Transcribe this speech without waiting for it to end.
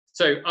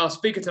So our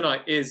speaker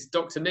tonight is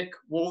Dr. Nick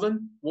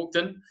Walkden,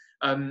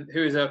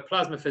 who is a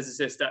plasma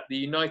physicist at the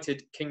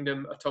United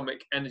Kingdom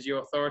Atomic Energy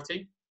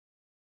Authority.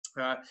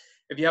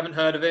 If you haven't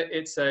heard of it,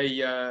 it's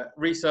a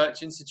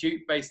research institute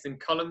based in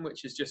Culham,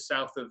 which is just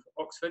south of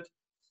Oxford.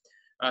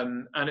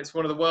 And it's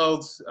one of the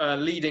world's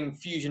leading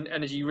fusion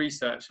energy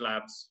research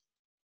labs.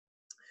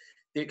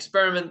 The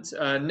experiment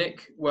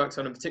Nick works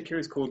on in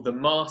particular is called the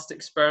MAST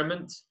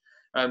experiment,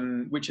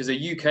 which is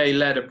a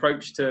UK-led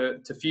approach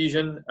to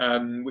fusion,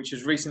 which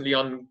has recently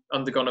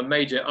undergone a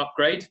major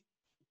upgrade.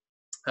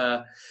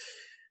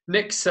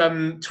 Nick's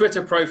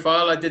Twitter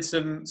profile, I did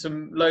some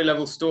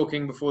low-level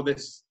stalking before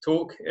this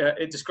talk.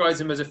 It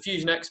describes him as a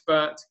fusion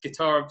expert,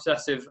 guitar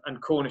obsessive,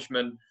 and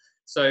Cornishman.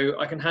 So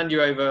I can hand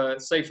you over,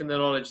 safe in the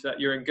knowledge that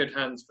you're in good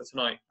hands for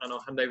tonight, and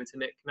I'll hand over to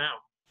Nick now.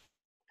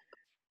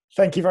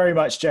 Thank you very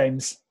much,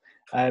 James.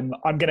 I'm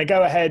going to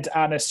go ahead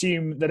and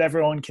assume that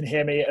everyone can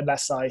hear me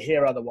unless I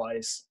hear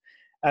otherwise.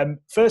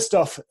 First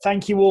off,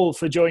 thank you all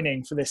for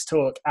joining for this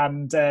talk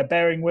and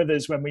bearing with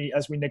us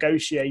as we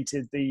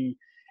negotiated the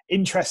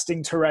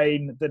interesting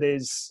terrain that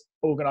is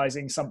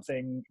organising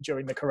something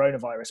during the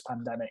coronavirus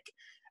pandemic.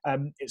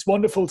 It's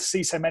wonderful to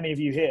see so many of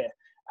you here,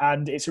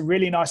 and it's a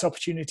really nice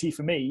opportunity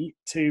for me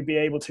to be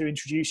able to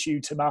introduce you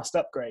to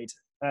MAST-Upgrade.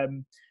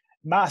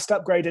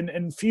 MAST-Upgrade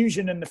and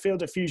fusion and the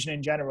field of fusion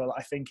in general,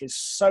 I think, is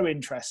so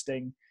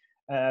interesting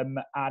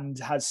and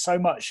has so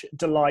much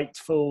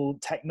delightful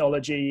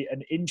technology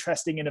and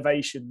interesting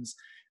innovations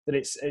that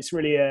it's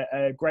really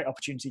a great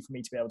opportunity for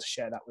me to be able to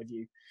share that with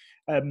you.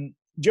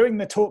 During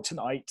the talk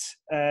tonight,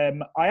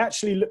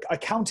 I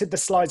counted the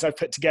slides I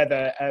put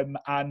together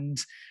and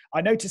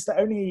I noticed that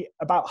only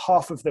about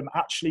half of them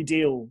actually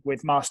deal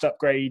with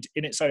MAST-Upgrade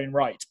in its own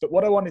right. But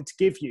what I wanted to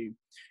give you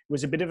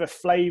was a bit of a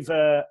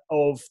flavour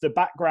of the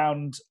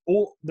background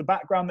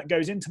that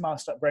goes into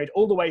MAST-Upgrade,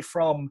 all the way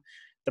from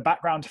the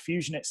background to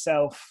fusion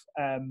itself,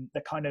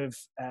 the kind of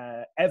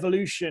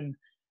evolution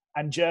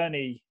and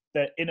journey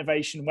that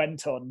innovation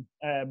went on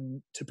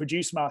to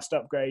produce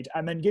MAST-Upgrade,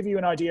 and then give you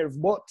an idea of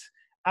what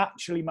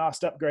actually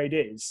MAST-Upgrade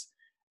is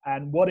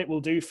and what it will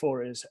do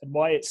for us and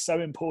why it's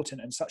so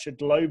important and such a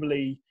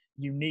globally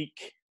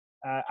unique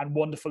and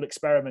wonderful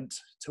experiment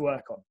to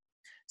work on.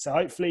 So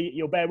hopefully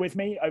you'll bear with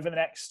me over the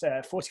next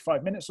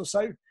 45 minutes or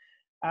so,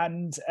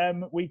 and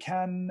we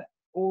can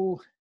all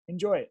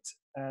enjoy it.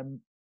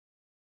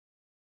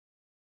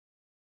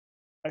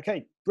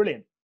 Okay,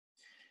 brilliant.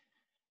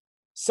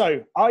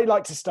 So I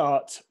like to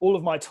start all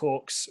of my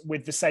talks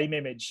with the same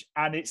image,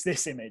 and it's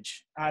this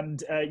image.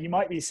 And you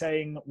might be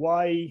saying,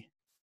 why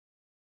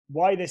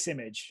this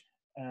image?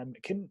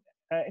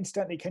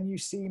 Incidentally, can you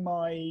see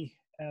my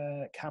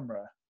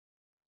camera?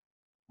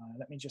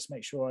 Let me just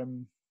make sure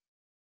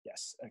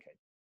yes, okay,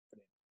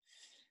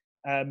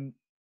 brilliant.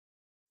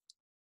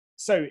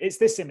 So it's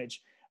this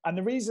image. And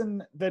the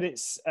reason that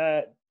it's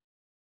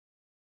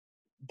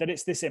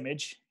this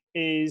image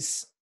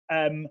is,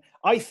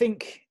 I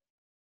think,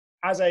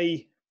 as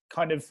a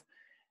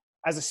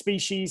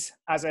species,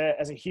 as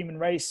a human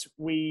race,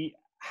 we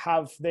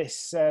have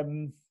this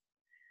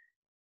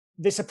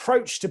this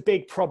approach to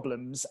big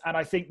problems, and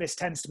I think this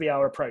tends to be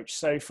our approach.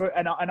 So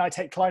and I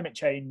take climate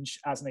change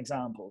as an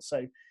example.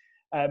 So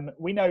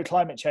we know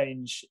climate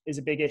change is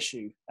a big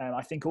issue.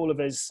 I think all of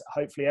us,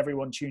 hopefully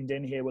everyone tuned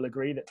in here, will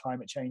agree that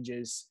climate change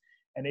is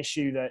an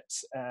issue that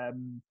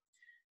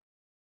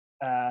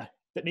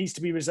that needs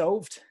to be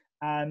resolved,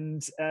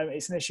 and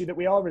it's an issue that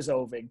we are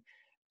resolving.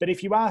 But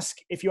if you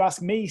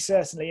ask me,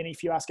 certainly, and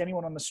if you ask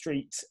anyone on the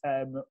street,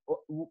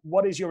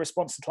 what is your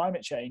response to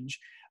climate change?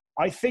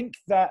 I think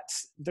that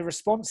the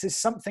response is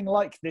something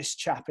like this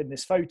chap in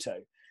this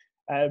photo.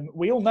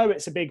 We all know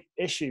it's a big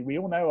issue. We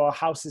all know our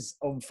house is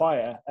on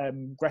fire.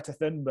 Greta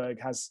Thunberg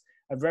has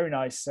a very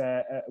nice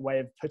way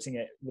of putting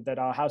it, that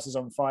our house is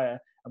on fire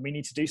and we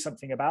need to do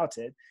something about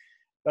it.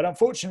 But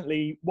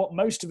unfortunately, what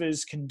most of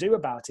us can do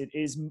about it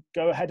is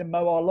go ahead and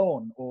mow our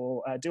lawn,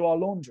 or do our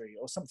laundry,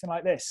 or something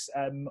like this,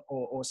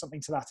 or something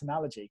to that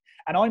analogy.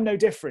 And I'm no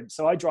different.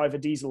 So I drive a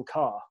diesel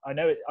car. I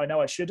know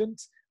I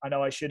shouldn't. I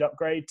know I should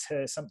upgrade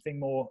to something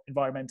more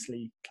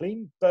environmentally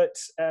clean, but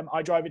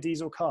I drive a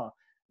diesel car.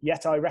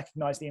 Yet I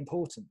recognise the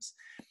importance.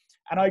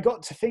 And I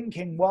got to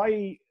thinking,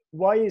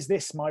 why is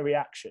this my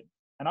reaction?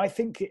 And I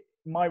think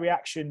my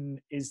reaction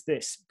is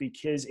this,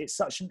 because it's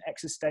such an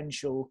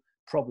existential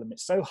problem.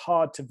 It's so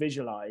hard to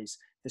visualize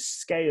the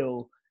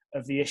scale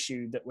of the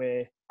issue that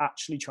we're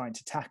actually trying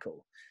to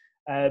tackle.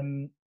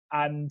 And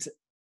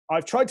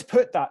I've tried to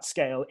put that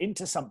scale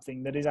into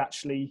something that is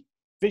actually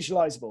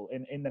visualizable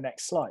in the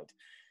next slide.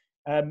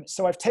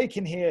 So I've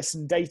taken here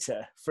some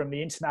data from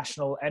the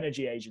International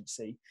Energy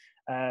Agency,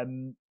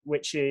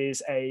 which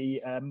is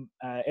an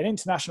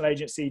international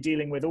agency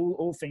dealing with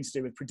all things to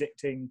do with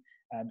predicting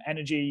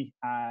energy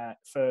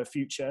for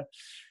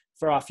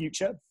our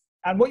future.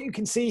 And what you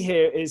can see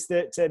here is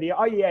that the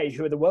IEA,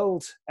 who are the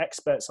world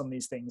experts on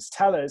these things,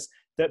 tell us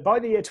that by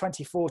the year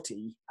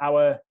 2040,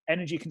 our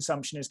energy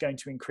consumption is going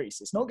to increase.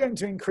 It's not going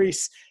to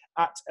increase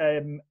at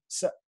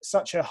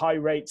such a high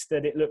rate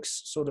that it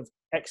looks sort of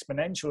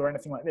exponential or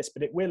anything like this,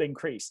 but it will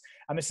increase.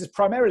 And this is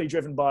primarily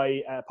driven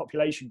by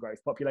population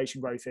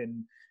growth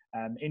in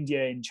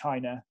India, in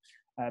China,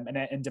 and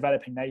in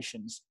developing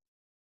nations.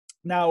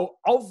 Now,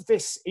 of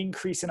this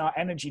increase in our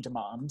energy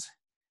demand,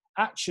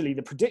 actually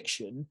the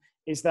prediction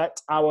is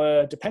that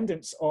our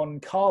dependence on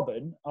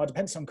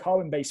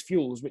carbon-based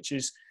fuels, which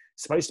is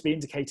supposed to be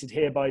indicated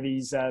here by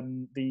these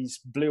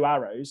blue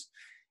arrows,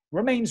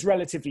 remains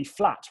relatively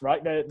flat,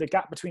 right? The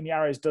gap between the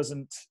arrows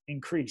doesn't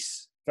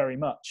increase very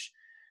much.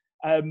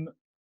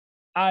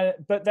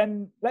 But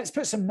then let's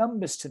put some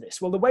numbers to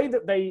this. Well, the way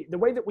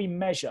that we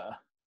measure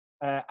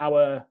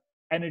our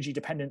energy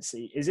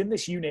dependency is in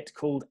this unit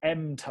called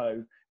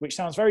MTO, which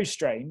sounds very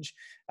strange.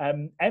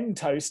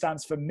 MTO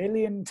stands for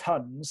million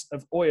tons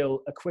of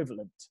oil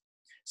equivalent.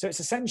 So it's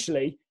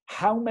essentially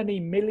how many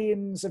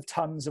millions of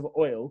tons of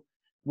oil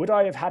would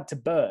I have had to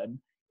burn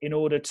in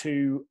order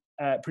to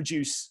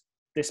produce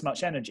this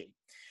much energy.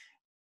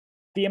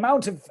 The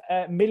amount of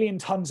million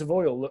tons of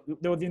oil,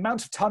 the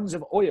amount of tons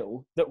of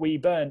oil that we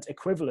burnt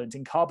equivalent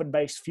in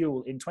carbon-based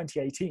fuel in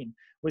 2018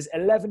 was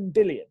 11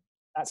 billion.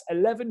 That's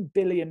 11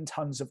 billion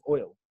tons of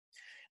oil.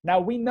 Now,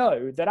 we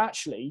know that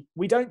actually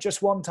we don't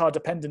just want our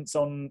dependence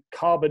on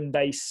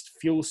carbon-based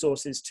fuel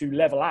sources to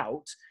level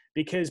out,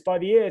 because by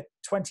the year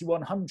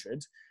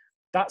 2100,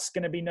 that's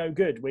going to be no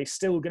good. We're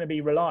still going to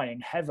be relying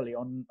heavily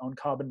on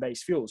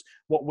carbon-based fuels.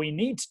 What we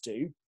need to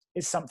do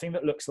is something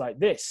that looks like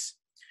this,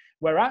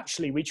 where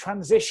actually we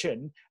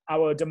transition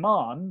our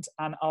demand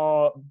and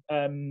our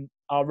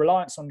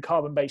reliance on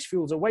carbon-based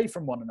fuels away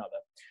from one another.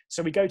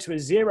 So we go to a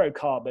zero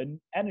carbon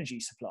energy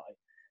supply.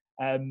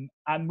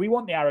 And we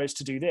want the arrows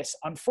to do this.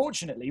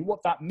 Unfortunately,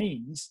 what that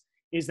means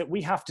is that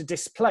we have to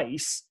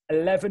displace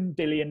 11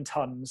 billion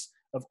tons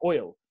of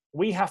oil.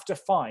 We have to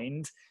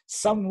find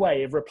some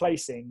way of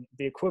replacing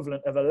the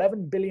equivalent of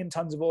 11 billion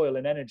tons of oil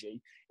and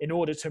energy in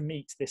order to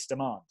meet this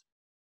demand,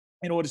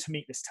 in order to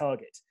meet this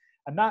target.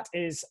 And that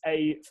is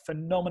a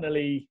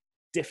phenomenally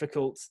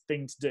difficult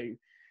thing to do.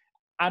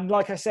 And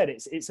like I said,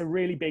 it's a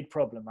really big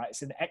problem, right?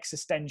 It's an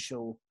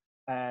existential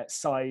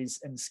size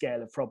and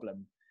scale of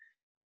problem.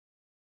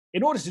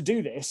 In order to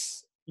do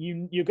this,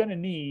 you're going to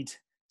need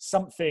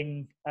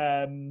something,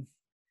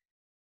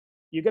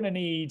 you're going to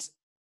need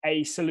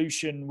a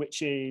solution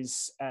which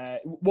is,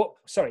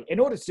 in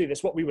order to do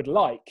this, what we would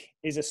like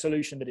is a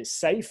solution that is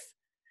safe.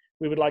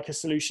 We would like a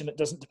solution that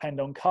doesn't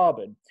depend on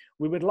carbon.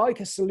 We would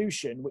like a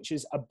solution which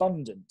is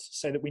abundant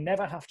so that we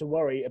never have to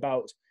worry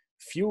about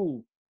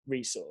fuel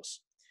resource.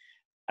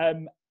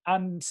 And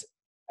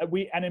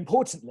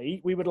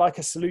importantly, we would like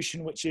a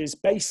solution which is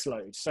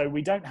baseload, so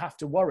we don't have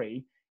to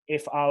worry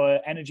if our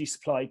energy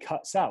supply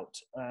cuts out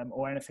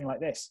or anything like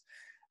this.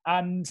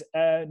 And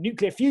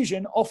nuclear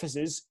fusion offers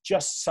us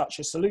just such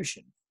a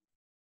solution.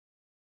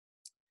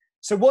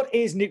 So what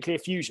is nuclear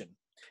fusion?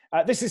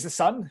 This is the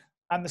sun,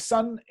 and the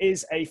sun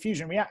is a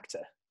fusion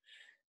reactor.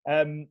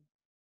 And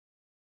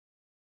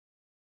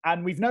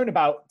we've known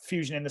about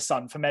fusion in the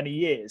sun for many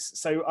years.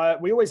 So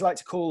we always like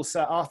to call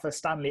Sir Arthur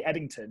Stanley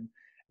Eddington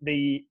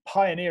the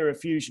pioneer of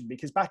fusion,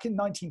 because back in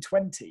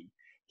 1920,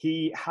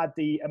 he had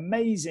the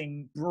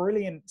amazing,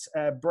 brilliant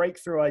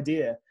breakthrough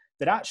idea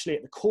that actually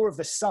at the core of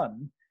the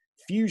sun,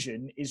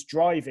 fusion is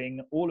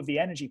driving all of the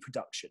energy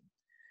production.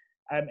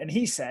 And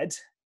he said,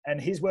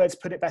 and his words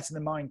put it better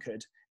than mine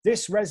could,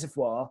 this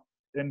reservoir,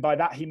 and by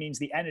that he means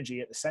the energy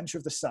at the center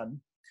of the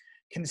sun,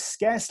 can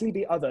scarcely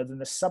be other than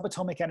the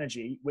subatomic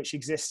energy which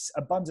exists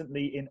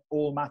abundantly in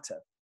all matter.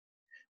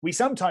 We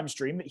sometimes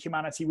dream that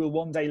humanity will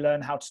one day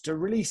learn how to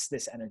release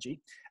this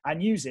energy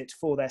and use it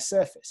for their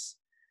surface.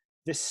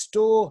 The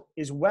store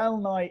is well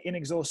nigh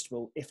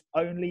inexhaustible if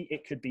only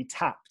it could be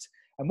tapped.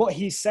 And what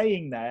he's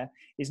saying there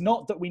is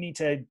not that we need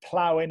to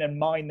plow in and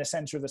mine the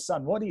center of the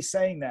sun. What he's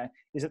saying there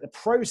is that the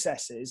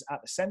processes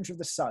at the center of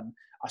the sun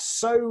are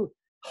so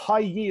high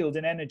yield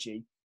in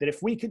energy that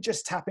if we could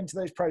just tap into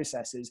those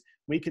processes,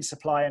 we could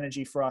supply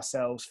energy for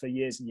ourselves for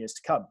years and years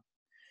to come.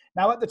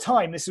 Now, at the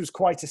time, this was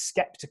quite a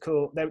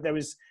skeptical, there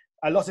was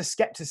a lot of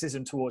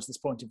skepticism towards this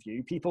point of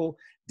view. People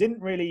didn't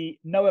really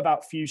know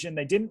about fusion.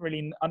 They didn't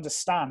really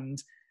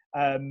understand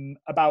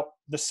about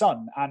the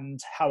sun and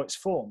how it's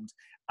formed.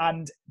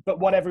 But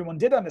what everyone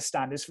did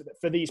understand is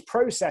for these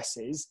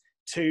processes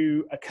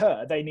to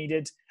occur, they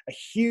needed a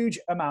huge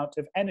amount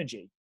of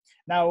energy.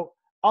 Now,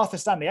 Arthur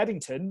Stanley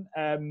Eddington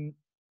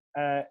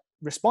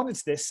responded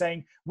to this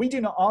saying, we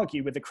do not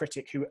argue with the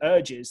critic who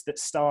urges that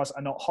stars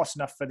are not hot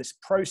enough for this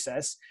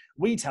process.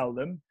 We tell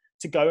them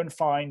to go and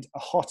find a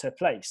hotter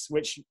place,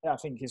 which I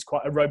think is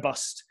quite a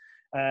robust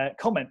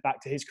comment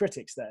back to his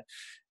critics there.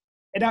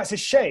 And now it's a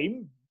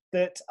shame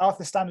that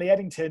Arthur Stanley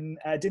Eddington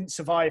didn't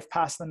survive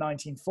past the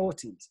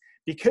 1940s,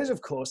 because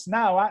of course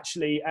now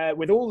actually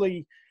with all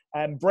the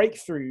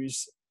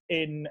breakthroughs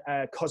in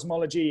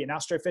cosmology, in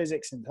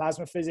astrophysics, in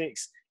plasma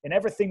physics, in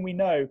everything we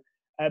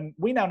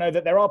now know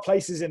that there are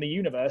places in the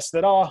universe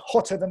that are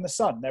hotter than the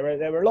sun. There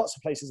are lots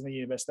of places in the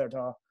universe that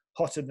are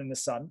hotter than the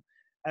sun.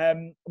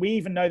 We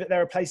even know that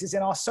there are places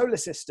in our solar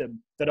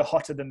system that are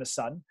hotter than the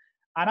sun.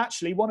 And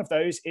actually one of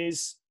those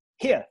is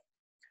here.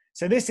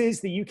 So this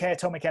is the UK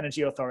Atomic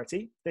Energy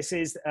Authority. This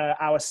is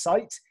our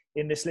site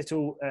in this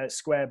little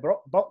square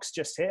box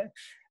just here.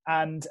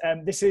 And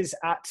this is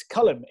at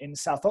Culham in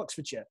South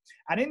Oxfordshire.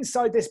 And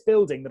inside this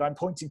building that I'm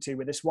pointing to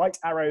with this white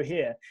arrow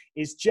here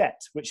is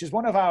JET, which is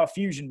one of our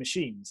fusion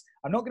machines.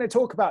 I'm not going to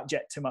talk about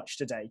JET too much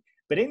today,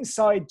 but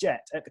inside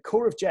JET, at the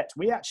core of JET,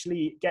 we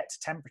actually get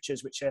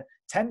temperatures which are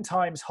 10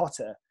 times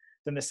hotter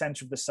than the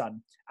center of the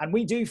sun. And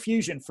we do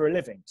fusion for a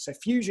living. So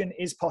fusion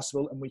is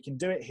possible and we can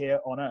do it here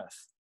on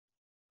Earth.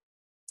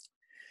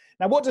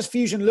 Now, what does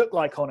fusion look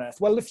like on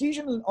Earth? Well, the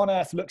fusion on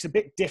Earth looks a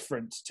bit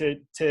different to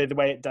the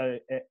way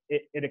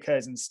it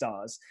occurs in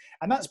stars.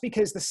 And that's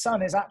because the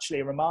sun is actually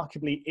a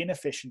remarkably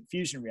inefficient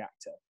fusion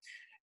reactor.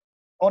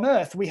 On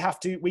Earth, we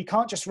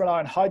can't just rely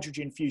on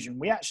hydrogen fusion.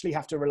 We actually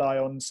have to rely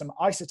on some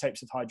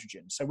isotopes of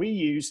hydrogen. So we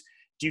use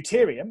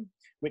deuterium,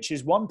 which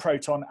is 1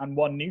 proton and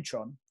 1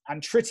 neutron,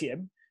 and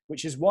tritium,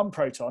 which is 1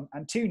 proton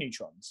and 2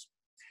 neutrons.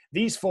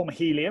 These form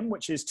helium,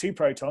 which is 2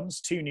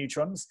 protons, 2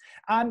 neutrons,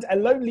 and a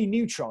lonely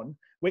neutron,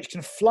 which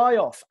can fly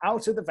off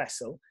out of the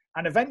vessel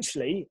and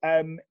eventually,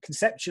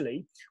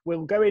 conceptually,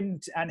 will go in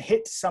and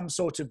hit some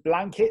sort of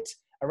blanket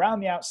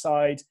around the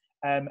outside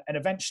and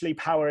eventually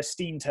power a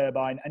steam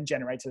turbine and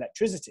generate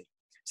electricity.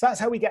 So that's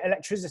how we get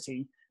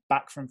electricity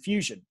back from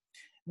fusion.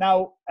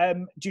 Now,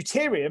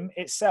 deuterium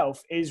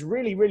itself is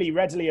really, really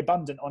readily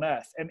abundant on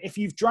Earth. And if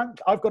you've drunk,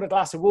 I've got a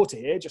glass of water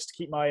here just to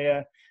keep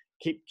my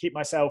keep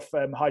myself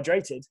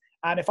hydrated.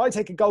 And if I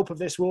take a gulp of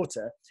this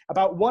water,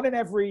 about 1 in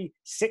every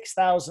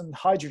 6,000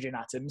 hydrogen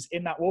atoms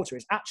in that water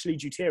is actually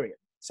deuterium.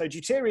 So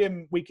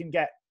deuterium we can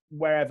get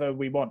wherever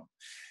we want.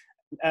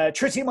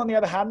 Tritium, on the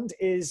other hand,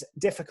 is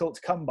difficult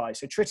to come by.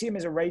 So tritium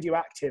is a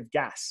radioactive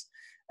gas.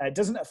 It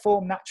doesn't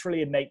form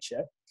naturally in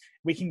nature.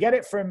 We can get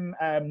it from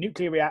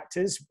nuclear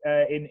reactors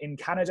in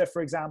Canada,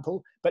 for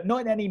example, but not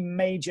in any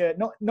major,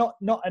 not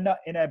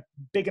in a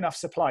big enough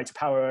supply to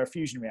power a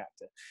fusion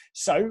reactor.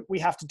 So we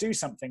have to do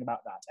something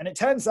about that. And it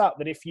turns out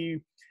that if you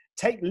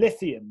take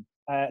lithium,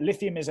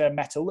 lithium is a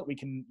metal that we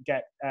can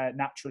get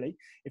naturally.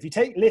 If you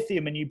take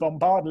lithium and you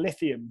bombard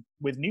lithium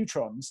with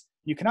neutrons,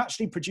 you can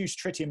actually produce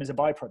tritium as a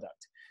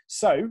byproduct.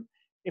 So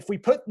if we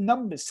put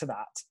numbers to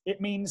that,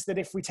 it means that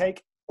if we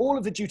take all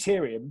of the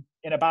deuterium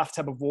in a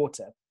bathtub of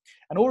water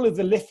and all of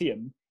the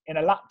lithium in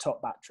a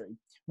laptop battery,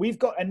 we've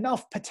got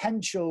enough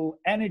potential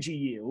energy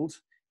yield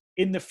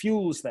in the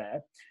fuels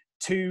there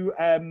to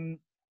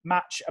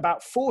match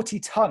about 40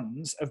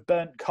 tons of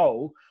burnt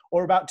coal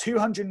or about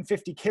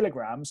 250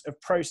 kilograms of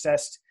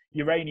processed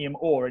uranium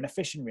ore in a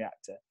fission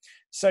reactor.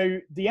 So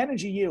the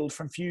energy yield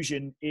from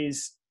fusion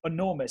is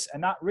enormous,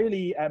 and that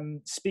really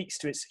speaks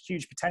to its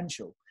huge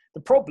potential.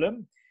 The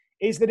problem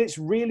is that it's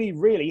really,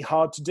 really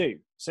hard to do.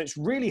 So it's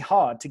really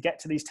hard to get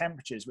to these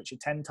temperatures, which are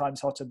 10 times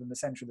hotter than the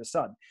center of the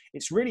sun.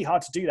 It's really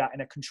hard to do that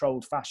in a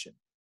controlled fashion.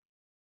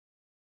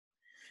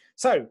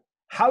 So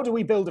how do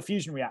we build a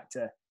fusion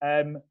reactor?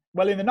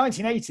 Well, in the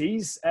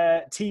 1980s,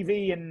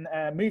 TV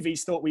and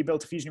movies thought we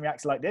built a fusion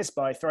reactor like this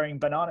by throwing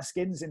banana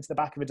skins into the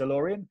back of a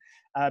DeLorean.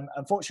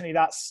 Unfortunately,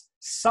 that's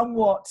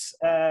somewhat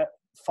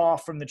far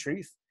from the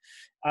truth.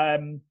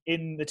 In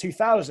the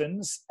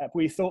 2000s,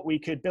 we thought we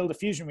could build a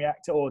fusion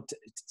reactor, or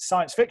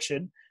science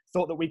fiction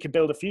thought that we could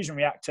build a fusion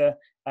reactor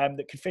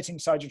that could fit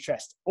inside your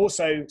chest.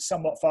 Also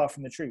somewhat far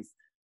from the truth.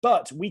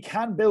 But we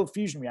can build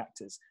fusion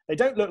reactors. They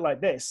don't look like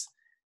this.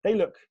 They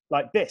look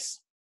like this.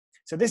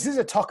 So this is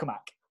a tokamak.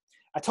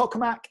 A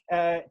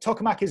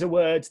tokamak is a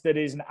word that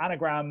is an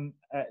anagram,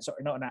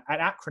 sorry, not an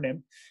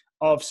acronym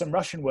of some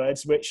Russian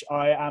words, which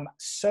I am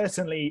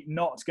certainly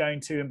not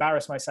going to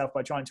embarrass myself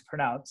by trying to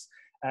pronounce.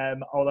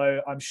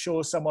 Although I'm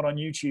sure someone on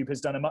YouTube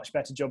has done a much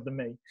better job than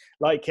me.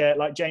 Like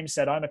James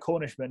said, I'm a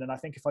Cornishman, and I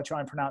think if I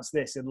try and pronounce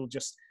this, it'll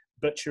just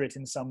butcher it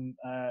in some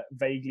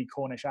vaguely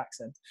Cornish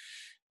accent.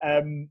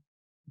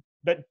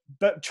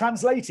 But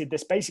translated,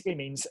 this basically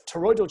means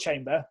toroidal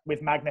chamber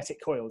with magnetic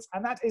coils,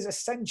 and that is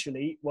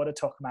essentially what a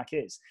tokamak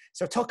is.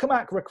 So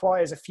tokamak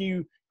requires a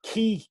few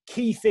key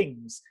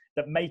things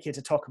that make it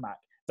a tokamak.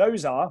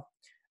 Those are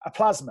a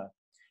plasma.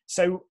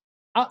 So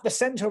at the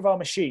center of our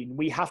machine,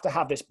 we have to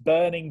have this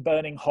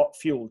burning hot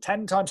fuel,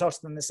 10 times hotter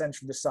than the center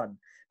of the sun.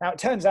 Now, it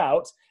turns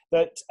out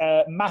that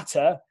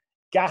matter,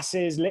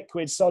 gases,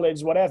 liquids,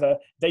 solids, whatever,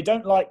 they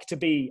don't like to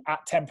be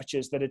at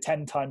temperatures that are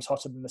 10 times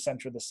hotter than the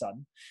center of the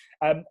sun.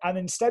 And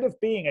instead of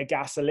being a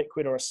gas, a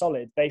liquid, or a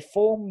solid, they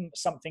form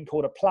something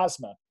called a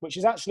plasma, which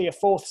is actually a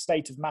fourth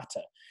state of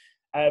matter.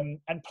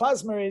 And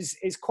plasma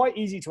is quite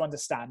easy to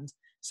understand.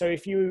 So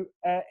if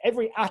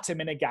every atom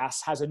in a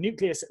gas has a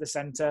nucleus at the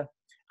center,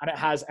 and it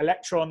has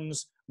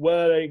electrons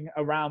whirling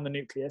around the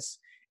nucleus.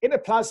 In a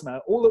plasma,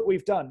 all that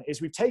we've done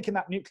is we've taken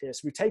that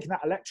nucleus, we've taken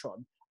that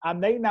electron,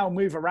 and they now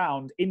move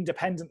around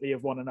independently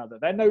of one another.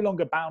 They're no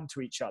longer bound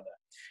to each other.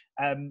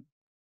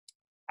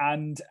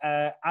 And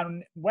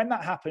when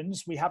that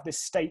happens, we have this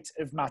state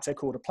of matter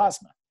called a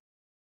plasma.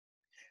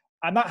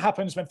 And that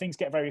happens when things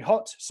get very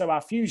hot, so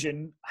our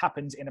fusion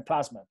happens in a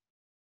plasma.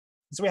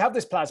 So we have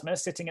this plasma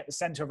sitting at the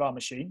center of our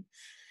machine,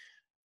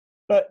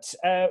 but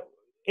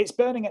it's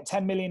burning at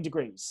 10 million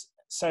degrees.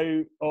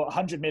 or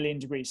 100 million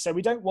degrees. So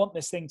we don't want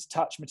this thing to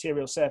touch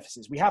material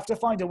surfaces. We have to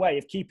find a way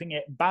of keeping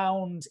it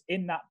bound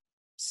in that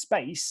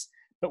space,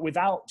 but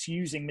without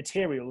using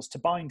materials to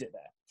bind it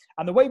there.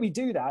 And the way we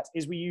do that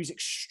is we use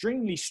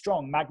extremely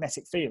strong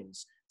magnetic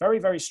fields, very,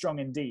 very strong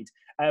indeed.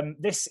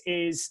 This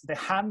is the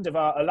hand of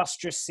our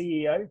illustrious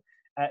CEO,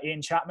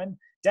 Ian Chapman,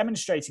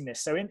 demonstrating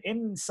this. So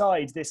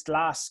inside this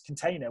glass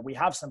container, we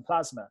have some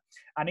plasma,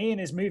 and Ian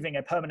is moving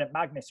a permanent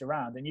magnet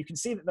around, and you can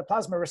see that the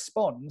plasma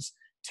responds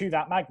to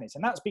that magnet.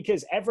 And that's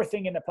because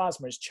everything in the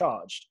plasma is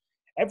charged.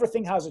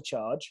 Everything has a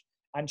charge,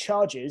 and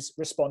charges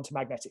respond to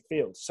magnetic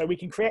fields. So we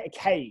can create a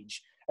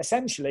cage.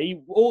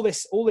 Essentially, all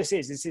this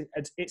is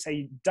it's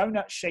a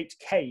donut-shaped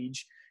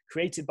cage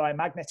created by a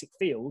magnetic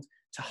field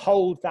to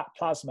hold that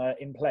plasma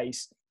in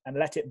place and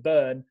let it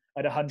burn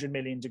at 100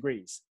 million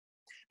degrees.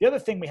 The other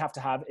thing we have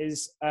to have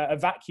is a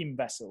vacuum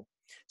vessel.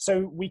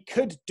 So we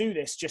could do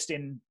this just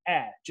in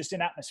air, just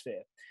in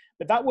atmosphere,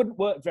 but that wouldn't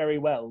work very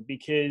well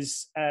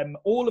because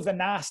all of the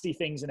nasty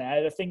things in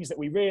air, the things that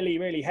we really,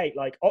 really hate,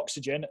 like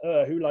oxygen,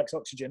 who likes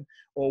oxygen,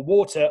 or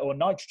water or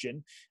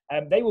nitrogen,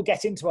 they will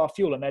get into our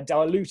fuel and they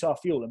dilute our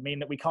fuel and mean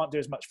that we can't do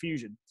as much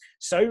fusion.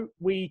 So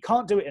we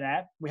can't do it in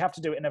air, we have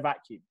to do it in a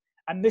vacuum.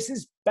 And this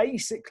is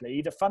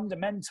basically the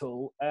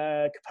fundamental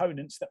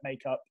components that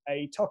make up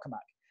a tokamak.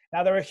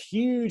 Now, there are a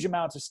huge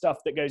amount of stuff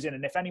that goes in,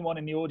 and if anyone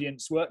in the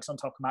audience works on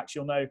tokamaks,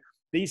 you'll know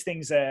these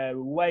things are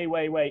way,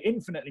 way, way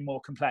infinitely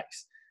more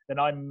complex than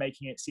I'm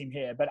making it seem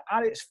here. But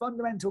at its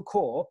fundamental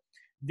core,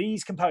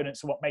 these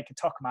components are what make a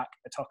tokamak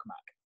a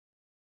tokamak.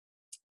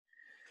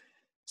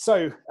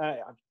 So,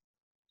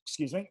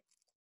 excuse me.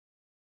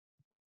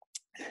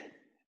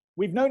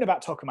 We've known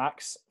about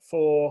tokamaks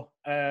for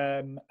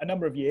a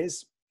number of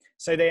years.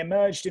 So they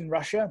emerged in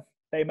Russia.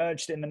 They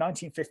emerged in the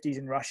 1950s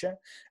in Russia,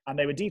 and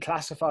they were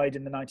declassified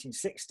in the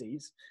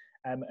 1960s.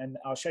 And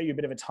I'll show you a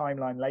bit of a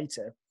timeline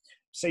later.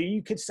 So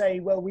you could say,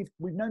 well, we've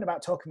known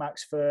about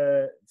tokamaks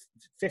for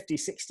 50,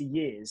 60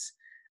 years.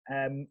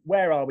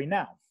 Where are we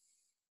now?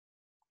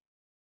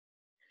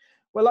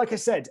 Well, like I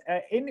said,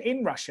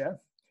 in Russia,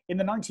 in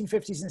the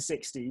 1950s and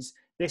 60s,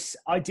 this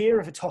idea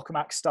of a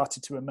tokamak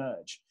started to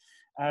emerge.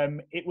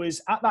 It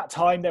was at that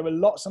time, there were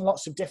lots and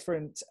lots of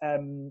different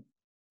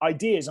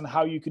ideas on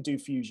how you could do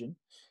fusion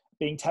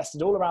being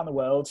tested all around the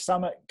world,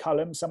 some at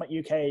Culham, some at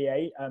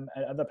UKAEA, and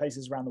other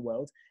places around the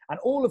world. And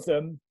all of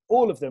them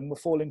were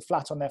falling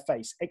flat on their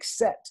face,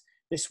 except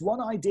this one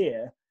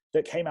idea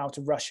that came out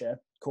of Russia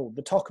called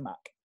the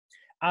tokamak.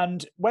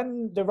 And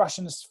when the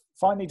Russians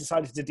finally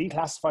decided to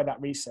declassify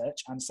that research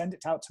and send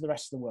it out to the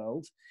rest of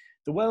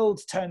the world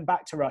turned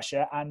back to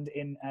Russia and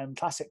in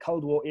classic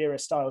Cold War era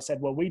style said,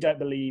 well, we don't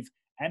believe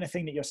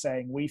anything that you're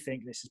saying. We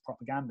think this is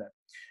propaganda.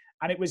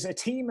 And it was a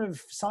team of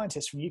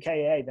scientists from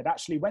UKAEA that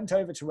actually went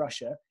over to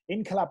Russia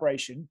in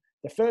collaboration,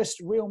 the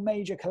first real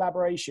major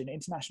collaboration,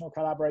 international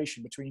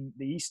collaboration between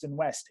the East and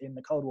West in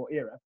the Cold War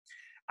era,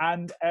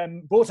 and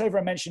brought over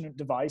a measurement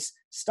device,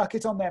 stuck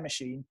it on their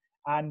machine,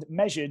 and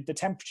measured the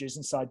temperatures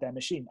inside their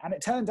machine. And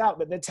it turned out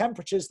that the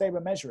temperatures they were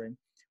measuring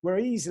were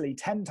easily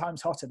 10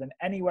 times hotter than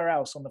anywhere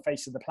else on the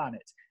face of the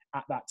planet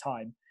at that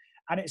time.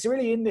 And it's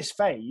really in this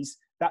phase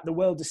that the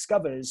world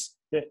discovers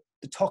that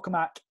the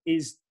tokamak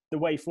is the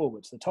way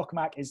forward. The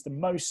tokamak is the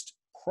most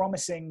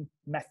promising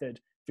method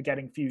for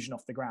getting fusion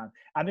off the ground.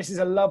 And this is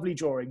a lovely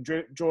drawing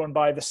drawn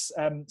by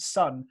the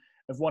son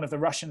of one of the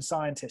Russian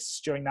scientists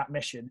during that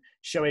mission,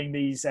 showing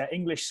these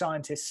English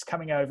scientists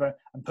coming over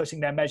and putting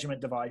their measurement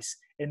device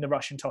in the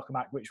Russian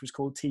tokamak, which was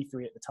called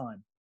T3 at the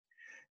time.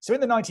 So in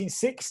the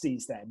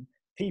 1960s then,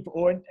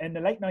 in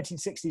the late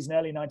 1960s and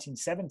early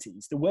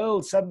 1970s, the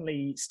world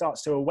suddenly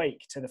starts to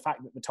awake to the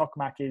fact that the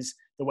tokamak is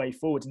the way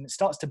forward, and it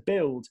starts to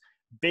build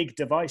big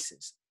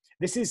devices.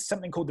 This is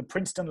something called the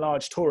Princeton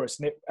Large Torus,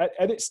 and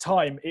at its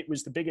time, it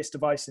was the biggest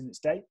device in its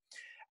day,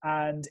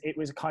 and it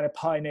was a kind of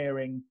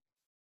pioneering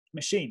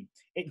machine.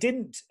 It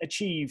didn't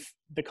achieve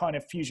the kind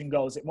of fusion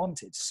goals it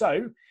wanted.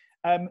 So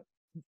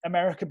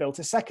America built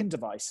a second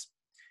device,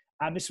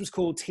 and this was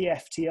called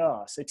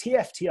TFTR. So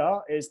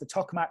TFTR is the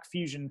Tokamak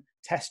Fusion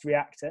Test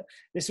Reactor.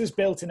 This was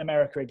built in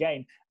America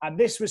again, and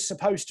this was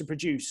supposed to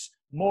produce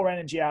more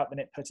energy out than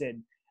it put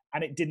in,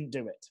 and it didn't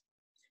do it.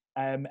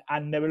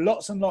 And there were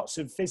lots and lots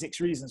of physics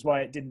reasons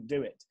why it didn't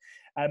do it.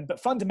 But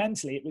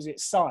fundamentally, it was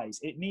its size.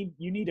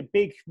 You need a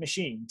big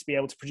machine to be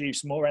able to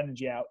produce more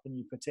energy out than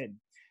you put in.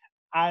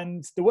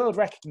 And the world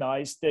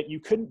recognized that you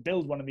couldn't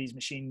build one of these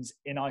machines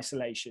in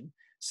isolation.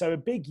 So a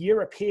big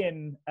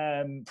European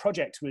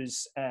project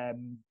was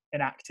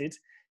enacted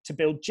to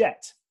build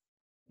JET.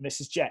 And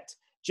this is JET.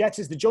 JET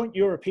is the Joint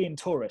European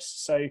Torus.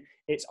 So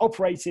it's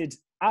operated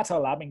at our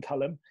lab in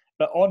Culham,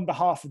 but on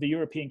behalf of the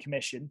European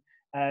Commission.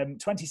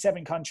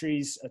 27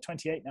 countries,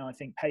 28 now I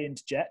think, pay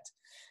into JET.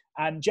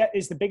 And JET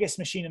is the biggest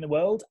machine in the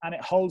world, and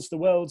it holds the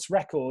world's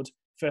record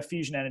for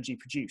fusion energy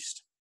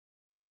produced.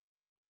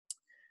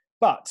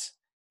 But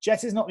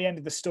JET is not the end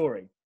of the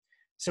story.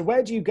 So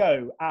where do you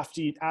go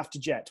after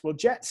JET? Well,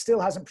 JET still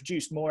hasn't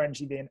produced more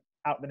energy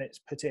out than it's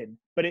put in,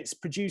 but it's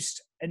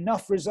produced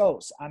enough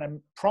results,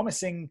 and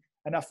promising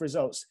enough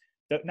results,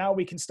 that now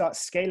we can start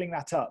scaling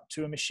that up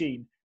to a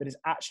machine that is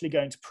actually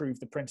going to prove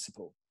the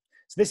principle.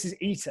 So this is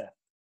ITER.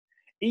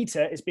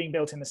 ITER is being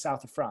built in the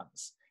south of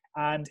France,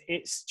 and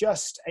it's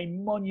just a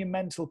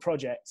monumental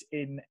project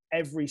in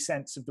every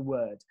sense of the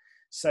word.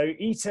 So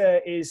ITER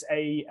is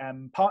a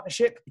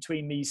partnership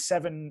between these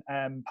 7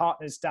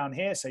 partners down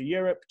here. So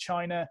Europe,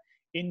 China,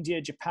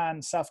 India,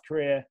 Japan, South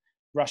Korea,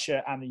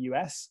 Russia, and the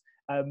US.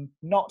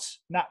 Not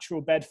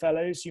natural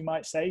bedfellows, you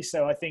might say.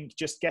 So I think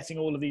just getting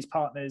all of these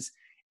partners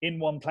in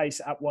one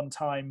place at one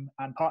time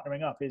and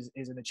partnering up is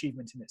an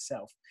achievement in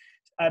itself.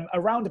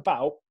 Around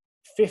about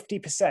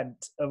 50%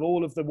 of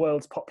all of the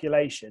world's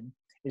population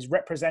is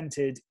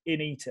represented in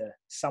ITER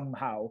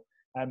somehow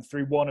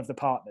through one of the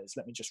partners.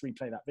 Let me just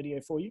replay that video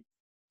for you.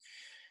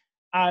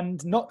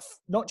 And not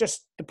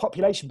just the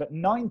population, but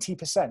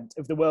 90%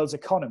 of the world's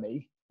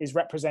economy is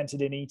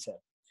represented in ITER.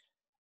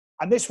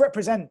 And this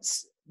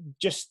represents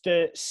just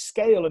the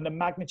scale and the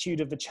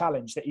magnitude of the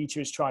challenge that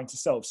ITER is trying to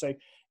solve. So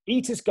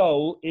ITER's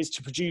goal is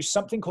to produce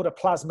something called a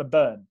plasma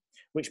burn,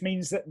 which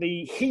means that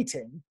the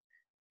heating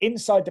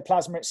inside the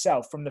plasma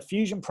itself from the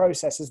fusion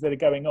processes that are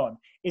going on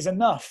is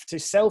enough to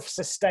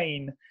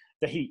self-sustain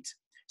the heat.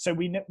 So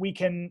we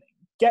can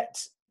get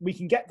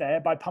there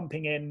by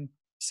pumping in,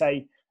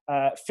 say,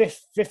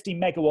 50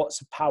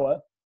 megawatts of power,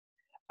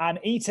 and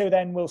ITER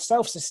then will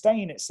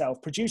self-sustain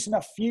itself, produce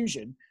enough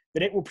fusion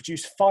that it will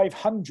produce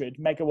 500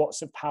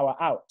 megawatts of power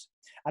out.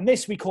 And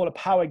this we call a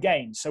power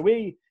gain. So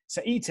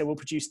ITER will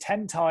produce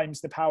 10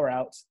 times the power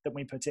out that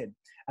we put in.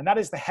 And that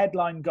is the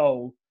headline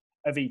goal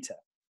of ITER.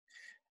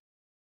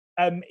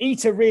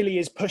 ITER really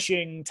is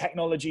pushing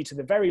technology to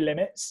the very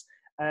limits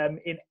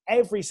in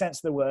every sense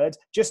of the word.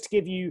 Just to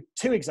give you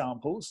 2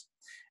 examples,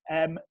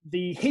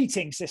 the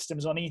heating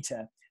systems on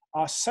ITER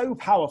are so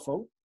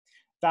powerful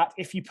that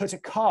if you put a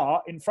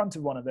car in front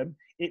of one of them,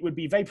 it would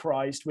be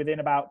vaporized within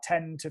about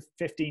 10 to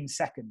 15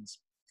 seconds.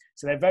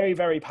 So they're very,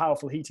 very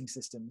powerful heating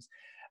systems.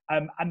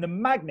 And the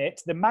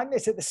magnet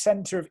at the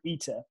center of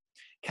ITER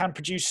can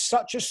produce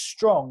such a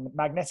strong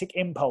magnetic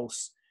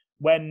impulse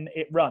when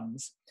it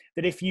runs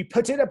that if you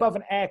put it above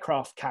an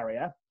aircraft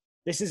carrier,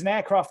 this is an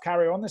aircraft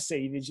carrier on the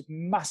sea, these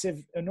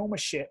massive,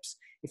 enormous ships.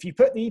 If you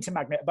put the ITER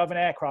magnet above an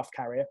aircraft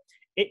carrier,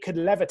 it could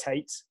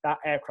levitate that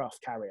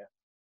aircraft carrier.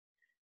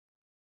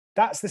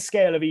 That's the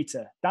scale of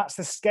ITER. That's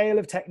the scale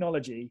of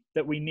technology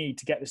that we need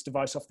to get this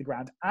device off the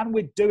ground. And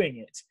we're doing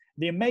it.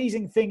 The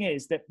amazing thing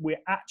is that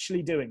we're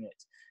actually doing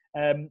it.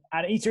 And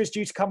ITER is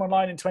due to come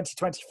online in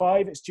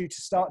 2025. It's due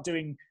to start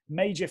doing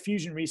major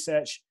fusion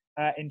research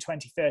in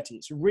 2030.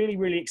 It's a really,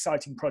 really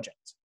exciting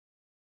project.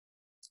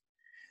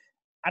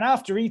 And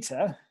after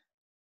ITER,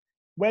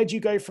 where do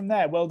you go from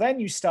there? Well, then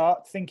you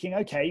start thinking,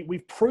 okay,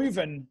 we've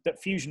proven that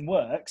fusion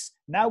works.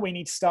 Now we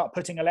need to start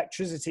putting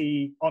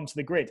electricity onto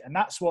the grid. And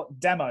that's what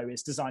DEMO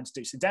is designed to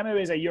do. So DEMO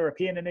is a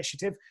European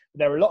initiative.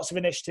 There are lots of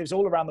initiatives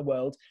all around the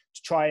world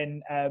to try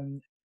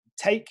and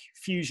take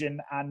fusion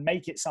and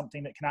make it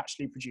something that can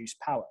actually produce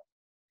power.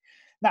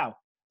 Now,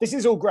 this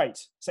is all great.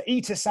 So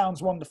ITER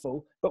sounds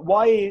wonderful, but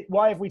why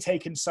have we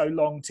taken so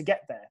long to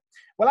get there?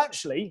 Well,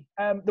 actually,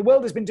 the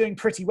world has been doing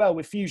pretty well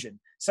with fusion.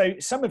 So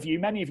some of you,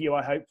 many of you,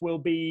 I hope, will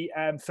be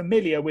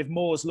familiar with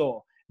Moore's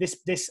law.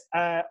 This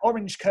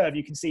orange curve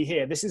you can see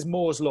here, this is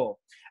Moore's law.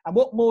 And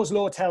what Moore's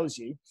law tells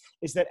you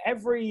is that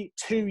every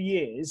 2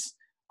 years,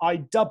 I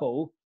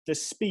double the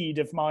speed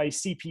of my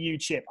CPU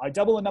chip. I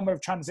double the number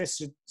of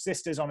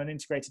transistors on an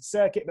integrated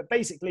circuit, but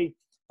basically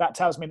that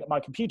tells me that my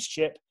computer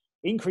chip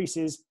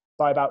increases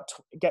by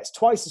gets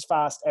twice as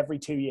fast every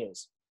 2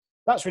 years.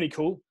 That's really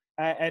cool.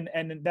 And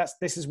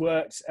this has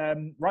worked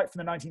right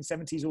from the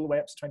 1970s all the way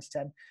up to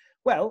 2010.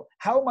 Well,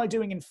 how am I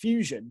doing in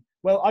fusion?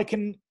 Well, I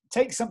can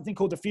take something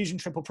called the fusion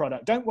triple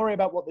product. Don't worry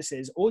about what this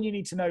is. All you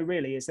need to know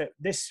really is that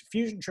this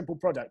fusion triple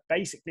product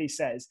basically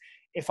says,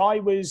 if I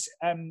was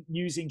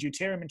using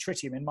deuterium and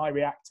tritium in my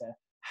reactor,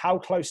 how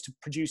close to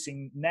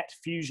producing net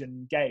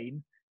fusion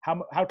gain,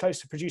 how close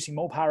to producing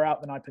more power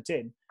out than I put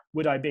in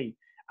would I be?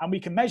 And we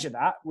can measure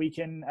that. We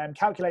can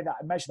calculate that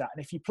and measure that.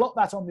 And if you plot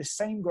that on this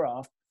same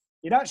graph,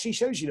 it actually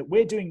shows you that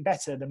we're doing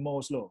better than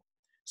Moore's law.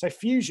 So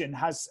fusion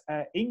has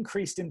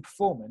increased in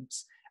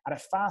performance at a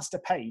faster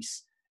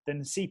pace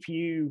than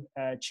CPU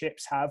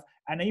chips have,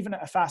 and even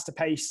at a faster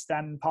pace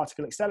than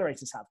particle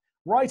accelerators have,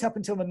 right up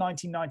until the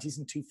 1990s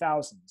and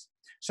 2000s.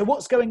 So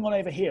what's going on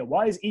over here?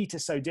 Why is ITER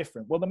so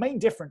different? Well, the main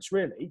difference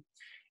really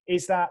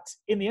is that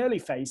in the early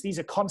phase, these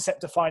are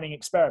concept-defining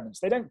experiments.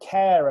 They don't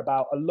care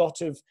about a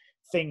lot of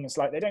things,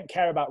 like they don't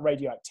care about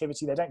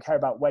radioactivity, they don't care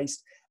about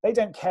waste, they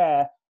don't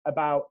care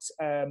about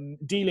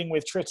dealing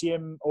with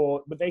tritium,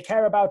 but they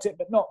care about it,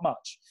 but not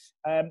much.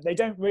 They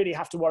don't really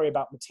have to worry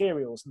about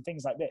materials and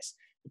things like this.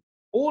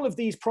 All of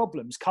these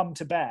problems come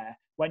to bear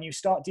when you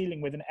start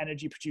dealing with an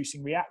energy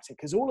producing reactor,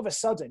 because all of a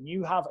sudden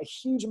you have a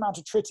huge amount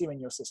of tritium in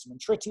your system, and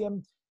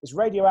tritium is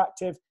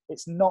radioactive.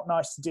 It's not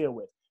nice to deal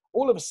with.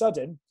 All of a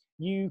sudden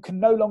you can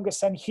no longer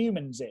send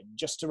humans in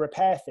just to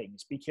repair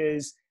things,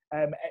 because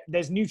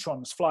there's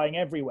neutrons flying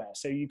everywhere.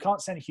 So you can't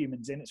send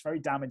humans in. It's very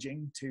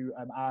damaging to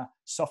our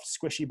soft,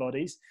 squishy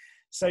bodies.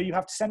 So you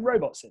have to send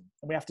robots in,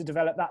 and we have to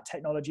develop that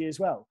technology as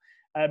well.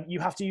 You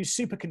have to use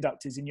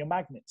superconductors in your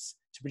magnets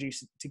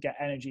to get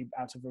energy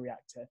out of a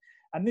reactor.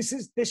 And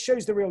this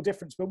shows the real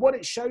difference. But what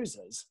it shows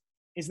us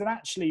is that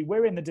actually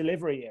we're in the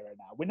delivery era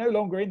now. We're no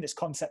longer in this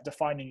concept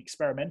defining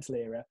experimental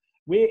era.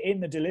 We're in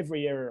the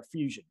delivery era of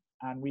fusion,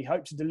 and we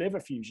hope to deliver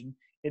fusion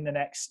in the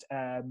next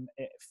 20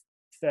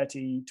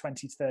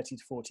 to 30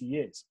 to 40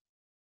 years.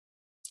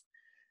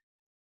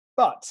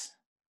 But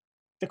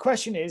the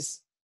question is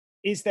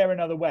there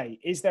another way?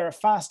 Is there a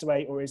faster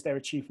way, or is there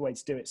a cheaper way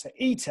to do it? So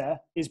ITER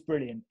is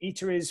brilliant.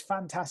 ITER is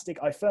fantastic.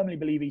 I firmly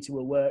believe ITER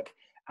will work,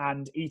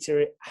 and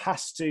ITER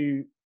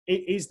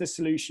is the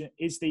solution,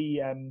 is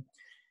the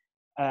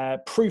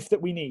proof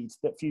that we need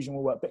that fusion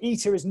will work. But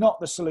ITER is not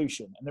the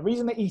solution. And the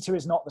reason that ITER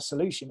is not the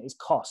solution is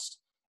cost.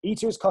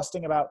 ITER is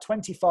costing about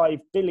 25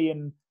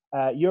 billion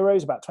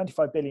euros, about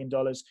 $25 billion,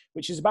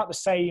 which is about the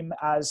same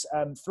as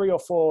 3 or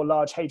 4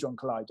 large hadron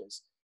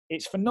colliders.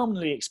 It's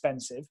phenomenally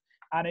expensive,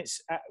 and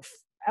it's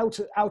out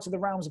of the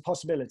realms of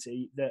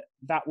possibility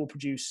that will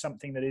produce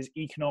something that is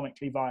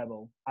economically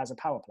viable as a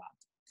power plant.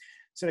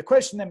 So the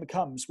question then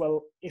becomes,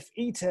 well, if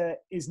ITER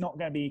is not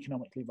going to be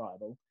economically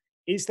viable,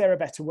 is there a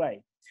better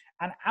way?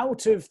 And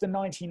out of the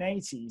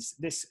 1980s,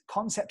 this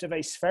concept of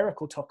a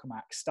spherical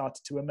tokamak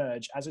started to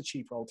emerge as a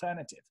cheaper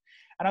alternative.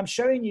 And I'm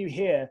showing you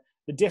here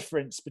the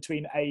difference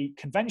between a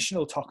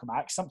conventional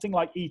tokamak, something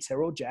like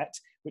ITER or JET,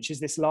 which is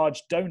this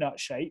large donut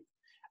shape,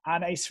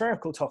 and a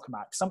spherical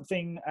tokamak,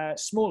 something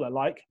smaller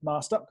like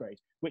MAST-Upgrade,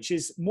 which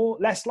is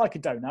less like a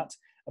donut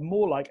and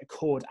more like a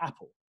cored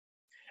apple.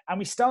 And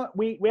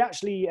we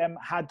actually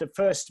had the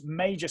first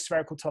major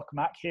spherical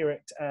tokamak here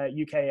at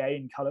UKAEA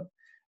in Culham,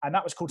 and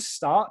that was called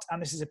START,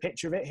 and this is a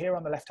picture of it here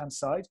on the left-hand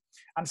side.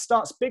 And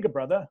START's bigger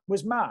brother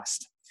was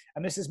MAST,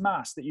 and this is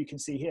MAST that you can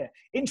see here.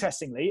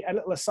 Interestingly, a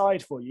little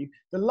aside for you,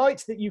 the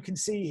light that you can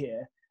see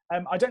here,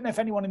 I don't know if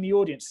anyone in the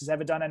audience has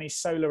ever done any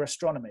solar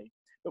astronomy,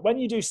 but when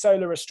you do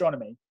solar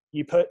astronomy,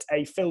 you put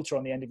a filter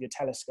on the end of your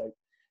telescope.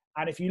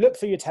 And if you look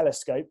through your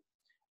telescope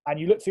and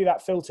you look through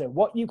that filter,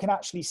 what you can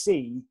actually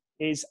see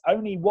is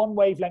only one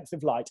wavelength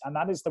of light, and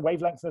that is the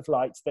wavelength of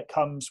light that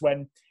comes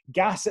when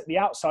gas at the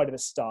outside of a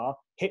star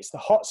hits the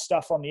hot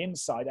stuff on the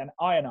inside and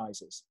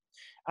ionizes.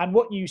 And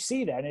what you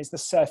see then is the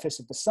surface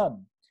of the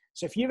sun.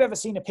 So if you've ever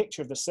seen a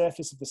picture of the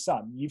surface of the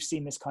sun, you've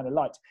seen this kind of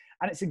light.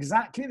 And it's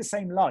exactly the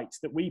same light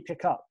that we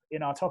pick up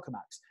in our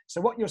tokamaks.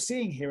 So what you're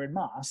seeing here in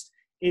MAST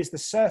is the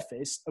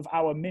surface of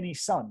our mini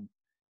sun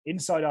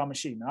inside our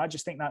machine. And I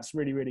just think that's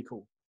really, really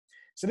cool.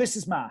 So this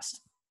is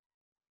MAST.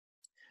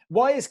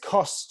 Why is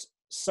cost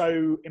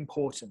so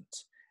important?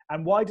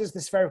 And why does the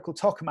spherical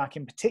tokamak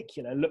in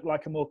particular look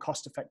like a more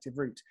cost-effective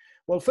route?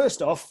 Well,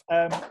 first off,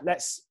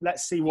 let's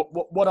see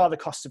what are the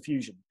costs of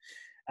fusion.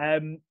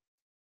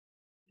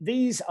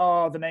 These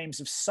are the names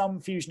of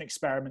some fusion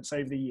experiments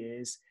over the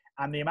years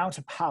and the amount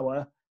of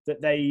power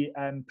that they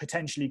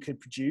potentially could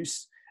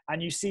produce.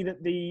 And you see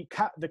that the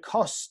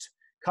cost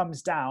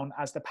comes down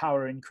as the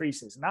power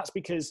increases. And that's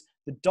because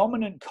the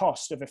dominant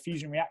cost of a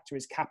fusion reactor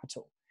is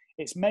capital.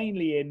 It's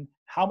mainly in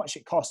how much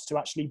it costs to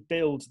actually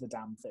build the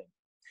damn thing.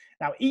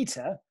 Now,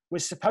 ITER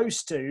was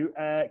supposed to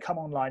come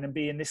online and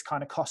be in this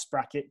kind of cost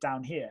bracket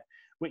down here,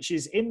 which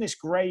is in this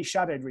grey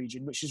shadowed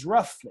region, which is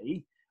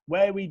roughly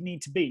where we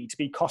need to be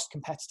cost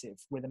competitive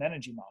with an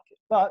energy market.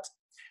 But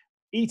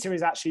ITER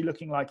is actually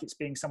looking like it's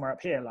being somewhere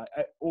up here, like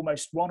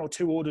almost 1 or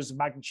 2 orders of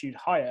magnitude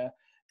higher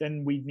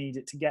than we need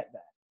it to get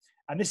there.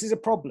 And this is a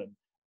problem.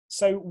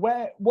 So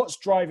what's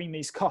driving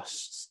these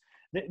costs?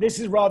 This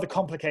is a rather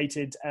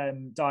complicated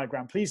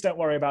diagram. Please don't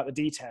worry about the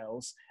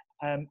details.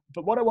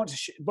 But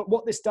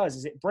what this does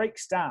is it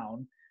breaks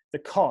down the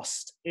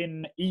cost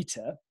in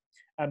ITER,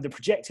 the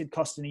projected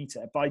cost in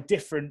ITER, by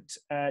different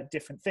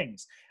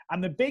things.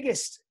 And the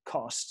biggest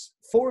costs,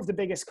 4 of the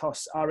biggest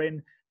costs, are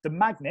in the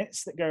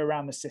magnets that go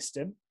around the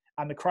system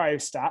and the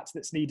cryostat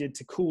that's needed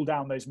to cool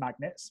down those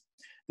magnets.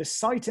 The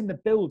site in the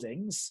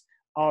buildings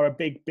are a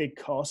big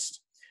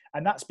cost.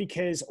 And that's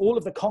because all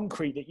of the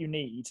concrete that you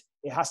need,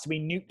 it has to be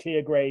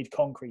nuclear grade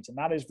concrete. And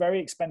that is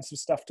very expensive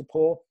stuff to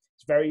pour.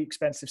 It's very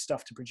expensive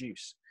stuff to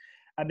produce.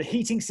 And the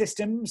heating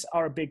systems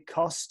are a big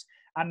cost.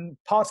 And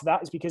part of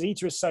that is because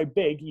ITER is so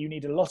big, you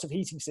need a lot of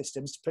heating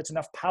systems to put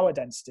enough power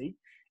density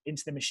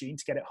into the machine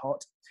to get it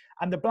hot.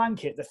 And the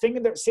blanket, the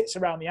thing that sits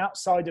around the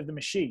outside of the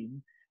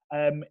machine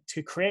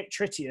to create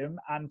tritium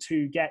and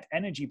to get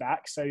energy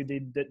back, so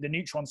the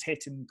neutrons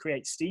hit and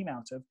create steam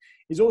out of,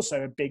 is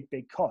also a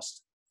big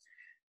cost.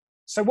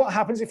 So what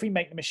happens if we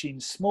make the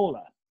machines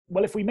smaller?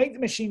 Well, if we make the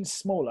machines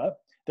smaller,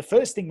 the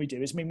first thing we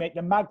do is we make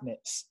the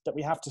magnets that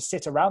we have to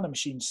sit around the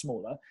machine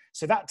smaller.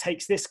 So that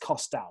takes this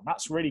cost down.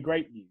 That's really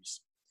great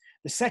news.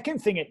 The second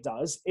thing it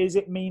does is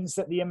it means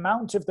that the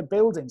amount of the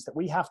buildings that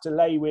we have to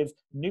lay with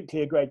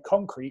nuclear grade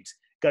concrete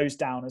goes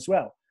down as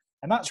well.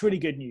 And that's really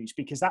good news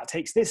because that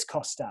takes this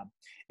cost down.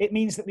 It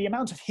means that the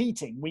amount of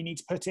heating we need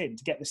to put in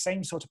to get the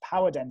same sort of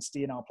power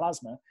density in our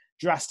plasma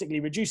drastically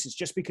reduces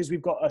just because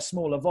we've got a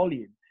smaller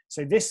volume.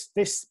 So this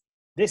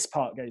this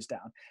part goes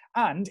down.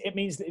 And it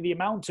means that the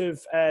amount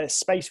of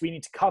space we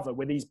need to cover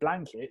with these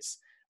blankets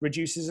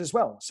reduces as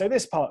well. So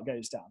this part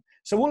goes down.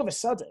 So all of a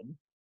sudden,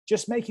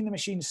 just making the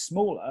machine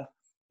smaller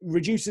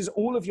reduces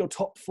all of your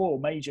top 4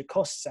 major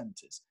cost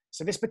centers.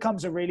 So this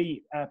becomes a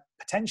really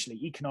potentially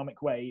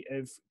economic way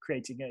of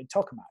creating a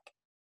tokamak.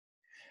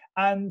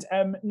 And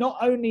not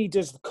only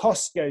does the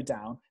cost go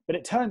down, but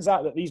it turns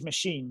out that these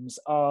machines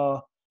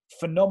are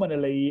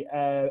phenomenally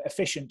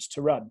efficient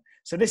to run.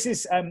 So this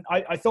is,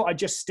 I thought I'd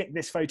just stick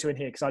this photo in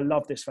here because I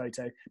love this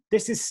photo.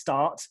 This is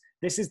START.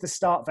 This is the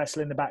START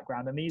vessel in the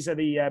background. And these are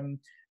the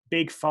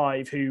big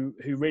 5 who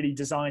really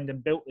designed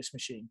and built this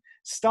machine.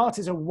 START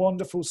is a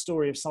wonderful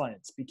story of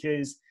science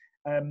because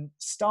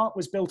START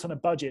was built on a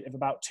budget of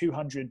about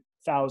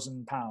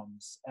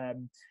 £200,000.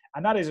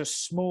 And that is a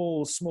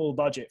small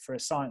budget for a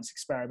science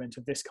experiment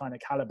of this kind of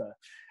caliber.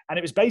 And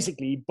it was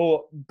basically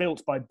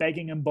built by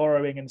begging and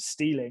borrowing and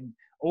stealing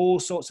all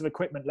sorts of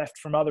equipment left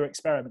from other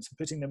experiments and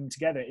putting them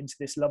together into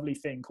this lovely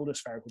thing called a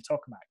spherical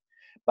tokamak.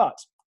 But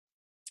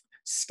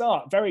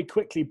START very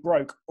quickly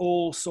broke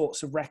all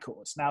sorts of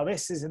records. Now,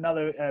 this is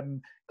another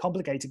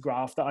complicated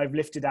graph that I've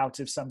lifted out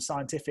of some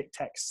scientific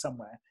text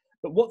somewhere.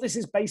 But what this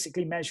is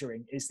basically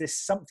measuring is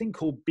this something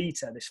called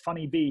beta. This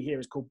funny B here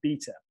is called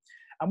beta.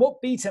 And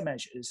what beta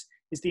measures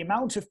is the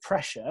amount of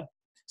pressure,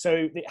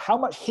 so how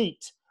much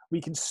heat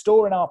we can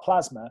store in our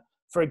plasma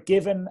for a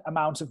given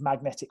amount of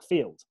magnetic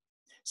field.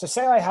 So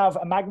say I have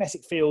a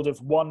magnetic field of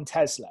 1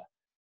 Tesla,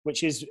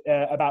 which is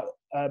about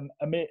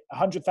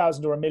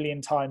 100,000 or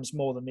 1,000,000 times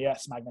more than the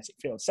Earth's magnetic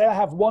field. Say I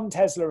have 1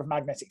 Tesla of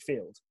magnetic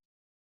field.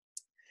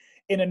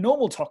 In a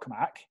normal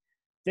tokamak,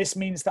 this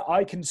means that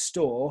I can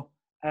store,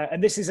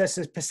 and this is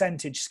a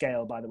percentage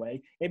scale, by the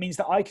way, it means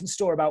that I can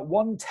store about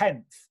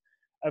 1/10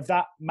 of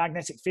that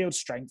magnetic field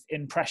strength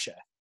in pressure.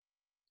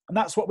 And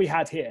that's what we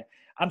had here.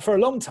 And for a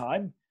long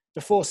time,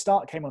 before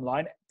START came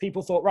online,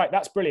 people thought, right,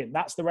 that's brilliant.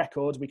 That's the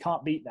record. We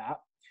can't beat that.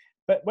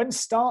 But when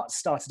START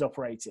started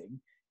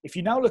operating, if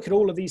you now look at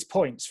all of these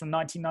points from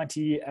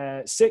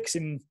 1996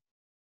 in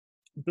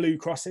blue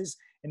crosses,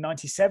 in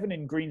 97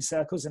 in green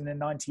circles, and in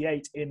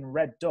 98 in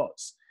red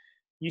dots,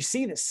 you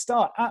see that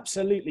START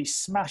absolutely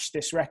smashed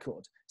this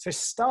record. So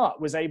START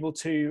was able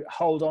to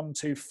hold on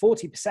to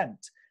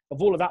 40%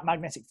 of all of that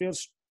magnetic field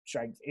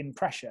strength in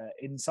pressure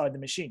inside the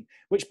machine,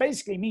 which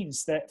basically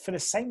means that for the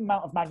same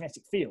amount of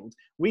magnetic field,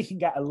 we can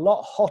get a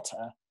lot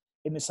hotter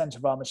in the center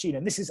of our machine.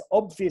 And this is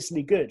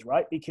obviously good,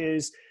 right?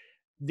 Because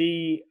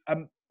the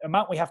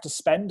amount we have to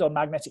spend on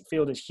magnetic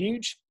field is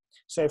huge.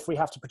 So if we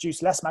have to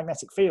produce less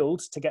magnetic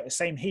field to get the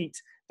same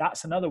heat,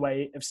 that's another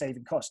way of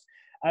saving cost.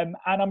 And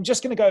I'm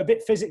just going to go a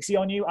bit physicsy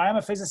on you. I am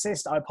a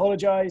physicist. I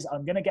apologize.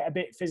 I'm going to get a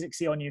bit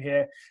physicsy on you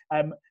here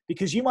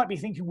because you might be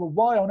thinking, well,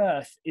 why on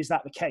earth is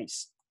that the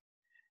case?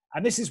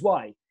 And this is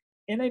why.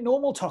 In a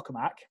normal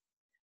tokamak,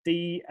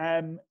 the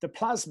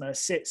plasma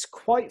sits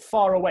quite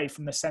far away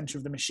from the center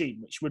of the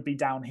machine, which would be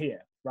down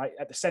here, right,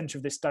 at the center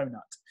of this donut.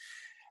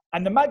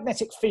 And the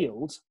magnetic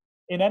field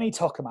in any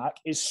tokamak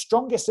is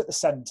strongest at the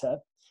center,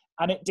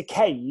 and it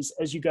decays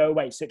as you go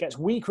away. So it gets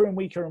weaker and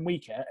weaker and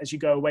weaker as you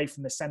go away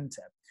from the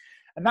center.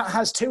 And that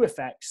has 2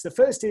 effects. The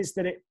first is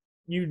that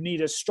you need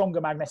a stronger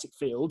magnetic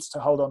field to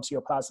hold on to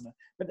your plasma.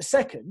 But the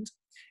second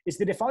is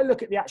that if I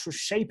look at the actual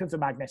shape of the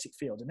magnetic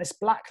field, and this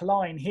black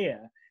line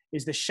here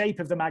is the shape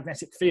of the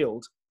magnetic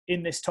field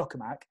in this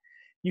tokamak,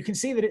 you can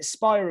see that it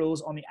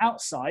spirals on the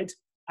outside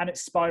and it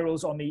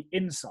spirals on the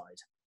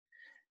inside.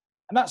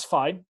 And that's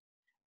fine.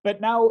 But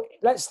now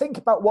let's think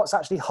about what's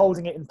actually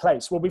holding it in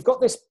place. Well, we've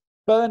got this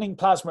burning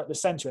plasma at the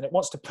center and it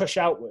wants to push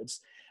outwards.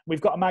 We've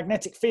got a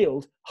magnetic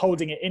field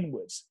holding it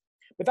inwards.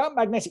 But that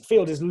magnetic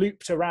field is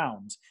looped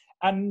around.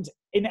 And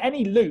in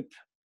any loop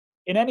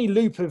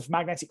of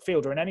magnetic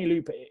field, or in any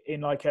loop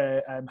in like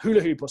a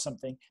hula hoop or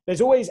something,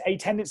 there's always a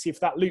tendency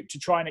for that loop to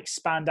try and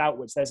expand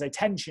outwards. There's a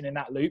tension in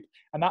that loop,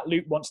 and that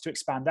loop wants to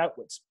expand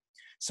outwards.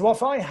 So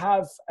if I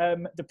have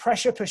the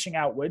pressure pushing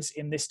outwards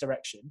in this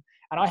direction,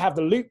 and I have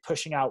the loop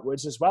pushing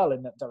outwards as well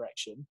in that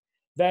direction,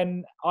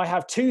 then I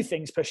have 2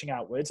 things pushing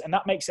outwards, and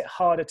that makes it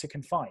harder to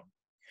confine.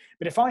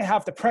 But if I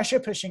have the pressure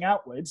pushing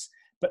outwards,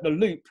 but the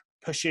loop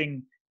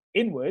pushing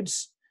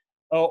inwards,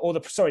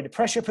 the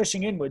pressure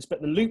pushing inwards,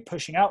 but the loop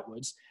pushing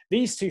outwards,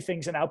 these 2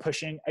 things are now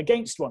pushing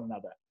against one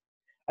another.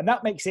 And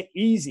that makes it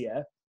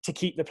easier to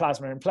keep the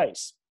plasma in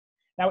place.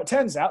 Now, it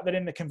turns out that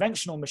in the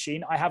conventional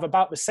machine, I have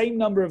about the same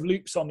number of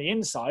loops on the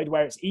inside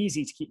where it's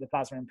easy to keep the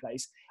plasma in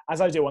place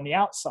as I do on the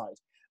outside.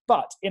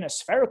 But in a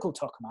spherical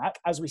tokamak,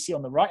 as we see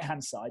on the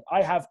right-hand side,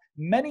 I have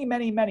many,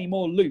 many, many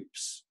more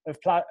loops of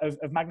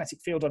magnetic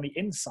field on the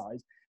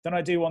inside than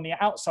I do on the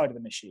outside of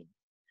the machine.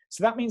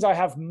 So that means I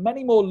have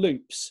many more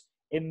loops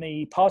in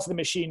the part of the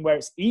machine where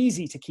it's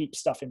easy to keep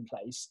stuff in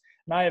place.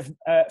 And I have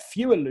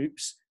fewer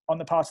loops on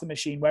the part of the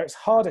machine where it's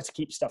harder to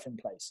keep stuff in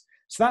place.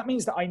 So that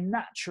means that I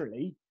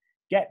naturally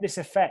get this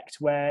effect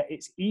where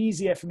it's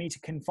easier for me to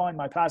confine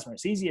my plasma.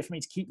 It's easier for me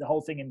to keep the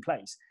whole thing in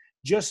place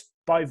just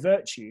by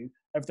virtue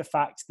of the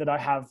fact that I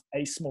have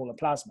a smaller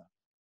plasma.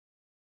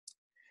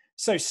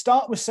 So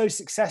START was so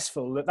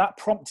successful that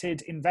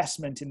prompted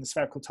investment in the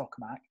spherical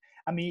tokamak,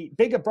 and the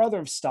bigger brother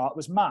of START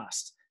was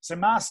MAST. So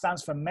MAST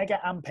stands for Mega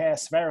Ampere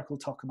Spherical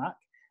Tokamak.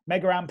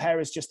 Mega ampere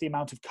is just the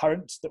amount of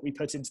current that we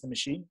put into the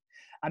machine.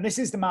 And this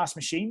is the MAST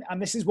machine,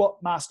 and this is what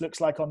MAST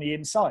looks like on the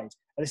inside.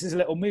 This is a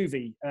little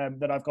movie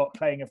that I've got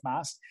playing of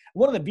MAST.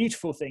 One of the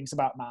beautiful things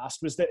about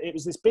MAST was that it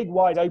was this big,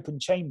 wide open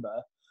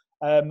chamber,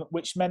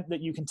 which meant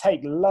that you can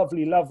take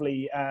lovely,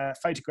 lovely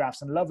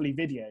photographs and lovely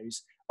videos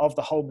of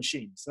the whole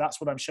machine. So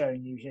that's what I'm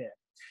showing you here.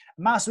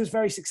 MAST was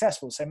very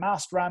successful. So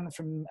MAST ran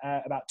from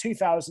about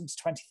 2000 to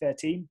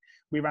 2013.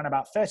 We ran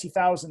about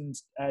 30,000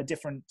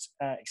 different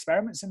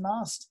experiments in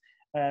MAST.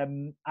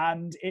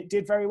 And it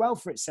did very well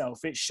for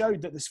itself. It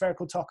showed that the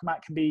spherical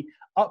tokamak can be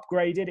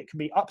upgraded, it can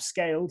be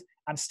upscaled,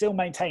 and still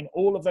maintain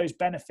all of those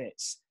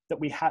benefits that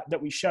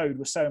we showed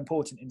were so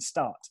important in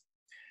START.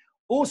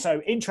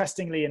 Also,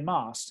 interestingly, in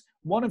MAST,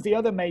 one of the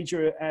other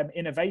major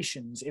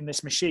innovations in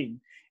this machine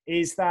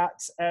is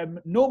that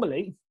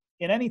normally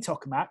in any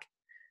tokamak,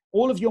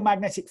 all of your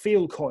magnetic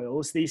field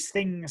coils, these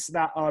things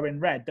that are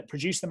in red that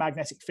produce the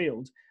magnetic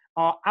field,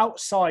 are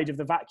outside of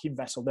the vacuum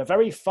vessel. They're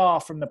very far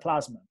from the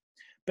plasma.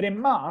 But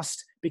in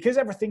MAST, because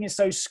everything is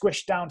so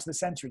squished down to the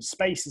center and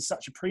space is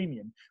such a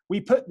premium, we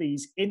put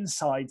these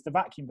inside the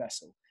vacuum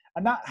vessel.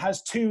 And that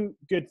has two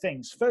good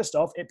things. First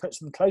off, it puts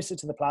them closer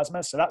to the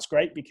plasma. So that's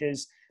great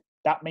because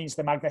that means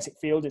the magnetic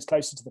field is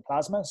closer to the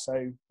plasma.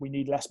 So we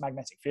need less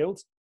magnetic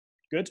field.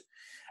 Good.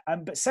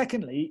 But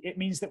secondly, it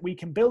means that we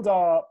can build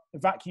our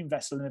vacuum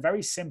vessel in a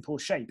very simple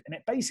shape. And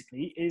it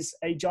basically is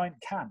a giant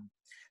can.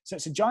 So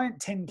it's a giant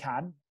tin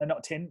can,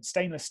 not tin,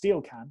 stainless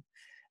steel can.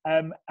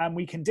 And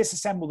we can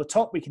disassemble the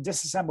top, we can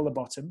disassemble the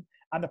bottom,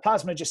 and the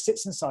plasma just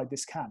sits inside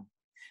this can.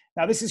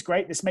 Now, this is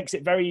great. This makes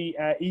it very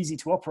easy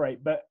to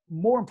operate. But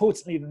more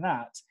importantly than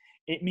that,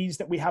 it means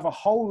that we have a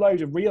whole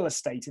load of real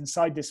estate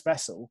inside this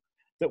vessel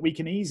that we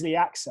can easily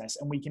access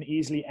and we can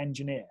easily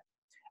engineer.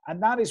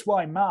 And that is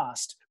why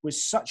MAST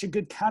was such a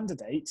good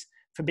candidate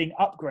for being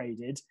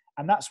upgraded.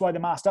 And that's why the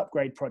MAST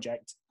upgrade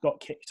project got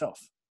kicked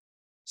off.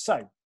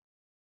 So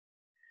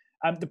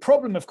the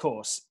problem, of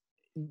course,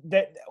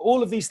 that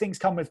all of these things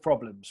come with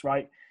problems,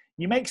 right?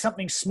 You make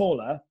something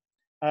smaller,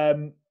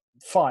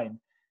 fine.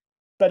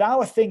 But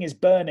our thing is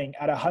burning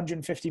at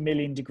 150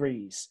 million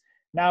degrees.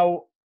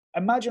 Now,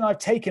 imagine I've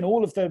taken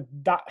all of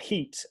that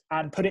heat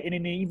and put it in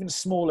an even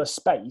smaller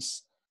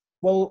space.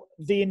 Well,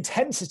 the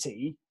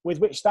intensity with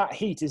which that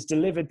heat is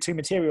delivered to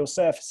material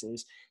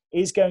surfaces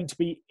is going to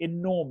be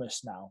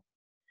enormous now.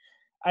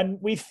 And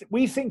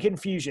we think in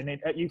fusion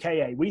at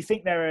UKAEA, we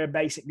think there are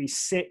basically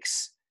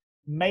 6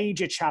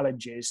 major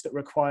challenges that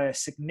require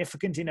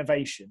significant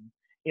innovation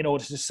in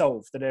order to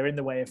solve, that are in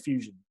the way of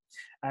fusion.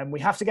 And we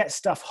have to get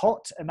stuff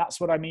hot, and that's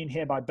what I mean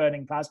here by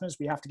burning plasmas.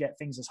 We have to get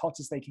things as hot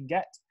as they can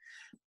get.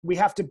 We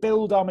have to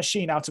build our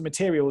machine out of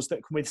materials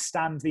that can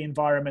withstand the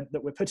environment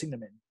that we're putting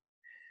them in.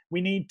 We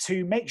need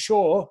to make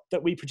sure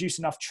that we produce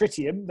enough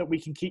tritium that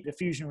we can keep the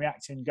fusion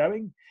reactor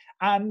going.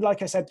 And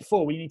like I said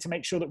before, we need to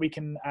make sure that we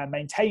can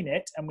maintain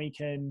it and we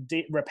can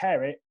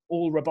repair it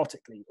all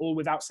robotically, all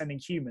without sending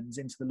humans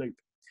into the loop.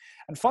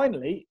 And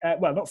finally,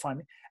 well, not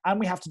finally, and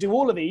we have to do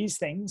all of these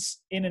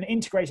things in an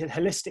integrated,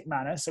 holistic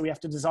manner. So we have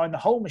to design the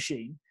whole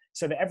machine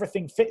so that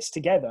everything fits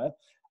together,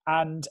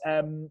 and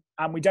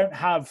we don't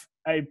have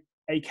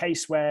a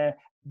case where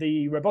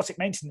the robotic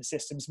maintenance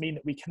systems mean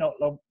that we can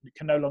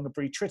no longer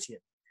breed tritium.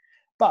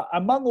 But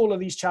among all of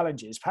these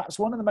challenges, perhaps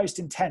one of the most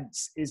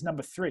intense is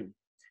number 3,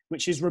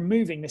 which is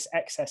removing this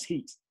excess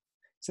heat.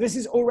 So this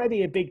is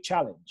already a big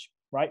challenge,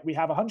 right? We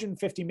have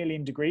 150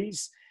 million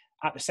degrees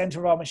at the center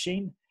of our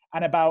machine,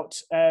 and about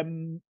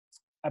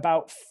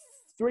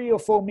 3 or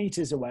 4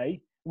 meters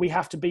away, we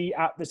have to be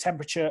at the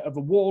temperature of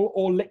a wall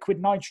or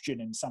liquid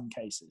nitrogen in some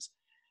cases.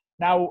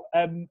 Now,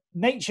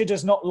 nature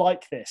does not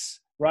like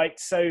this, right?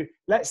 So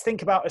let's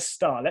think about a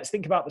star. Let's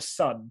think about the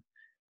sun.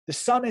 The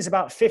sun is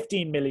about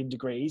 15 million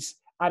degrees.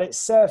 At its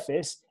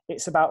surface,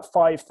 it's about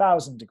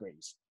 5,000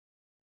 degrees.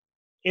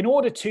 In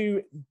order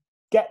to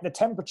get the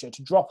temperature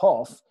to drop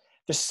off,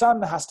 the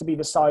sun has to be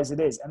the size it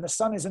is, and the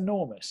sun is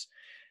enormous.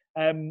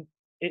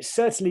 It's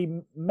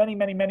certainly many,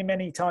 many, many,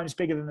 many times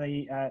bigger than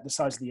the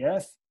size of the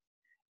Earth.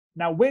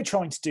 Now, we're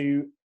trying to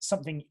do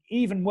something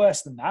even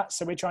worse than that.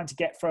 So we're trying to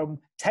get from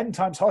 10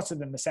 times hotter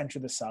than the center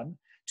of the sun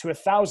to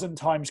 1,000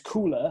 times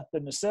cooler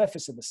than the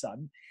surface of the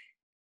sun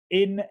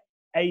in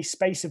a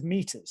space of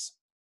meters.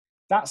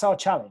 That's our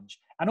challenge.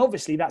 And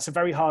obviously, that's a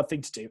very hard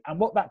thing to do. And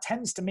what that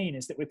tends to mean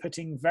is that we're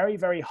putting very,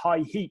 very high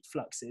heat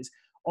fluxes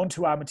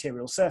onto our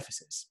material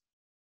surfaces.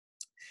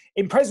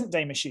 In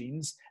present-day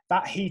machines,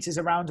 that heat is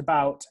around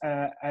about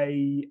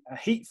a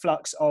heat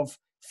flux of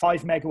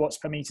 5 megawatts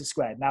per meter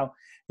squared. Now,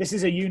 this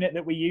is a unit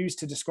that we use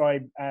to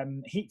describe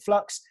heat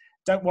flux.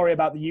 Don't worry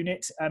about the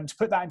unit. To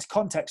put that into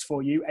context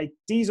for you, a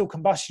diesel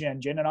combustion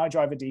engine, and I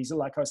drive a diesel,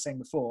 like I was saying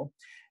before,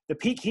 the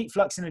peak heat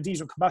flux in a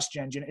diesel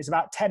combustion engine is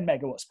about 10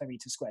 megawatts per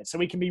meter squared. So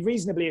we can be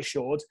reasonably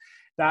assured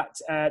that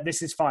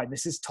this is fine.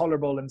 This is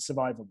tolerable and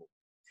survivable.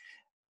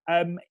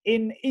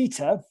 In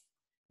ITER,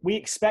 we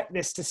expect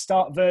this to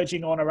start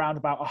verging on around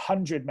about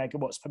 100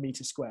 megawatts per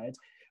meter squared,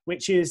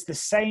 which is the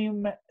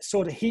same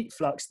sort of heat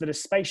flux that a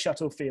space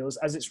shuttle feels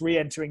as it's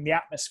re-entering the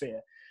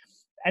atmosphere.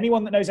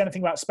 Anyone that knows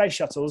anything about space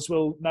shuttles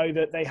will know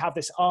that they have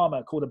this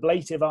armor called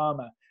ablative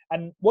armor.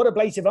 And what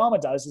ablative armor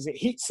does is it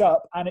heats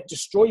up and it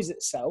destroys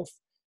itself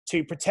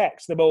to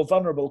protect the more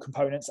vulnerable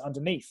components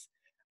underneath.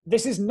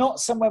 This is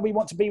not somewhere we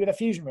want to be with a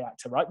fusion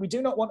reactor, right? We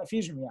do not want a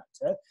fusion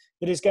reactor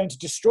that is going to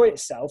destroy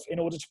itself in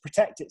order to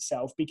protect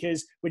itself,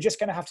 because we're just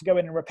going to have to go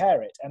in and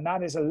repair it. And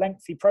that is a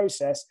lengthy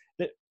process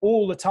that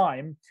all the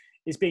time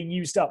is being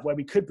used up, where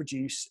we could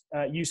produce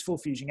useful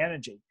fusion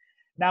energy.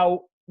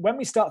 Now, when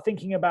we start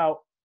thinking about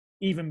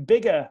even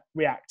bigger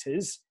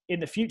reactors in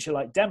the future,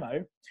 like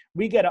demo,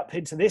 we get up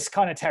into this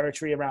kind of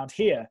territory around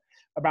here,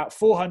 about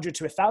 400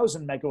 to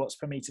 1,000 megawatts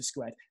per meter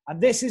squared. And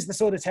this is the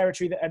sort of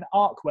territory that an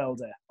arc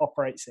welder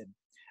operates in.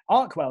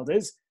 Arc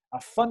welders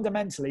are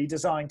fundamentally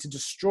designed to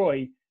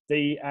destroy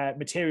the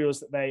materials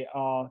that they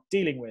are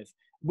dealing with.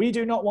 We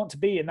do not want to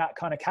be in that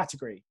kind of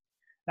category.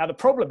 Now, the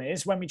problem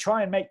is when we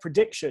try and make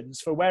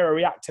predictions for where a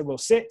reactor will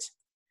sit,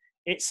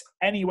 it's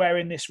anywhere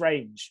in this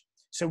range.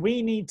 So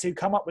we need to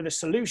come up with a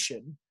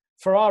solution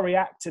for our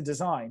reactor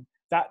design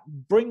that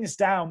brings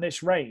down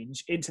this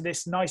range into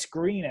this nice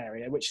green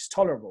area, which is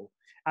tolerable,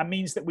 and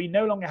means that we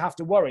no longer have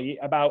to worry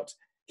about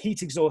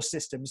heat exhaust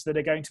systems that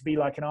are going to be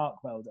like an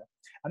arc welder.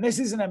 And this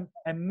is an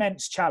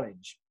immense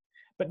challenge,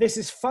 but this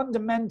is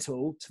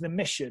fundamental to the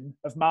mission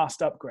of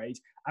MAST-Upgrade,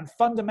 and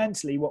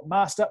fundamentally what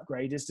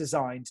MAST-Upgrade is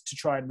designed to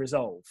try and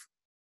resolve.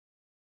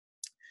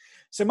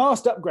 So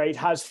MAST-Upgrade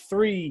has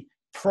three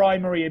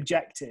primary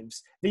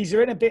objectives. These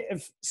are in a bit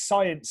of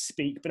science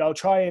speak, but I'll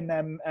try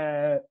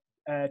and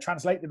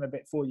translate them a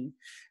bit for you.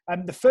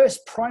 The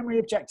first primary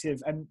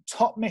objective and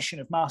top mission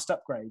of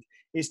MAST-Upgrade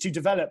is to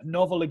develop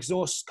novel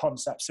exhaust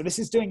concepts. So this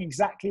is doing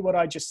exactly what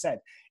I just said.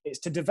 It's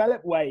to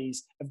develop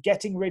ways of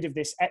getting rid of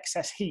this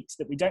excess heat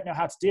that we don't know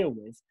how to deal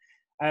with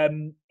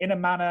in a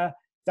manner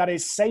that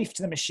is safe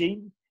to the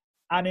machine,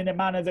 and in a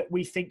manner that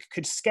we think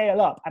could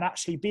scale up and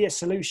actually be a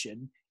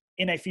solution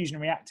in a fusion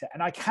reactor.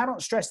 And I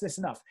cannot stress this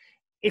enough.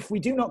 If we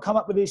do not come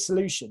up with these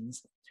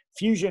solutions,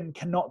 fusion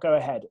cannot go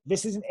ahead.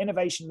 This is an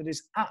innovation that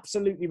is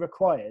absolutely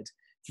required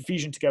for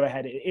fusion to go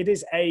ahead. It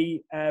is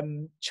a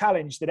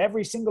challenge that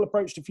every single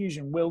approach to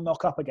fusion will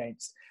knock up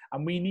against,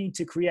 and we need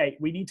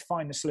to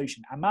find the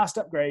solution. And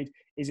MAST-Upgrade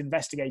is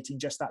investigating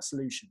just that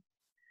solution.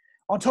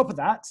 On top of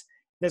that,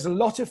 there's a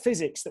lot of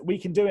physics that we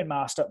can do in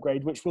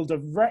MAST-Upgrade which will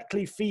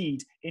directly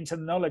feed into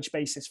the knowledge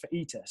basis for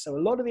ITER. So a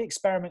lot of the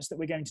experiments that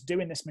we're going to do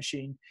in this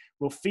machine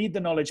will feed the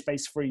knowledge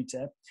base for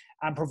ITER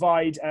and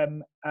provide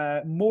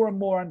more and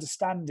more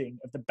understanding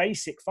of the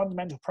basic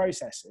fundamental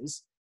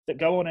processes that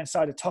go on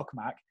inside a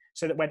Tokamak,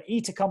 so that when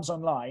ITER comes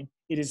online,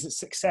 it is a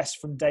success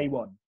from day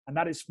one. And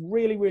that is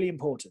really, really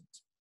important.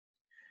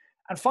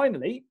 And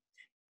finally,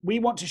 we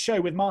want to show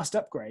with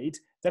MAST-Upgrade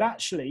that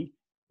actually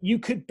you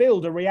could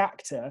build a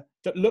reactor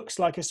that looks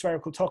like a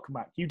spherical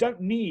Tokamak. You don't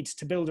need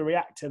to build a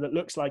reactor that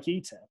looks like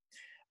ITER.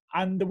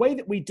 And the way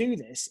that we do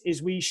this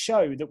is we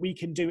show that we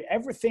can do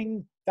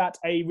everything that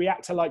a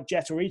reactor like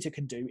JET or ITER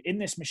can do in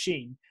this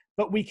machine,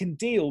 but we can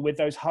deal with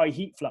those high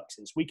heat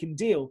fluxes. We can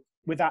deal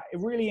with that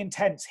really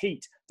intense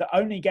heat that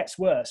only gets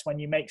worse when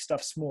you make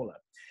stuff smaller.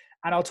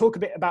 And I'll talk a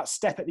bit about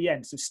STEP at the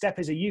end. So STEP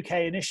is a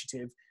UK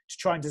initiative to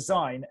try and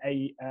design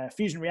a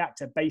fusion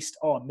reactor based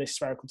on this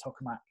spherical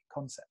Tokamak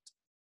concept.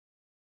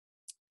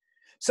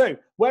 So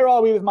where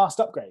are we with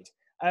MAST-Upgrade?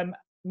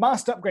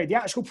 MAST-Upgrade, the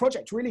actual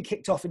project really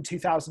kicked off in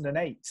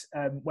 2008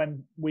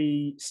 when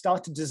we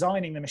started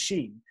designing the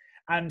machine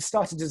and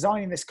started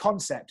designing this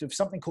concept of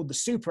something called the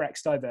Super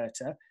X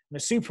diverter. And the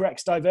Super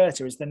X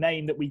diverter is the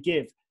name that we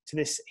give to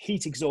this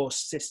heat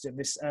exhaust system,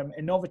 this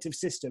innovative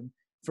system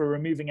for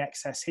removing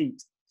excess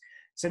heat.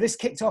 So this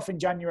kicked off in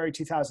January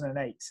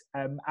 2008,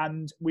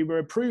 and we were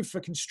approved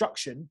for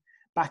construction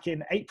back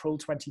in April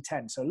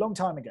 2010, so a long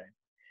time ago.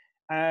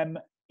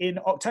 In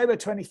October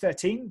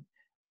 2013,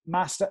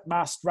 MAST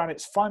ran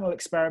its final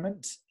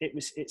experiment.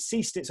 It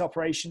ceased its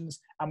operations,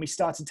 and we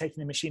started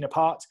taking the machine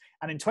apart.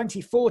 And in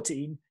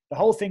 2014, the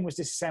whole thing was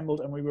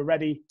disassembled, and we were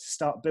ready to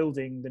start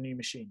building the new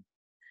machine.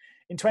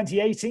 In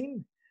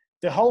 2018,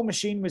 the whole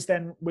machine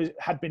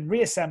had been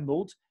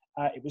reassembled.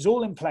 It was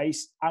all in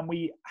place, and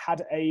we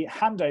had a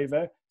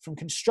handover from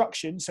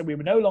construction. So we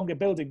were no longer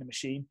building the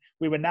machine.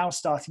 We were now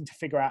starting to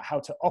figure out how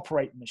to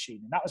operate the machine.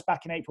 And that was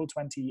back in April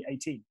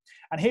 2018.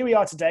 And here we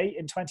are today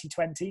in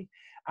 2020.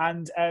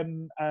 And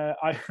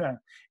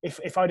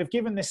if I'd have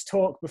given this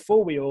talk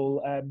before we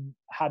all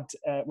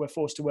were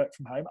forced to work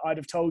from home, I'd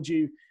have told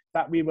you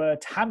that we were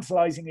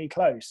tantalizingly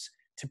close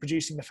to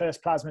producing the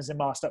first plasmas in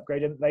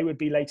MAST-Upgrade, and they would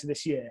be later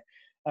this year.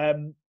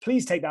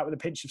 Please take that with a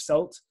pinch of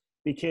salt,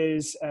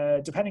 because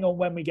depending on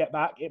when we get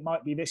back, it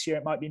might be this year,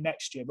 it might be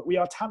next year, but we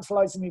are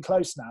tantalizingly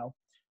close now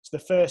to the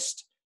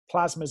first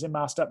plasmas in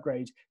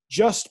MAST-Upgrade.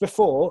 Just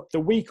before, the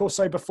week or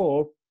so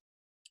before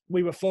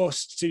we were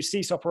forced to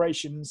cease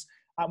operations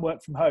and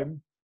work from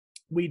home,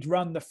 we'd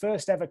run the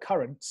first ever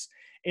currents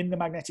in the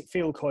magnetic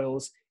field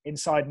coils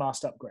inside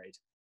MAST-Upgrade.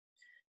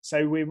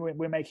 So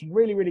we're making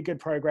really, really good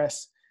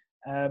progress,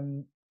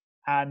 and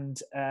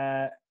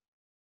we're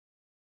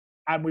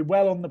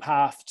well on the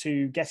path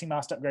to getting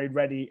MAST-Upgrade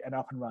ready and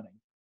up and running.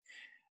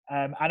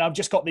 And I've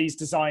just got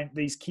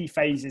these key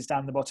phases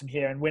down the bottom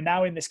here, and we're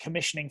now in this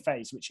commissioning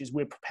phase, which is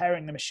we're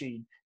preparing the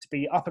machine to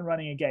be up and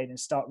running again and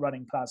start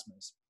running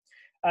plasmas.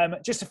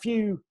 Just a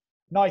few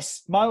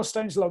nice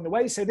milestones along the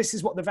way. So this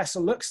is what the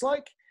vessel looks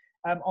like.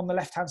 On the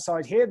left-hand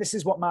side here, this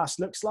is what MAST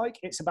looks like.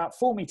 It's about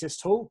 4 meters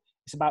tall.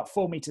 It's about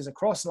 4 meters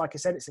across. Like I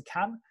said, it's a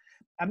can.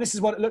 And this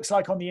is what it looks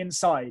like on the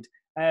inside.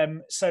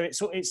 So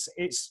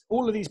it's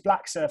all of these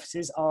black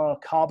surfaces are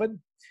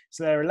carbon.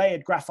 So they're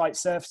layered graphite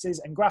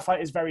surfaces, and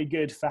graphite is very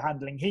good for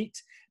handling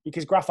heat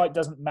because graphite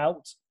doesn't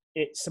melt.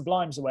 It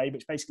sublimes away,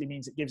 which basically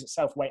means it gives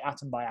itself away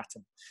atom by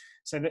atom.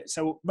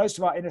 So most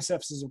of our inner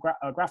surfaces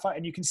are graphite,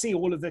 and you can see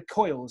all of the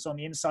coils on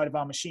the inside of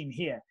our machine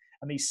here,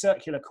 and these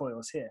circular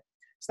coils here.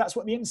 So that's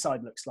what the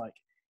inside looks like.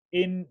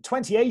 In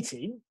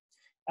 2018,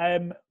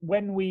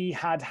 when we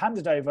had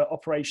handed over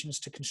operations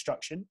to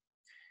construction,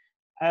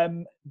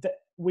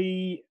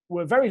 we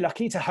were very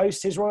lucky to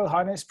host His Royal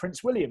Highness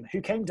Prince William, who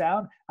came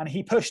down and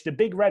he pushed the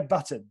big red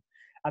button.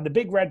 And the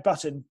big red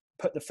button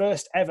put the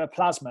first ever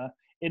plasma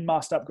in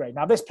MAST-Upgrade.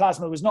 Now, this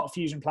plasma was not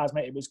fusion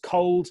plasma. It was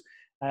cold.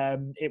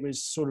 It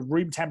was sort of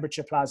room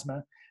temperature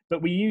plasma.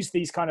 But we used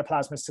these kind of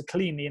plasmas to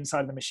clean the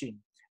inside of the machine.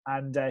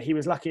 And he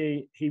was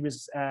lucky.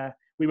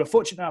 We were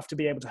fortunate enough to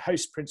be able to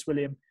host Prince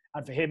William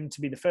and for him to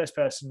be the first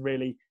person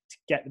really to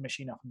get the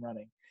machine up and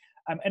running.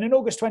 And in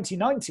August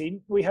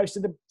 2019, we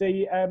hosted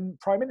the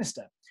Prime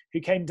Minister, who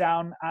came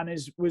down and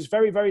was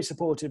very, very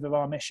supportive of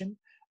our mission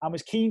and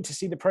was keen to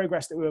see the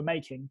progress that we were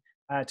making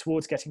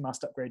towards getting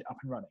MAST-Upgrade up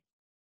and running.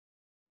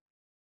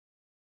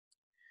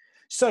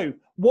 So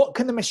what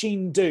can the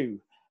machine do?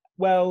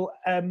 Well,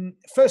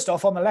 first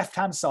off, on the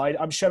left-hand side,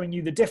 I'm showing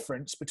you the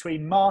difference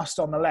between MAST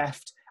on the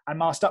left and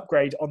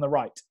MAST-Upgrade on the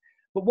right.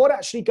 But what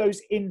actually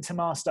goes into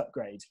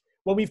MAST-Upgrade?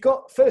 Well, we've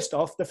got, first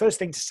off, the first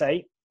thing to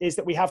say is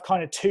that we have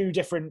kind of two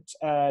different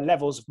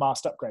levels of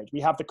MAST-Upgrade.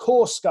 We have the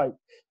core scope,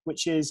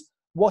 which is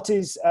what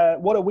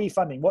are we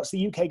funding? What's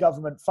the UK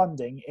government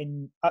funding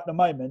at the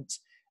moment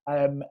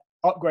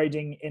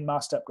upgrading in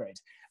MAST-Upgrade?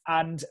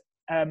 And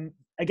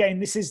again,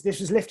 this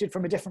was lifted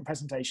from a different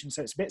presentation,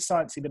 so it's a bit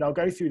sciencey, but I'll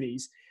go through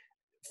these.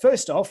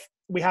 First off,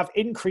 we have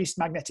increased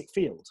magnetic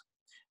field.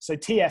 So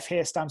TF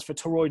here stands for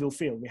toroidal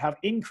field. We have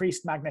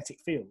increased magnetic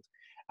field.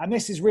 And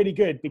this is really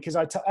good because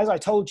as I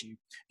told you,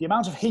 the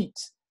amount of heat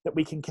that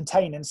we can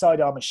contain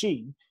inside our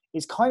machine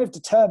is kind of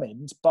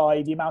determined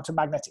by the amount of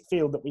magnetic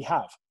field that we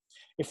have.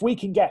 If we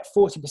can get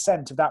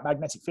 40% of that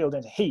magnetic field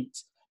into heat,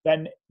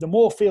 then the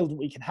more field that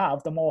we can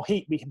have, the more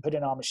heat we can put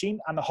in our machine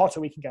and the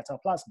hotter we can get our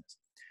plasmas.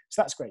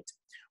 So that's great.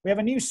 We have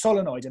a new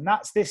solenoid, and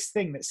that's this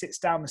thing that sits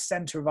down the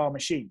center of our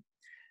machine.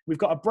 We've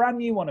got a brand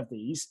new one of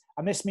these,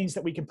 and this means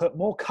that we can put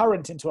more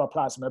current into our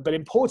plasma, but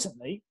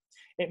importantly,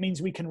 it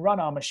means we can run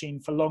our machine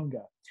for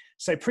longer.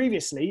 So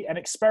previously, an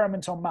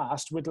experiment on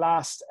MAST would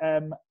last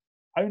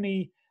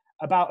only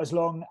about as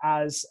long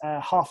as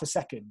half a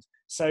second.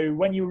 So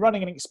when you're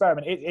running an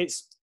experiment,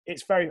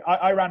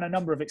 I ran a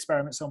number of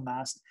experiments on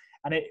MAST,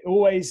 and it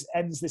always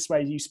ends this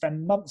way. You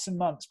spend months and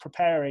months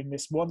preparing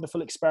this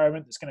wonderful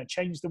experiment that's going to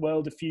change the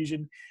world of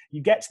fusion.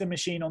 You get to the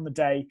machine on the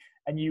day,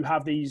 and you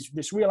have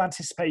this real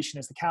anticipation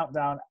as the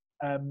countdown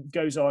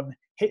goes on,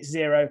 hits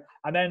 0,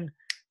 and then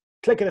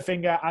click of the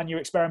finger and your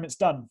experiment's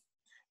done.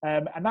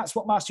 And that's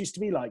what MAST used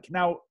to be like.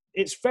 Now,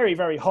 it's very,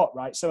 very hot,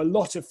 right? So a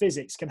lot of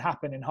physics can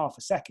happen in half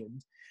a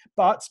second.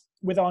 But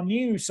with our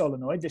new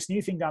solenoid, this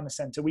new thing down the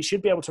center, we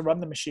should be able to run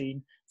the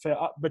machine for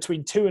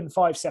between 2 and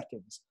 5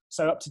 seconds.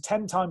 So up to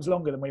 10 times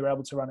longer than we were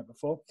able to run it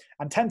before.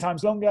 And 10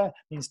 times longer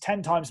means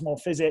 10 times more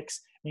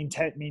physics,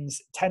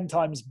 means 10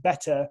 times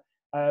better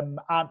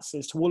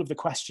answers to all of the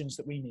questions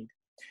that we need.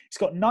 It's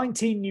got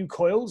 19 new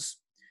coils.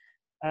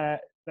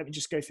 Let me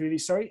just go through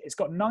these, sorry. It's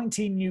got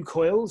 19 new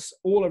coils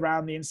all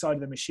around the inside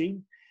of the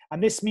machine.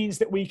 And this means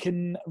that we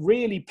can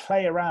really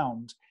play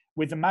around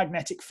with the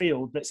magnetic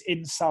field that's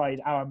inside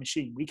our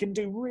machine. We can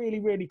do really,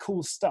 really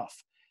cool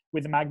stuff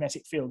with the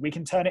magnetic field. We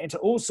can turn it into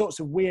all sorts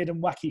of weird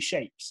and wacky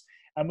shapes.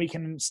 And we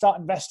can start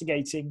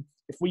investigating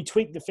if we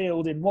tweak the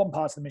field in one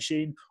part of the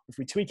machine, if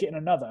we tweak it in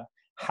another,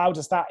 how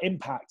does that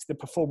impact the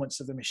performance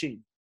of the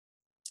machine?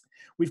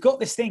 We've got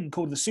this thing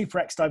called the Super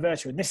X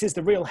diverter, and this is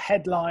the real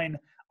headline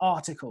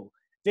article.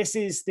 This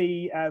is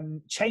the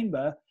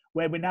chamber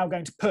where we're now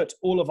going to put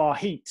all of our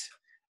heat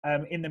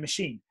in the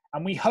machine.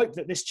 And we hope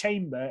that this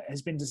chamber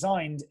has been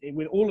designed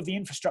with all of the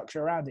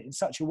infrastructure around it in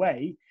such a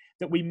way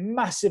that we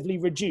massively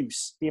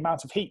reduce the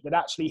amount of heat that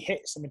actually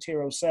hits the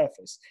material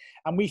surface.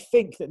 And we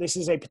think that this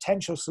is a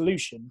potential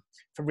solution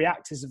for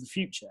reactors of the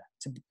future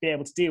to be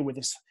able to deal with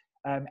this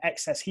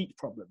excess heat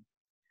problem.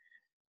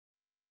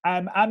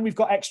 And we've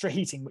got extra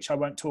heating, which I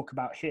won't talk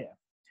about here.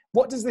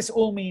 What does this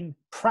all mean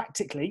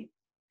practically?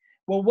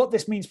 Well, what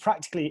this means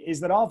practically is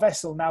that our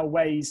vessel now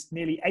weighs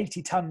nearly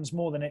 80 tons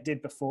more than it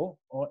did before,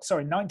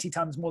 90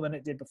 tons more than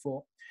it did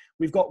before.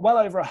 We've got well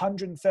over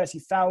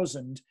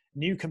 130,000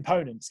 new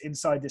components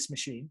inside this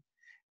machine.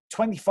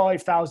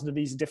 25,000 of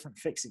these are different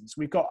fixings.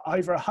 We've got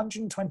over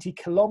 120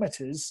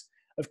 kilometers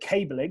of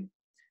cabling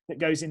that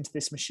goes into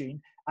this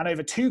machine, and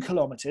over 2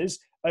 kilometers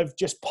of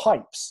just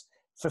pipes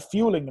for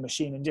fueling the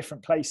machine in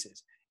different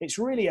places. It's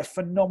really a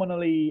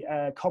phenomenally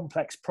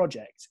complex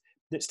project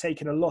that's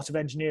taken a lot of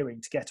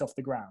engineering to get off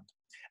the ground.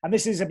 And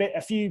this is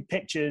a few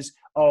pictures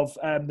of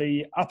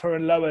the upper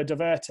and lower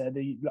diverter,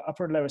 the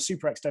upper and lower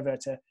Super X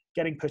diverter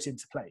getting put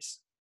into place.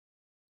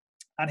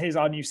 And here's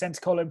our new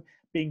center column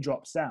being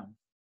dropped down.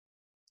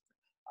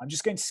 I'm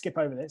just going to skip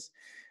over this.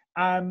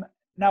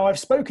 Now I've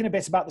spoken a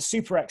bit about the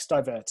Super X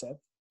diverter.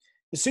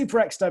 The Super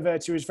X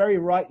diverter is very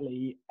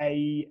rightly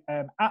a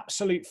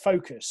absolute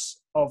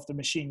focus of the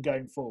machine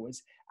going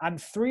forwards.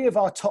 And 3 of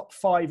our top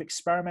 5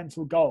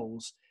 experimental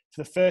goals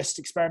for the first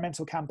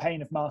experimental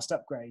campaign of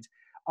MAST-Upgrade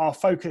are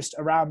focused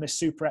around this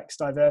Super X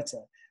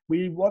diverter.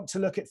 We want to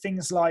look at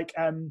things like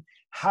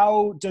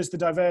how does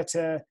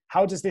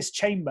this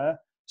chamber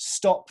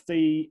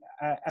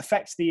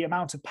affect the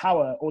amount of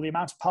power or the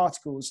amount of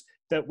particles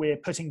that we're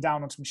putting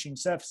down onto machine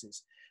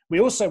surfaces. We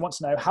also want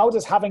to know, how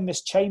does having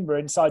this chamber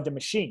inside the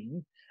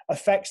machine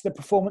affect the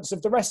performance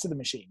of the rest of the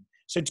machine?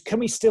 So can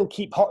we still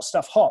keep hot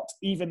stuff hot,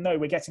 even though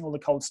we're getting all the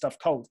cold stuff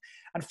cold?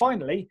 And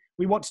finally,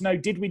 we want to know,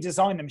 did we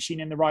design the machine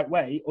in the right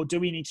way, or do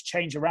we need to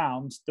change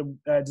around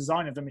the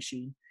design of the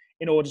machine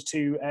in order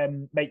to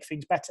make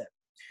things better?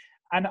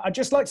 And I'd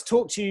just like to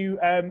talk to you,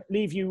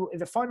 leave you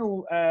the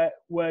final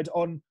word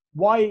on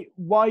why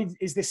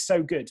is this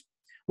so good?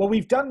 Well,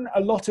 we've done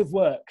a lot of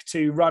work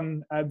to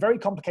run very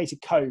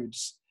complicated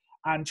codes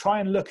and try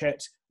and look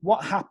at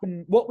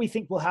what we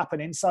think will happen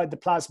inside the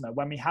plasma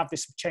when we have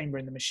this chamber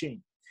in the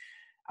machine.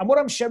 And what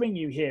I'm showing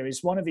you here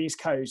is one of these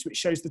codes which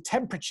shows the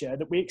temperature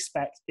that we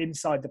expect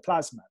inside the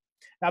plasma.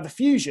 Now the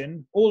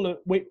fusion,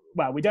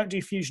 we don't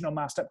do fusion on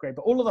MAST-Upgrade,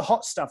 but all of the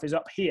hot stuff is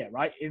up here,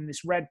 right, in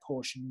this red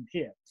portion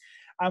here.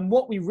 And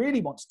what we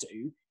really want to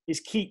do is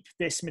keep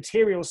this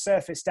material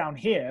surface down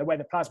here where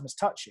the plasma is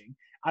touching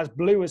as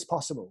blue as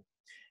possible.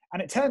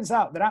 And it turns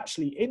out that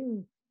actually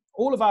in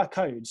all of our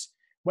codes,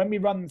 when we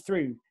run them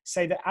through,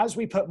 say that as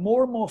we put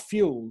more and more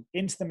fuel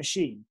into the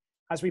machine,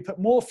 as we put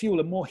more fuel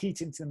and more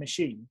heat into the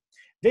machine,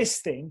 this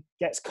thing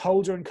gets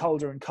colder and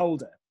colder and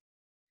colder.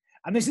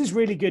 And this is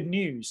really good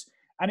news.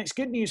 And it's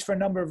good news for a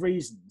number of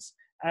reasons.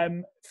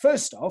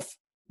 First off,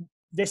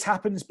 this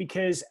happens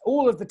because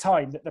all of the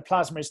time that the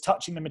plasma is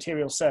touching the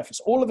material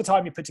surface, all of the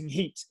time you're putting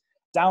heat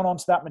down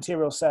onto that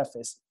material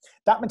surface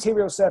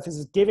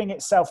is giving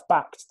itself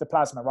back to the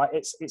plasma, right?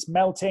 It's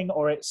melting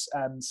or it's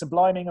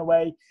subliming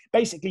away.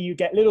 Basically, you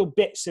get little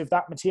bits of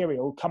that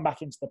material come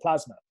back into the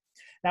plasma.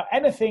 Now,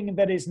 anything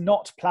that is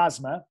not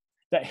plasma,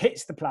 that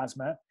hits the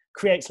plasma,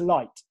 creates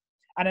light.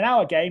 And in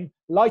our game,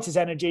 light is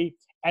energy,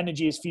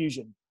 energy is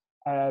fusion.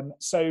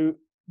 So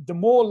the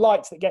more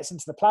light that gets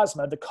into the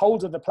plasma, the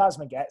colder the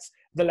plasma gets,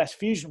 the less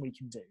fusion we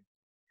can do.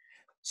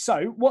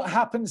 So what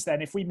happens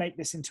then if we make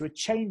this into a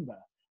chamber?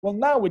 Well,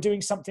 now we're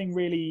doing something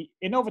really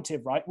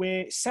innovative, right?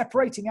 We're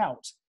separating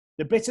out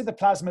the bit of the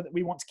plasma that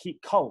we want to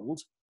keep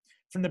cold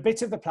from the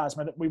bit of the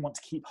plasma that we want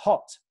to keep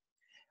hot.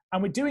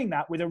 And we're doing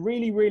that with a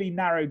really, really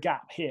narrow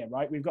gap here,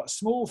 right? We've got a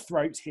small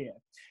throat here.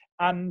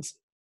 And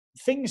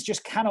things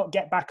just cannot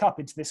get back up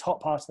into this hot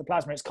part of the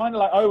plasma. It's kind of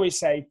like, I always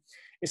say,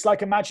 it's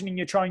like imagining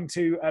you're trying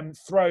to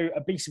throw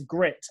a piece of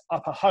grit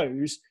up a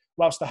hose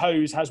whilst the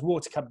hose has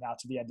water coming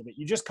out of the end of it.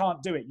 You just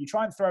can't do it. You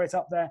try and throw it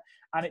up there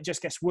and it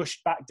just gets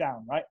whooshed back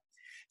down, right?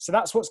 So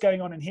that's what's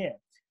going on in here.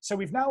 So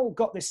we've now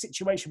got this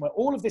situation where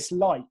all of this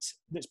light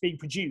that's being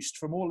produced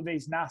from all of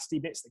these nasty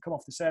bits that come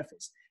off the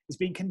surface is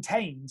being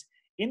contained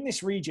in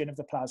this region of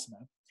the plasma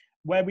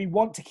where we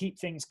want to keep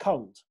things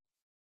cold.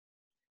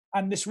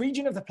 And this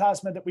region of the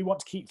plasma that we want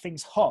to keep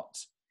things hot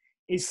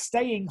is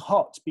staying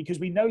hot because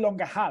we no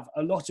longer have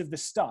a lot of the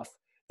stuff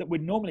that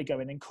would normally go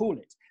in and cool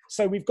it.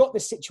 So we've got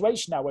this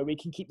situation now where we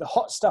can keep the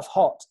hot stuff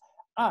hot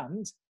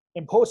and,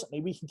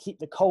 importantly, we can keep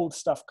the cold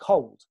stuff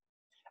cold.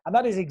 And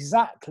that is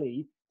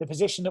exactly the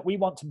position that we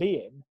want to be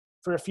in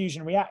for a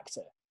fusion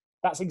reactor.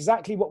 That's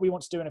exactly what we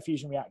want to do in a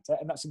fusion reactor,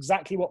 and that's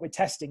exactly what we're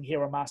testing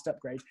here on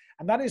MAST-Upgrade.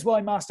 And that is why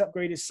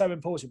MAST-Upgrade is so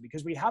important,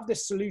 because we have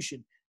this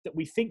solution that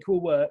we think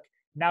will work.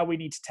 Now we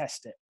need to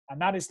test it.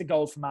 And that is the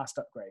goal for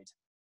MAST-Upgrade.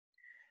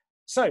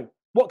 So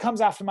what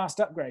comes after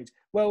MAST-Upgrade?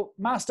 Well,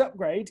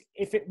 MAST-Upgrade,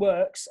 if it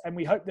works, and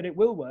we hope that it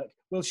will work,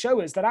 will show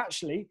us that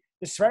actually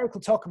the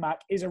spherical tokamak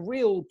is a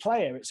real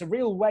player. It's a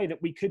real way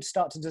that we could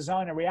start to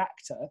design a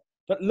reactor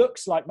that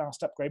looks like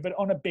MAST-Upgrade, but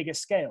on a bigger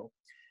scale.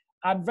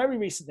 And very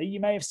recently,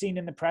 you may have seen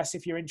in the press,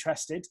 if you're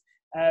interested,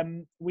 the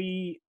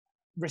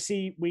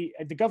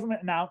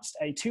government announced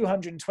a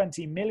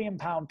 £220 million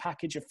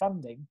package of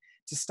funding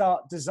to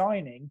start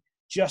designing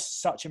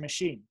just such a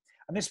machine.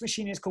 And this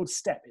machine is called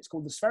STEP. It's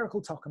called the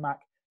Spherical Tokamak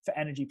for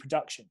Energy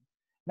Production.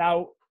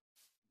 Now,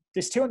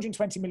 this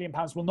 £220 million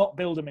will not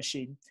build a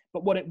machine,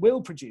 but what it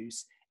will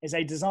produce is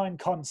a design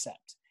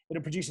concept.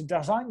 It'll produce a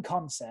design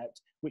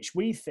concept which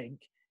we think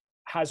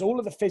has all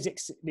of the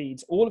physics it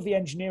needs, all of the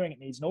engineering it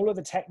needs, and all of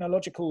the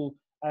technological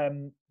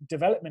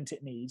development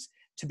it needs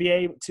to be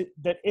able to,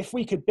 that if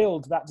we could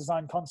build that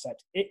design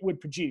concept, it would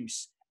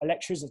produce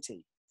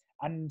electricity,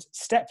 and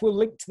STEP will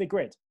link to the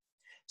grid.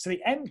 So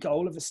the end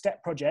goal of the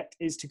STEP project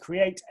is to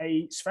create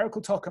a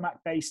spherical Tokamak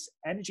based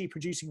energy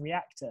producing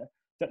reactor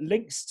that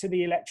links to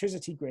the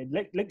electricity grid,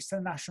 links to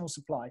the national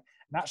supply,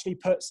 and actually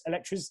puts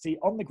electricity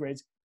on the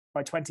grid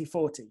by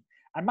 2040.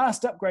 And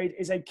MAST-Upgrade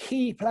is a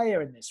key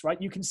player in this,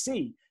 right? You can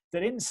see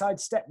that inside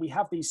STEP, we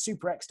have these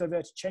super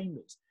X-diverted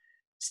chambers.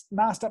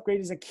 MAST-Upgrade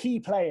is a key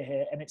player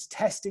here, and it's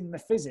testing the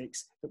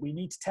physics that we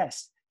need to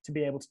test to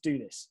be able to do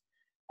this.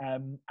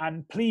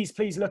 And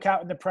please look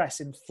out in the press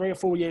in 3 or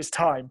 4 years'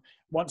 time,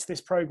 once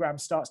this program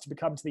starts to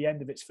become to the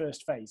end of its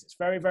first phase. It's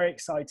very, very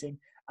exciting,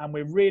 and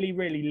we're really,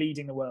 really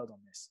leading the world on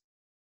this.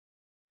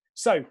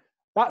 So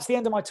that's the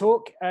end of my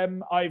talk.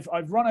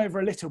 I've run over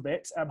a little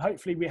bit.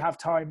 Hopefully we have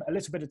time, a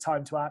little bit of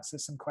time to answer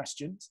some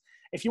questions.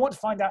 If you want to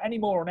find out any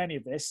more on any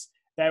of this,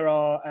 there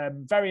are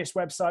various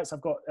websites.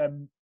 I've got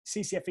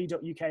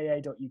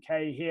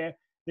ccfe.ukaea.uk here.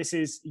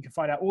 You can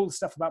find out all the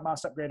stuff about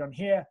MAST-Upgrade on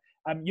here.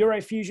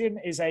 Eurofusion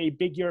is a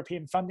big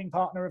European funding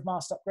partner of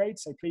MAST-Upgrade,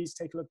 so please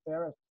take a look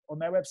there on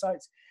their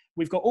websites.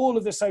 We've got all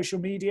of the social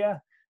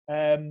media,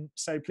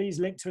 so please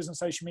link to us on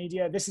social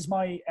media. This is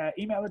my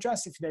email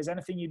address. If there's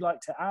anything you'd like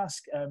to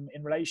ask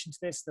in relation to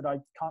this that I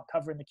can't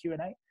cover in the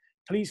Q&A,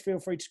 please feel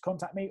free to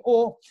contact me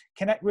or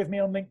connect with me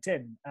on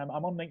LinkedIn. I'm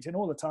on LinkedIn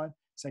all the time,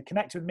 so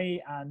connect with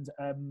me and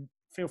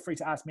feel free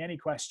to ask me any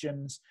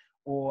questions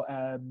or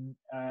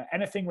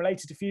anything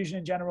related to fusion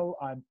in general.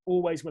 I'm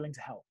always willing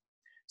to help.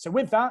 So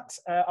with that,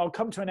 I'll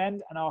come to an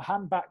end and I'll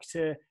hand back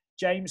to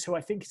James, who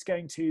I think is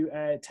going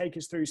to take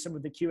us through some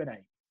of the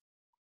Q&A.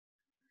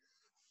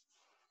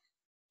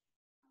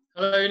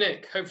 Hello,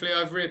 Nick. Hopefully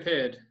I've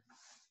reappeared.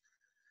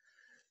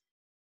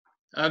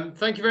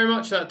 Thank you very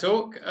much for that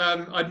talk.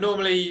 I'd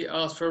normally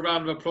ask for a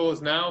round of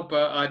applause now,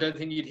 but I don't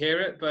think you'd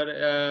hear it. But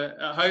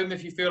at home,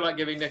 if you feel like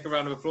giving Nick a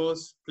round of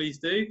applause, please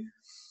do.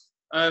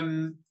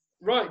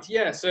 Right,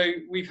 yeah, so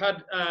we've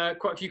had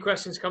quite a few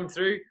questions come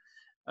through.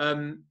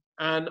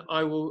 And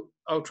I'll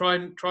try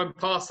and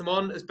pass them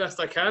on as best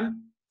I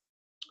can.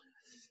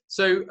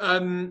 So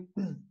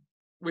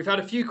we've had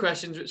a few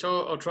questions which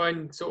I'll try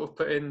and sort of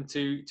put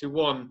into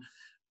one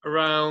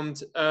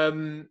around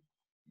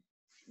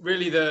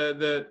really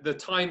the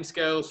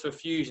timescales for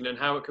fusion and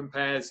how it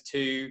compares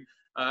to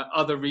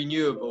other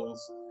renewables,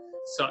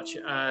 such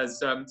as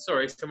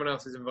sorry, someone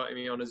else is inviting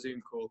me on a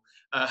Zoom call.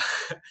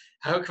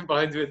 How it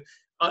combines with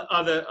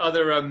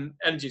other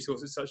energy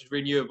sources such as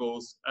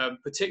renewables,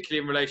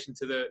 particularly in relation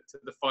to the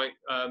fight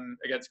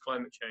against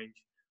climate change.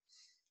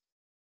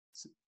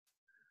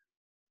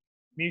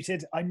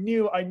 Muted. I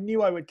knew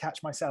I would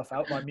catch myself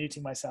out by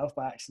muting myself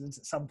by accident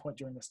at some point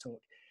during this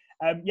talk.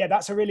 Yeah,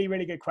 that's a really,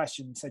 really good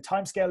question. So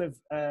timescale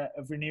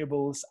of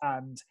renewables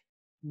and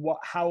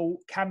how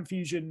can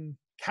fusion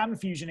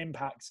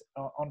impact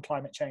on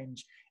climate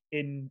change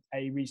in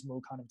a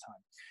reasonable kind of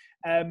time.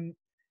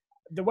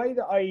 The way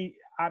that I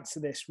answer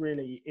this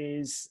really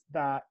is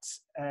that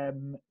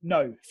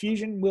no,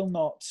 fusion will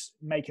not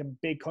make a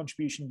big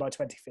contribution by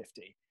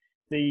 2050.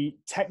 The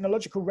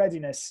technological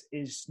readiness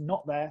is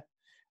not there,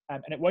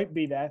 and it won't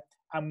be there.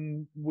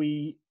 And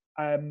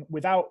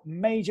without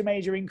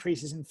major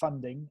increases in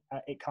funding,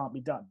 it can't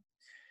be done.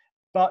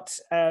 But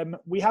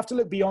we have to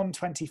look beyond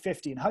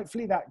 2050, and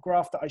hopefully that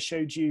graph that I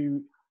showed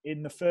you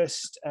in the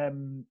first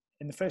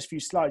few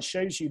slides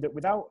shows you that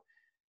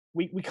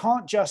we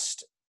can't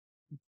just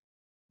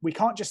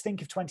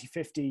think of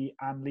 2050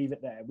 and leave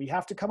it there. We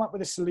have to come up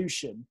with a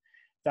solution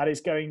that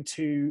is going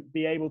to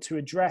be able to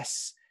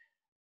address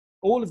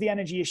all of the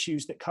energy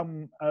issues that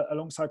come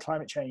alongside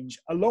climate change,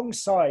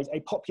 alongside a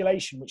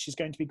population which is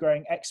going to be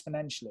growing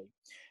exponentially.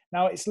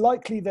 Now, it's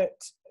likely that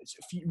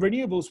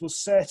renewables will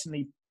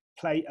certainly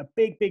play a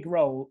big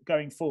role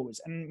going forwards,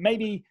 and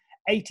maybe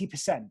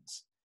 80%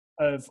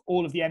 of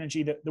all of the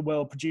energy that the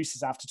world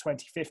produces after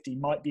 2050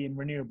 might be in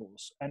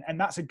renewables. And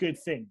that's a good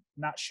thing,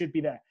 and that should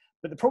be there.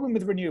 But the problem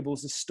with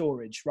renewables is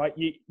storage, right?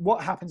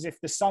 What happens if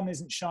the sun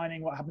isn't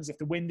shining? What happens if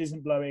the wind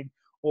isn't blowing?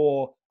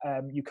 Or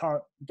you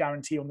can't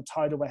guarantee on the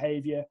tidal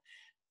behavior?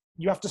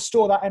 You have to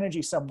store that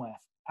energy somewhere.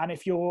 And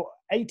if you're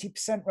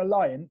 80%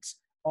 reliant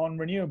on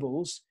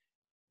renewables,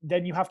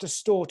 then you have to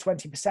store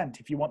 20%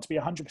 if you want to be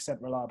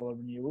 100% reliable on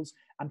renewables.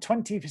 And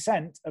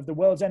 20% of the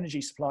world's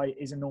energy supply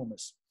is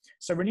enormous.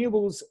 So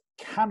renewables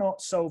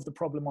cannot solve the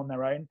problem on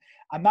their own.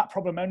 And that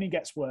problem only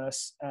gets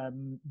worse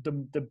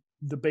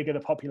the bigger the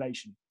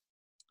population.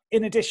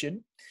 In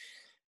addition,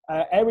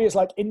 areas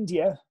like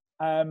India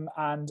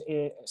and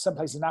some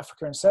places in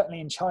Africa and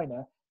certainly in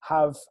China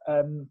have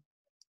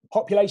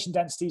population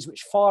densities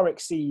which far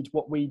exceed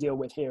what we deal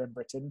with here in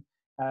Britain.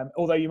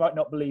 Although you might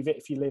not believe it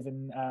if you live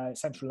in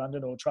central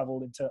London or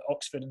travel into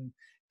Oxford and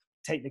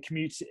take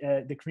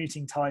the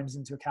commuting times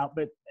into account,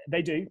 but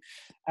they do.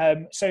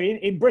 So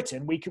in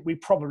Britain, we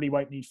probably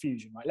won't need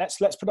fusion, right?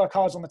 Let's put our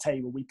cards on the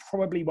table. We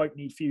probably won't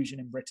need fusion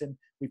in Britain.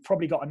 We've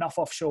probably got enough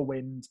offshore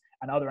wind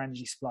and other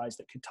energy supplies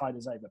that could tide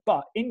us over.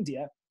 But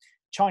India,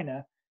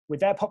 China, with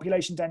their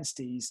population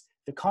densities,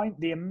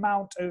 the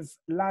amount of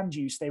land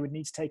use they would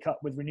need to take up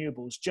with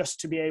renewables just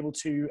to be able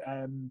to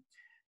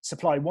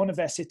supply one of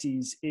their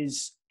cities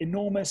is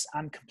enormous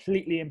and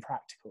completely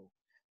impractical.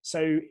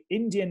 So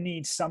India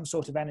needs some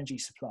sort of energy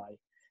supply,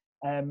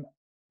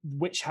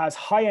 which has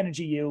high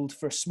energy yield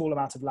for a small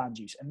amount of land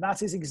use. And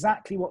that is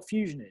exactly what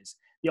fusion is.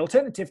 The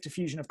alternative to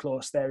fusion, of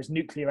course, there is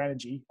nuclear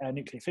energy,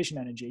 nuclear fission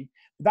energy.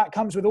 But that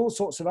comes with all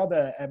sorts of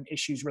other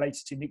issues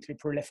related to nuclear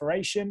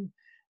proliferation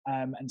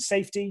and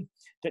safety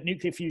that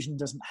nuclear fusion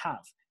doesn't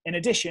have. In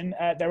addition,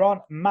 there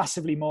aren't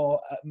massively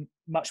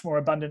much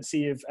more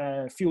abundancy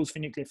of fuels for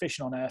nuclear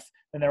fission on Earth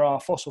than there are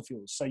fossil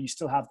fuels. So you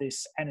still have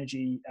this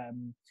energy,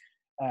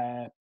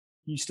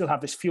 you still have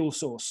this fuel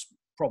source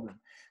problem.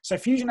 So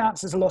fusion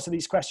answers a lot of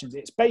these questions.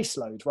 It's base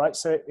load, right?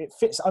 So it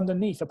fits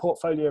underneath a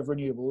portfolio of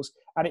renewables,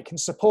 and it can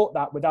support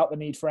that without the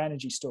need for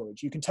energy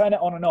storage. You can turn it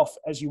on and off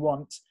as you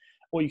want,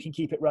 or you can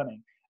keep it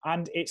running.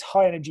 And it's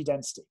high energy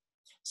density.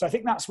 So I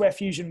think that's where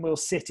fusion will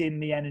sit in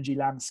the energy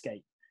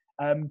landscape.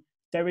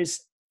 There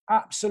is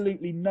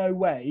absolutely no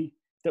way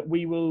that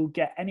we will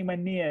get anywhere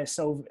near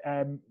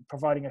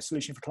providing a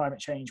solution for climate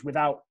change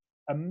without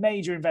a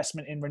major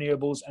investment in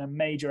renewables and a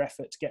major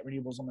effort to get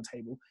renewables on the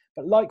table.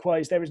 But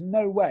likewise, there is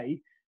no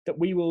way that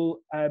we will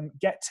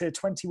get to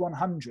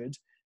 2100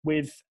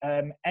 with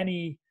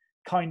any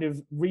kind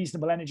of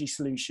reasonable energy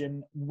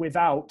solution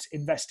without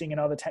investing in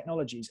other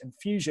technologies. And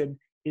fusion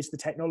is the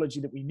technology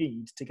that we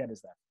need to get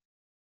us there.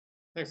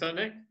 Thanks,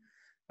 Nick.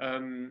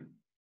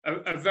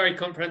 A very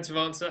comprehensive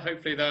answer.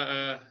 Hopefully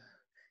that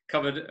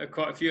covered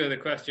quite a few of the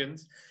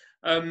questions.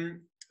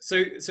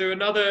 So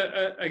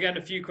another, again,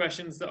 a few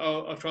questions that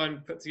I'll try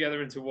and put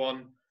together into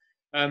one.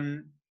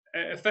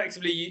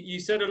 Effectively, you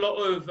said a lot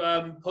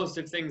of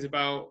positive things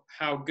about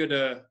how good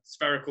a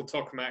spherical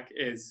tokamak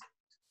is.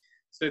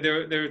 So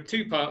there are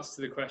two parts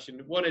to the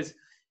question. One is,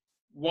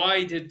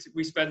 why did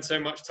we spend so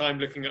much time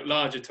looking at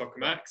larger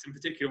tokamaks? In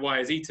particular, why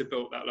is ITER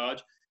built that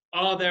large?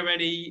 Are there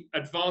any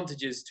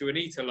advantages to an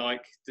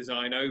ITER-like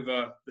design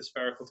over the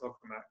spherical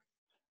tokamak?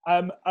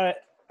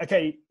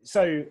 Okay,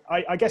 so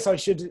I guess I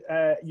should,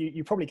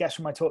 you probably guessed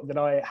from my talk that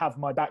I have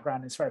my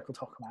background in spherical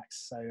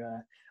tokamaks. So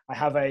I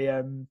have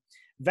a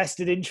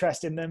vested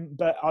interest in them,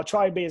 but I'll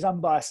try and be as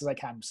unbiased as I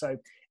can. So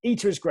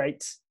ITER is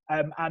great.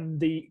 And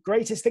the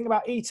greatest thing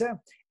about ITER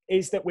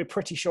is that we're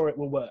pretty sure it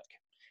will work,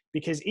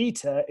 because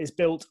ITER is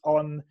built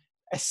on,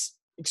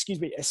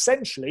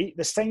 essentially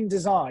the same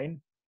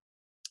design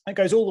that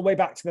goes all the way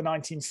back to the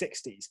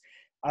 1960s.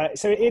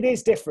 So it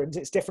is different.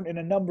 It's different in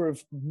a number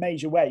of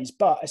major ways,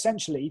 but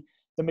essentially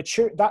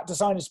that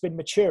design has been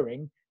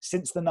maturing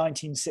since the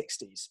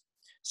 1960s.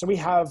 So we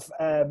have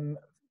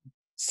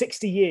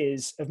 60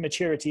 years of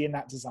maturity in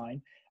that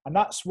design. And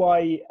that's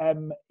why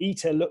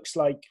ITER looks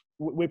like,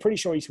 we're pretty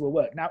sure ITER will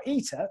work. Now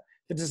ITER,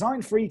 the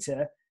design for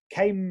ITER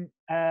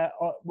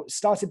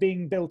started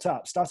being built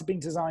up, started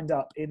being designed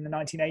up in the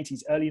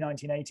 1980s, early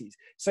 1980s.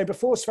 So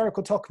before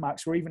spherical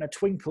tokamaks were even a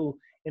twinkle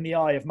in the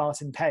eye of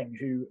Martin Peng,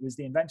 who was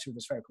the inventor of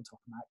the spherical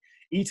tokamak,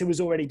 ITER was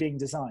already being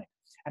designed.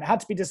 And it had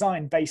to be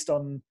designed based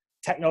on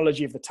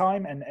technology of the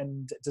time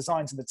and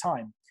designs of the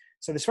time.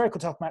 So the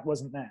spherical tokamak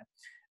wasn't there.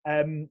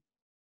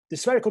 The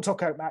spherical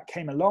tokamak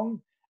came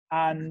along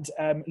and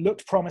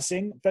looked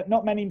promising, but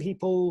not many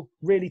people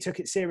really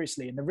took it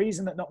seriously. And the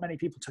reason that not many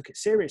people took it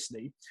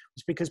seriously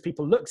was because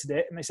people looked at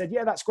it and they said,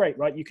 yeah, that's great,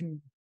 right? You can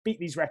beat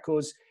these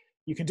records,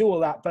 you can do all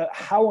that, but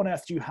how on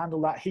earth do you handle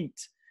that heat?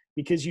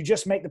 Because you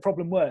just make the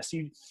problem worse.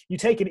 You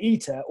take an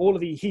ITER, all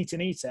of the heat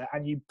in ITER,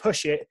 and you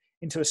push it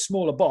into a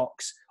smaller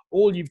box.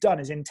 All you've done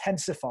is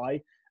intensify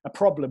a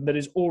problem that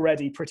is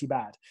already pretty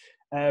bad.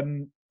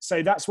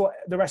 So that's what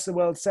the rest of the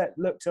world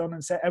looked on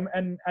and said,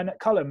 and at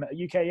Cullum, at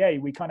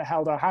UKAEA, we kind of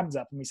held our hands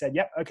up and we said,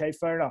 yep, okay,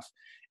 fair enough.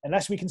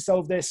 Unless we can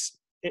solve this,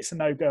 it's a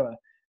no-goer.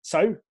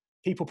 So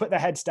people put their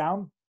heads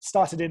down,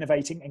 started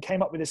innovating, and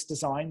came up with this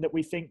design that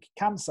we think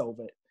can solve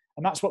it.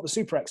 And that's what the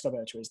super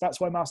extraverter is.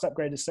 That's why MAST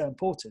upgrade is so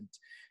important.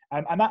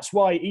 And that's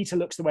why ITER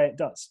looks the way it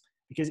does,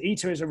 because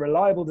ITER is a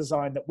reliable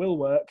design that will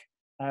work.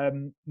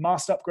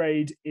 MAST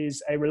upgrade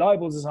is a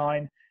reliable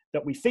design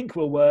that we think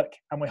will work,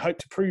 and we hope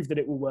to prove that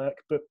it will work,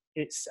 but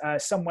it's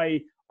some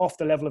way off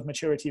the level of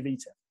maturity of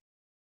ITER.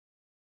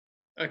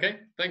 Okay,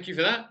 thank you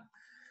for that.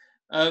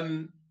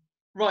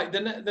 Right, the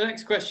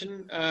next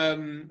question,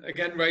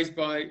 again raised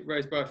by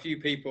a few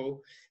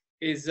people,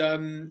 is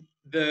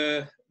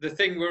the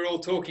thing we're all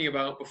talking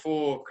about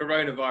before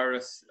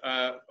coronavirus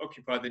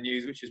occupied the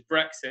news, which is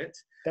Brexit.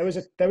 There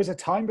was a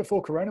time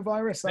before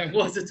coronavirus? There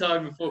was a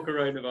time before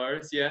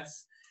coronavirus,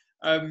 yes.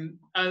 And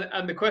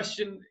the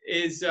question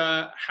is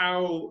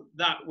how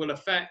that will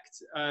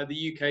affect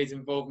the UK's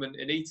involvement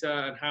in ITER,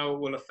 and how it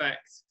will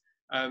affect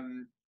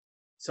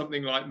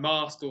something like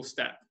MAST or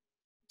STEP.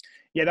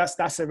 Yeah,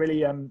 that's a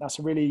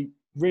really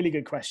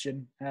good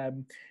question.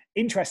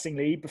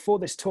 Interestingly, before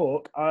this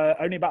talk,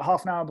 only about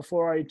half an hour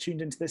before I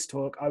tuned into this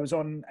talk, I was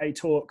on a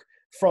talk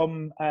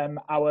from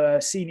our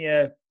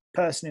senior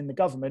person in the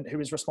government who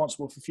is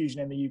responsible for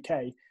fusion in the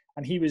UK.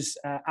 And he was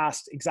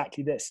asked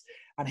exactly this.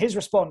 And his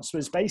response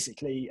was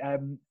basically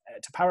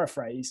to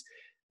paraphrase,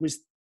 was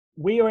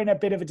we are in a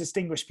bit of a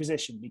distinguished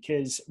position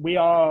because we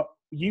are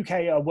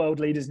UK are world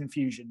leaders in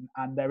fusion,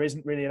 and there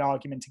isn't really an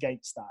argument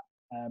against that.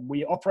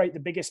 We operate the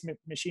biggest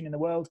machine in the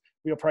world.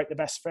 We operate the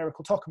best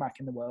spherical tokamak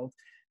in the world.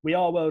 We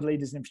are world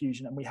leaders in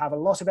fusion, and we have a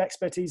lot of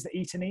expertise that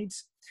ITER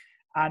needs,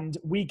 and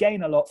we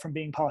gain a lot from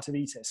being part of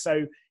ITER.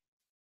 So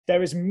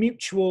there is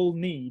mutual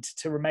need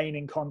to remain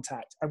in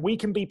contact, and we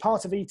can be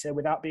part of ITER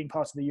without being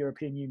part of the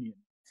European Union.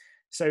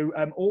 So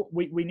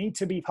we need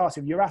to be part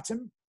of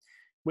Euratom,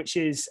 which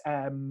is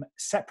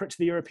separate to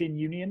the European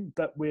Union,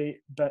 but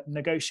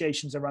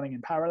negotiations are running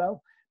in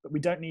parallel. But we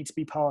don't need to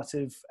be part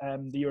of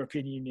the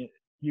European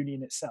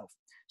Union itself.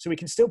 So we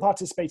can still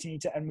participate in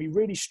ITER, and we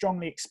really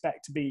strongly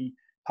expect to be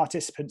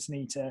participants in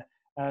ITER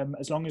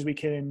as long as we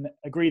can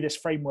agree this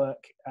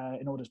framework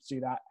in order to do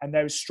that. And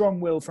there is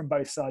strong will from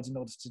both sides in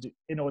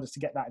order to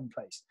get that in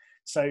place.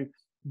 So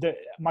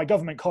my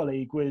government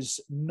colleague was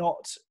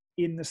not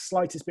in the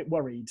slightest bit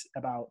worried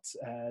about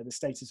the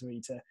status of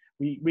ITER.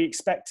 We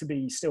expect to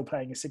be still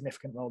playing a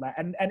significant role there,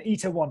 and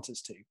ITER want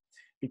us to,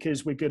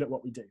 because we're good at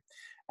what we do.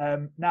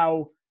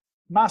 Now,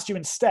 MAST-U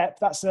and STEP,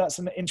 that's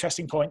an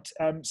interesting point.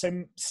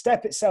 So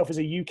STEP itself is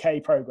a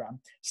UK program.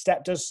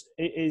 STEP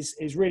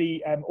is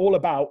really all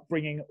about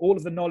bringing all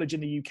of the knowledge in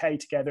the UK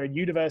together in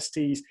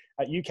universities,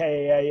 at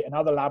UKAEA and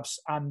other labs,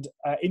 and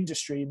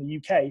industry in the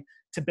UK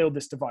to build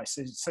this device.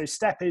 So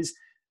STEP is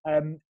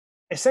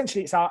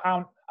essentially it's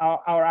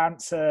our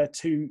answer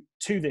to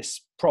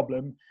this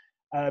problem,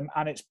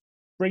 and it's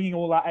bringing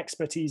all that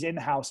expertise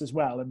in-house as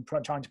well and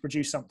trying to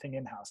produce something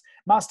in-house.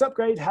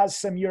 MAST-Upgrade has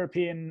some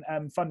European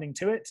funding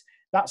to it.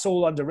 That's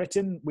all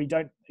underwritten. We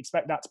don't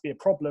expect that to be a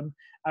problem.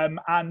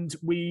 And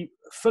we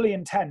fully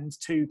intend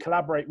to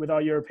collaborate with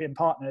our European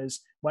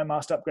partners when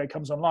MAST-Upgrade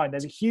comes online.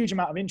 There's a huge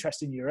amount of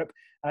interest in Europe.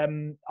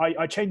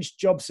 I changed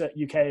jobs at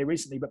UKAEA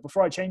recently, but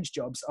before I changed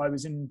jobs, I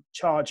was in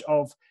charge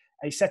of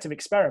a set of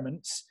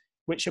experiments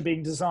which are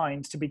being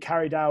designed to be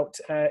carried out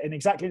in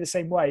exactly the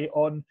same way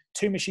on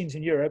 2 machines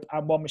in Europe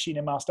and 1 machine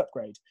in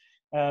MAST-Upgrade.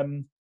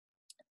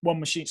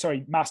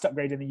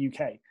 MAST-Upgrade in the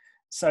UK.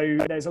 So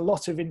there's a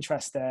lot of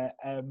interest there,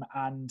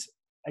 and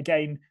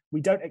again,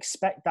 we don't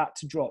expect that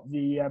to drop.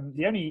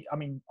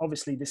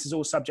 Obviously, this is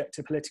all subject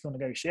to political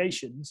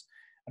negotiations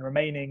and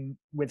remaining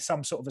with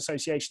some sort of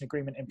association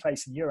agreement in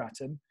place in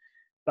Euratom,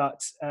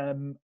 but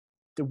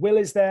the will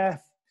is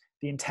there,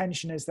 the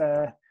intention is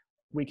there.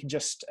 We can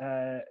just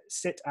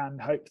sit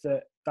and hope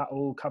that that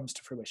all comes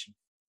to fruition.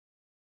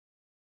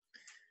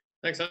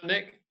 Thanks,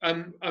 Nick.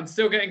 I'm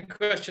still getting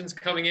questions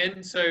coming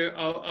in, so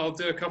I'll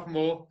do a couple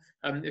more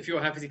if you're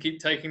happy to keep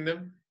taking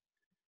them.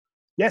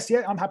 Yes,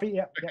 yeah, I'm happy.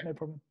 Yeah, okay. Yeah, no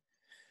problem.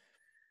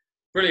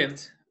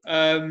 Brilliant.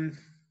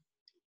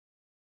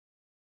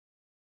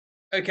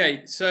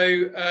 Okay,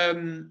 so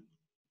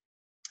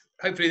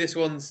hopefully this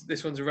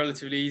one's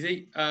relatively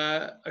easy.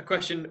 A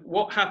question: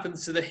 what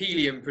happens to the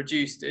helium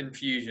produced in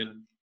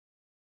fusion?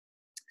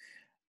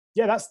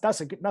 Yeah,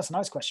 that's a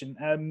nice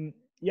question.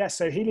 Yeah,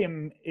 so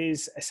helium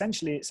is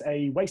essentially, it's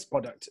a waste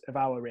product of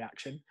our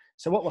reaction.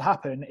 So what will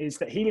happen is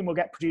that helium will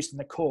get produced in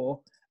the core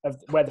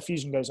of where the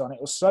fusion goes on. It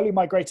will slowly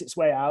migrate its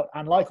way out,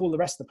 and like all the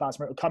rest of the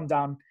plasma, it will come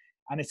down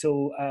and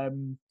it'll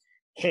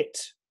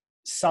hit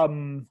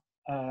some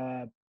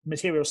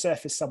material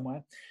surface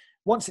somewhere.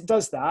 Once it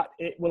does that,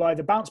 it will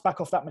either bounce back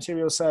off that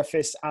material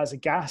surface as a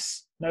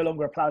gas, no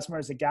longer a plasma,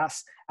 as a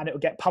gas, and it will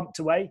get pumped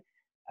away.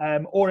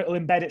 Or it will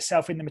embed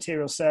itself in the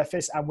material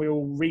surface, and we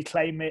will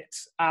reclaim it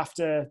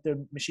after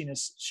the machine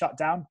is shut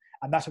down,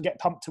 and that will get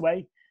pumped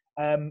away.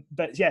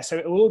 But yeah, so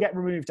it will all get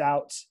removed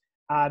out,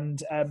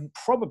 and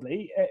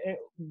probably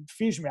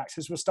fusion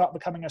reactors will start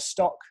becoming a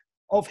stock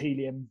of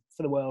helium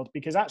for the world,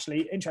 because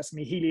actually,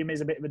 interestingly, helium is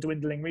a bit of a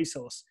dwindling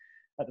resource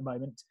at the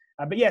moment.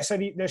 But yeah, so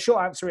the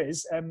short answer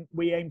is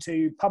we aim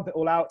to pump it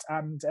all out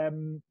and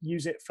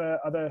use it for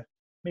other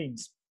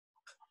means.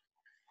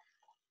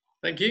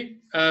 Thank you.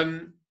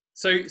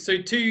 So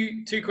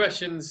two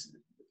questions,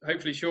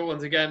 hopefully short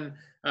ones again,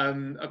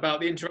 about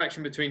the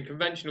interaction between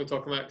conventional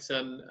tokamaks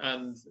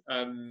and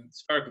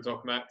spherical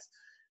tokamaks.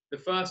 The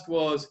first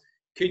was,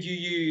 could you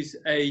use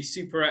a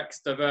Super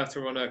X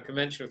diverter on a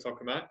conventional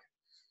tokamak?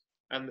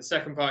 And the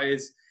second part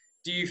is,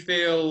 do you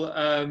feel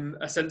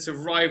a sense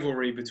of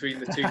rivalry between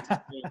the two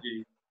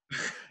technologies?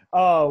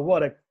 Oh,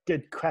 what a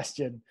good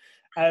question.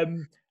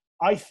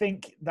 I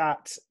think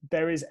that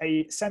there is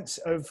a sense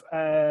of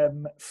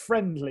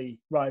friendly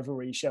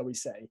rivalry, shall we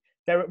say.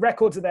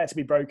 Records are there to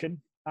be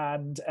broken,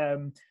 and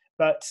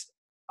but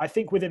I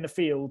think within the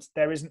field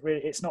there isn't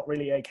really. It's not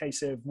really a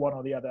case of one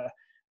or the other.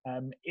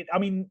 I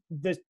mean,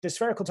 the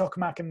spherical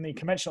tokamak and the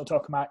conventional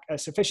tokamak are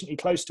sufficiently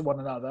close to one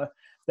another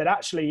that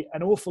actually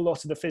an awful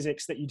lot of the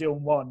physics that you do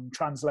on one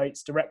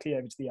translates directly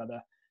over to the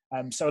other.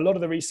 So a lot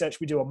of the research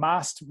we do on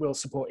MAST will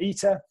support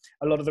ITER.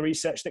 A lot of the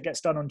research that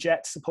gets done on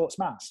JET supports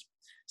MAST.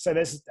 So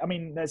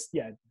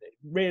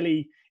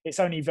really, it's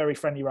only very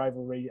friendly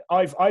rivalry.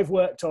 I've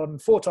worked on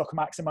 4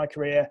 tokamaks in my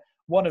career.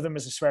 One of them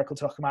was a spherical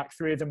tokamak,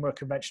 3 of them were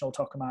conventional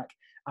tokamak,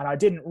 and I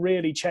didn't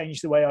really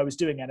change the way I was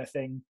doing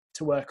anything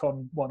to work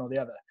on one or the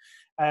other.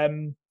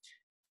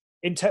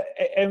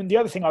 and the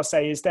other thing I'll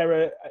say is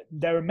there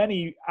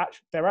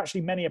are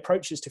actually many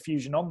approaches to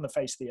fusion on the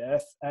face of the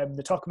Earth.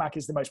 The Tokamak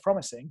is the most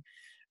promising,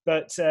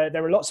 but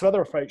there are lots of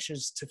other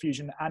approaches to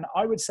fusion. And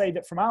I would say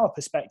that from our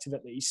perspective,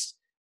 at least,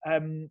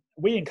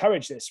 we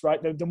encourage this, right?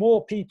 The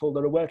more people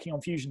that are working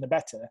on fusion, the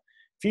better.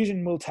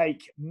 Fusion will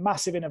take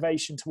massive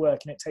innovation to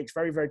work, and it takes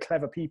very, very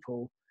clever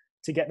people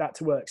to get that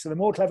to work. So the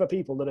more clever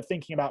people that are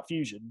thinking about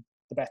fusion,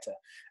 the better.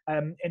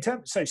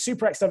 So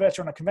Super X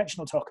diverter on a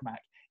conventional Tokamak,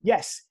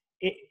 yes,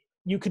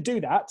 you could do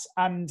that,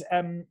 and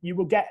you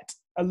will get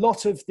a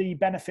lot of the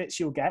benefits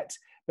you'll get,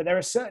 but there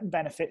are certain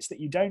benefits that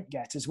you don't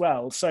get as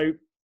well. So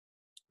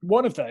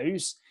one of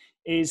those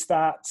is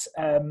that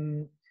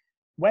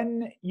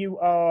when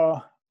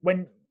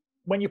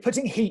you're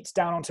putting heat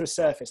down onto a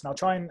surface, and I'll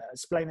try and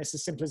explain this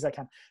as simple as I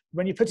can.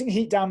 When you're putting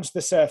heat down to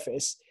the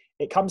surface,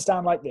 it comes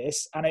down like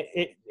this, and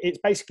it's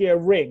basically a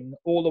ring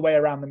all the way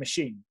around the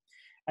machine.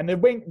 And the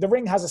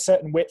ring has a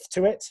certain width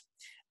to it,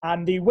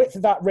 and the width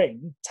of that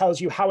ring tells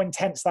you how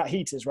intense that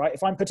heat is, right?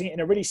 If I'm putting it in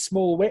a really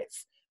small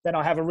width, then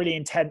I have a really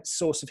intense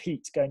source of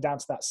heat going down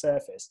to that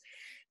surface.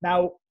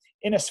 Now,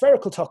 in a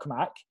spherical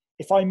Tokamak,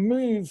 if I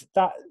move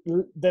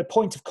the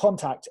point of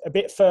contact a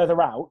bit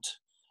further out,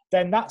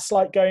 then that's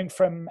like going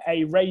from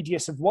a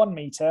radius of 1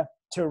 meter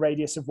to a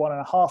radius of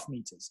 1.5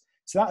 meters.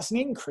 So that's an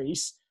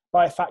increase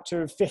by a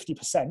factor of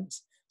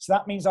 50%. So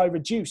that means I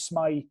reduce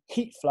my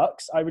heat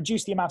flux. I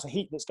reduce the amount of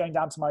heat that's going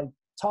down to my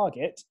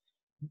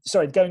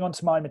going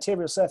onto my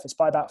material surface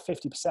by about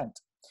 50%.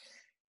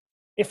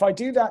 If I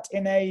do that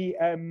in a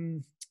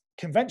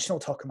conventional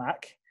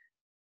Tokamak,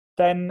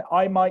 then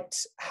I might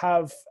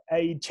have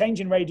a change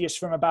in radius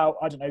from about,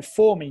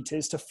 4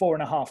 meters to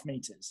 4.5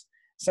 meters.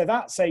 So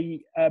that's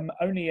only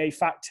a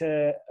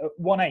factor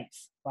 1/8,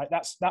 right?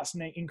 That's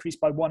an increase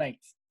by 1/8.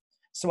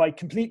 So I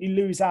completely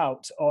lose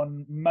out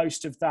on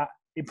most of that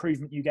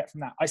improvement you get from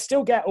that. I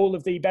still get all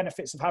of the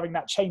benefits of having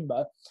that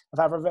chamber, of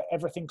having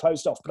everything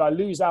closed off, but I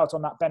lose out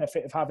on that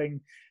benefit of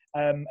having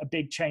a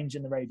big change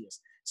in the radius.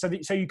 So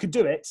you could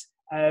do it,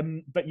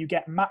 but you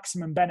get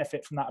maximum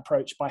benefit from that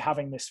approach by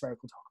having this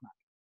spherical Tokamak.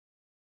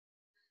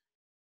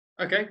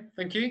 Okay,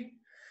 thank you.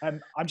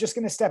 I'm just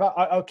going to step out.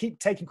 I'll keep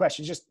taking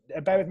questions. Just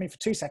bear with me for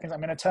 2 seconds. I'm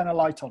going to turn a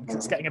light on because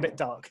it's getting a bit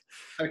dark.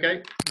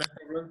 Okay, no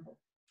problem.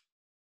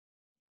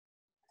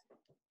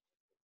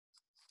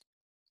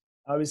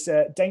 I was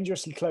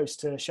dangerously close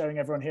to showing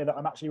everyone here that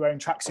I'm actually wearing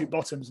tracksuit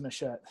bottoms and a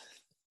shirt.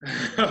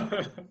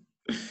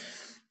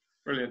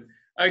 Brilliant.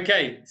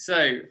 Okay,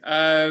 so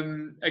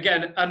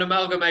again, an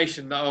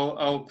amalgamation that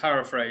I'll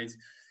paraphrase.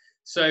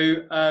 So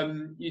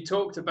you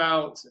talked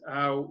about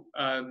how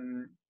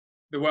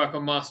the work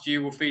on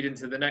MAST-U will feed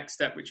into the next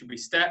step, which will be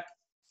STEP.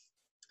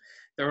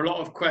 There are a lot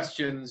of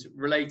questions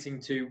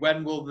relating to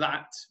when will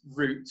that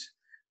route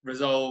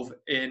resolve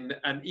in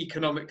an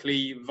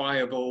economically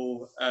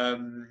viable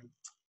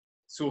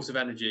source of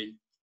energy?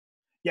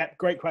 Yeah,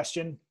 great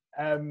question.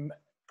 The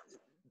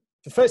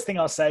first thing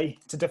I'll say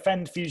to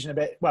defend fusion a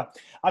bit, well,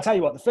 I'll tell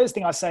you what, the first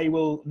thing I say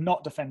will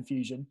not defend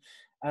fusion.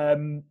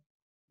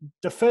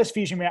 The first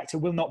fusion reactor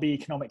will not be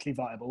economically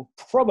viable.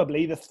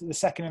 Probably the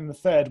second and the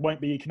third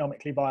won't be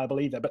economically viable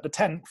either. But the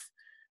 10th,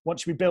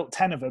 once we built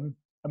 10 of them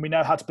and we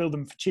know how to build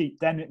them for cheap,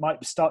 then it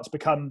might start to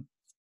become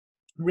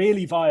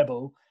really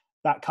viable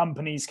that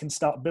companies can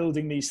start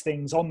building these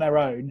things on their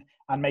own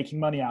and making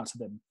money out of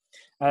them.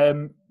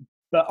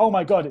 But oh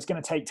my God, it's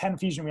going to take 10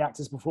 fusion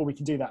reactors before we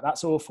can do that.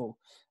 That's awful.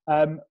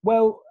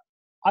 Well,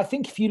 I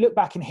think if you look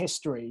back in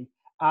history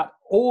at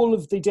all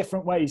of the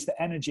different ways that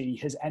energy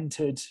has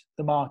entered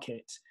the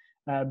market,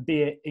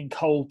 be it in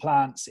coal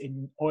plants,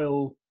 in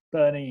oil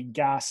burning, in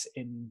gas,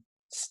 in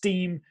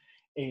steam,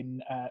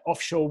 in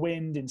offshore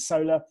wind, in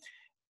solar,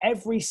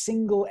 every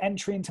single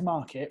entry into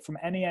market from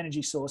any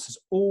energy source has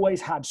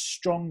always had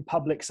strong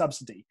public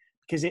subsidy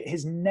because it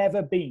has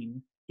never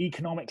been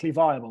economically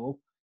viable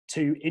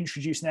to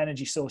introduce an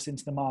energy source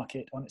into the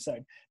market on its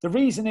own. The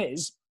reason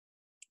is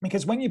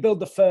because when you build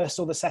the first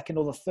or the second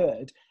or the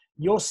third,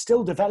 you're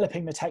still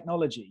developing the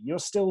technology. You're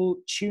still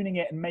tuning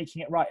it and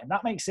making it right. And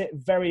that makes it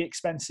very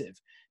expensive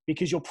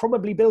because you're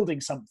probably building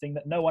something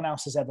that no one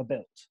else has ever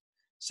built.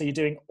 So you're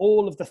doing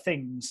all of the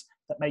things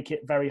that make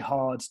it very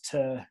hard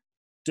to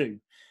do.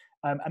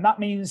 And that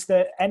means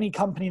that any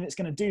company that's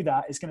going to do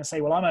that is going to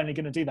say, well, I'm only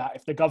going to do that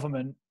if the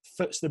government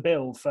foots the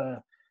bill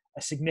for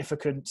a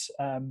significant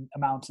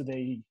amount of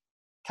the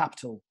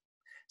capital.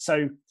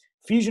 So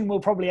fusion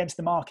will probably enter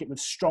the market with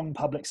strong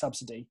public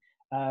subsidy.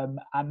 And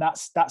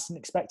that's an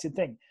expected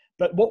thing.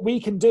 But what we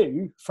can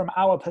do for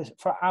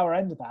our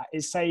end of that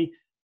is say,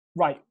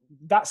 right,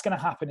 that's going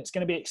to happen. It's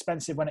going to be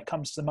expensive when it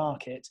comes to the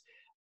market.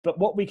 But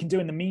what we can do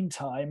in the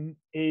meantime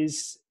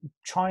is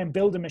try and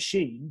build a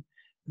machine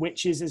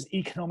which is as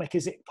economic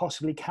as it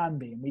possibly can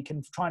be. And we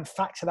can try and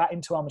factor that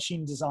into our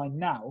machine design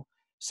now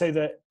so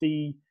that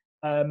the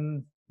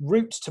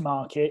route to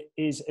market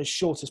is as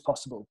short as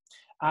possible.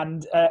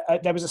 And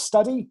there was a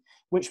study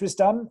which was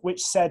done,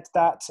 which said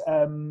that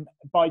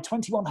by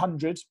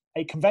 2100,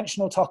 a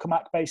conventional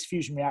Tokamak-based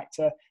fusion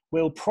reactor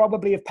will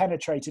probably have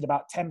penetrated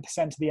about 10%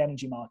 of the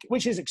energy market,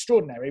 which is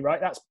extraordinary, right?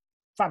 That's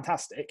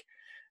fantastic,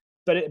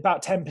 but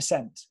about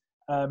 10%.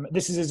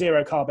 This is a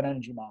zero carbon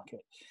energy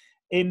market.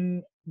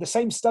 In the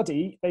same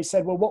study, they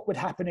said, well, what would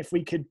happen if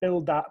we could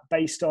build that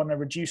based on a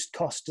reduced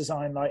cost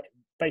design, like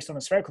based on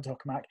a spherical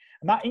tokamak?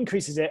 And that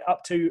increases it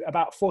up to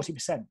about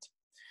 40%.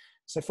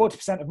 So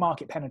 40% of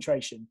market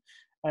penetration.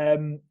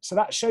 So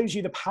that shows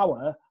you the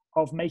power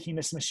of making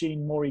this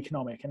machine more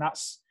economic. And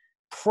that's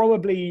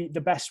probably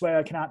the best way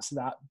I can answer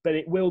that, but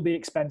it will be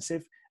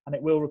expensive and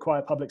it will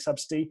require public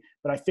subsidy.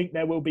 But I think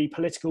there will be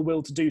political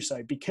will to do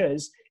so,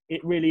 because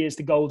it really is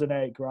the golden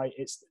egg, right?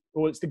 It's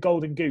the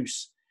golden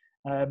goose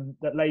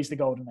that lays the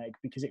golden egg,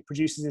 because it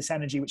produces this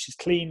energy which is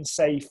clean,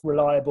 safe,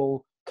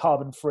 reliable,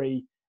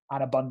 carbon-free,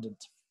 and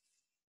abundant.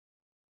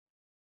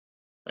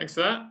 Thanks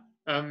for that.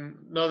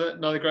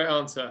 Another great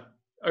answer.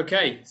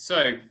 Okay,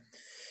 so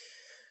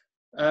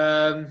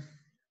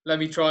let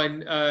me try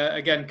and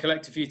again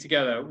collect a few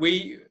together.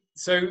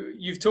 So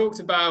you've talked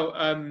about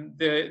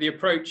the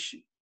approach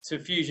to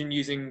fusion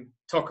using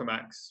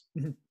tokamaks.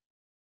 Mm-hmm.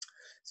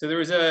 So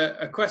there is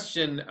a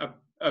question,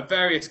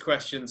 various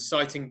questions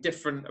citing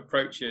different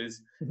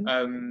approaches.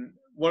 Mm-hmm.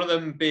 One of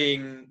them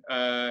being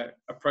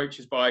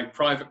approaches by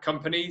private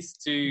companies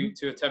to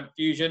attempt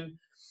fusion,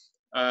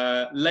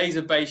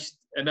 laser-based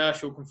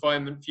inertial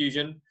confinement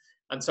fusion,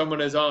 and someone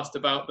has asked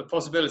about the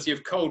possibility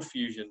of cold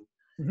fusion.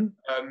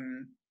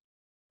 Mm-hmm.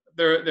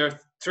 There are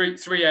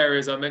three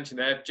areas I mentioned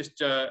there.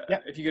 Just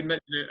if you could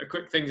mention a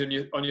quick things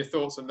on your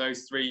thoughts on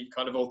those three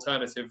kind of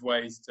alternative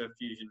ways to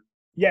fusion.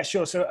 Yeah,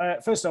 sure. So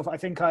first off, I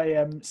think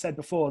I said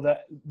before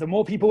that the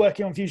more people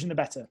working on fusion, the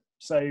better.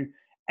 So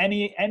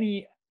any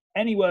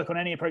work on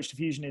any approach to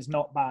fusion is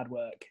not bad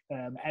work.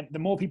 And the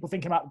more people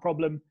thinking about the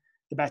problem,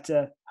 the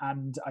better.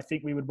 And I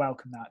think we would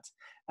welcome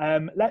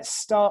that. Let's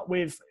start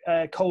with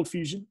cold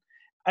fusion.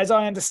 As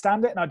I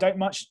understand it, and I don't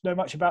know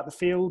much about the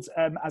field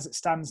as it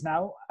stands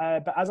now,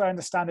 but as I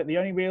understand it, the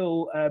only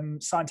real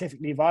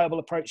scientifically viable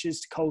approaches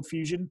to cold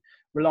fusion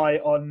rely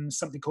on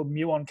something called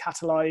muon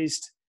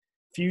catalyzed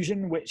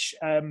fusion, which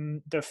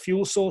the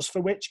fuel source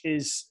for which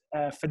is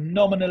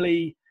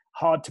phenomenally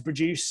hard to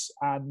produce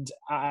and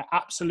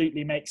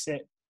absolutely makes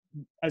it,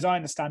 as I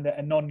understand it,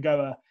 a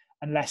non-goer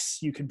unless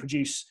you can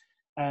produce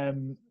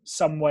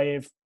some way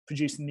of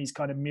producing these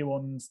kind of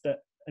muons that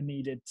are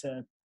needed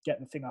to get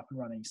the thing up and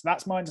running. So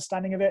that's my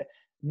understanding of it.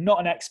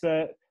 Not an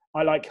expert.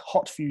 I like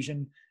hot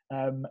fusion,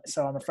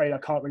 so I'm afraid I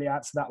can't really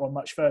answer that one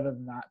much further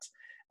than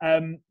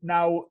that.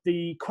 Now,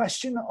 the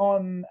question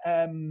on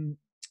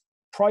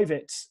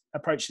private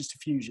approaches to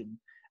fusion,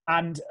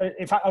 and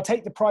in fact, I'll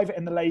take the private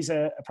and the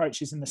laser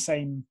approaches in the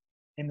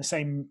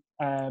same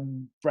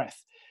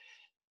breath.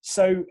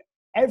 So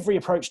every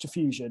approach to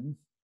fusion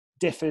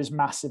differs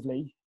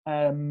massively.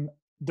 The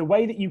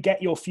way that you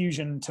get your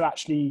fusion to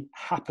actually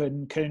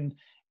happen can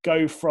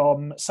go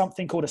from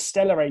something called a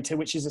stellarator,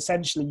 which is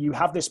essentially you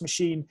have this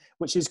machine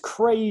which is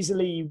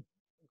crazy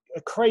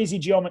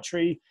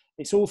geometry.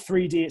 It's all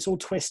 3D, it's all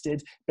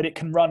twisted, but it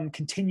can run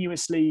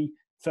continuously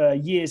for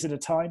years at a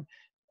time,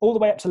 all the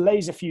way up to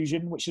laser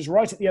fusion, which is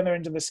right at the other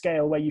end of the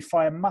scale, where you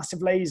fire massive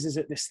lasers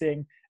at this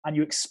thing and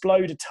you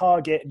explode a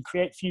target and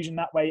create fusion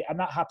that way. And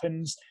that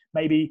happens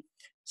maybe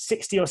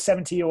 60 or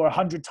 70 or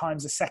 100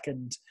 times a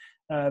second.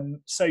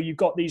 So you've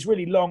got these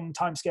really long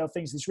timescale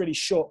things, these really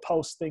short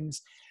pulse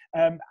things.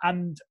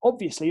 And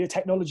obviously the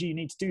technology you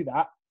need to do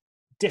that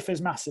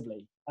differs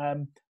massively.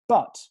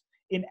 But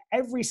in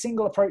every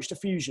single approach to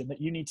fusion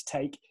that you need to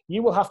take,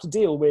 you will have to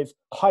deal with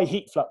high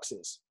heat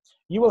fluxes.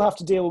 You will have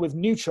to deal with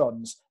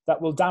neutrons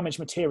that will damage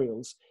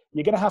materials.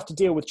 You're going to have to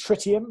deal with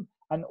tritium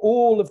and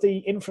all of the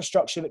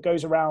infrastructure that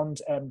goes around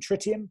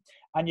tritium.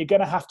 And you're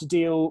going to have to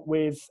deal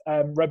with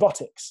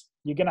robotics.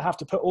 You're going to have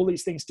to put all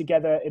these things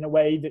together in a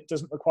way that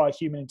doesn't require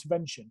human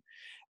intervention.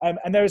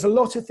 And there is a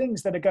lot of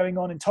things that are going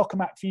on in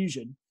tokamak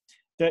fusion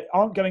that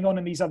aren't going on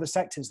in these other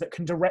sectors that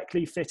can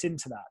directly fit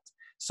into that.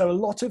 So a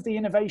lot of the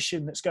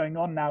innovation that's going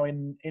on now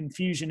in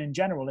fusion in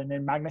general and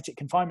in magnetic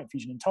confinement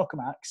fusion in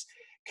tokamaks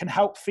can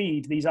help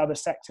feed these other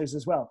sectors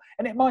as well.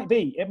 And it might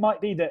be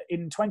that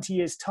in 20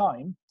 years'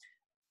 time,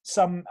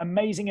 some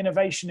amazing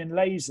innovation in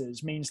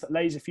lasers means that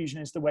laser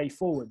fusion is the way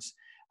forwards.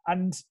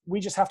 And we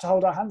just have to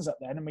hold our hands up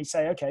then and we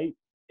say, okay,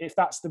 if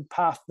that's the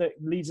path that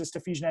leads us to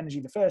fusion energy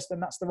the first, then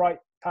that's the right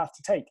path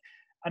to take.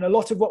 And a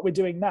lot of what we're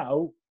doing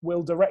now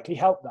will directly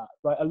help that,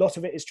 right? A lot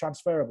of it is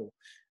transferable.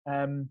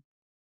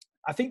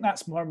 I think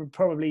that's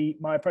probably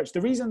my approach.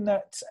 The reason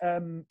that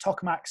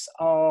tokamaks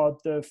are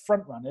the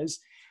front runners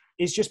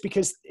is just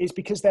because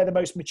they're the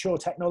most mature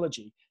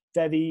technology.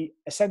 They're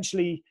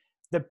essentially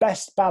the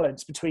best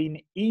balance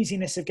between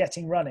easiness of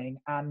getting running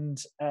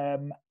and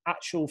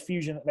actual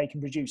fusion that they can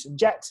produce. And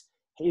JET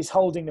is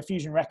holding the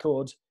fusion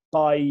record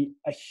by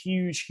a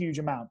huge, huge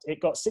amount. It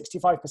got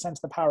 65%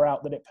 of the power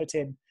out that it put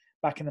in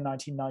back in the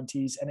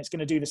 1990s, and it's going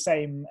to do the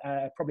same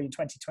probably in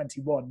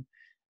 2021.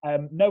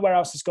 Nowhere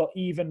else has got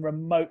even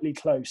remotely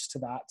close to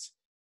that.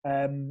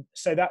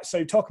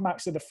 So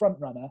tokamaks are the front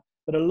runner,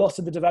 but a lot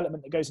of the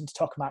development that goes into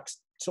tokamaks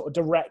sort of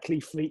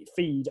directly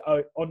feed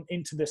on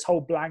into this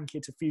whole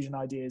blanket of fusion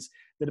ideas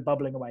that are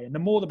bubbling away. And the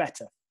more, the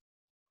better.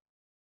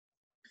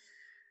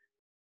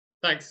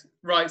 Thanks.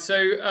 Right,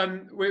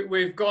 so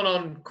we've gone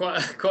on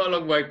quite a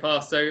long way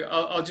past. So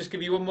I'll just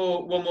give you one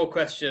more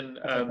question,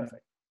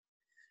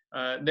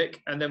 Okay,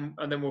 Nick, and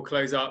then we'll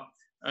close up.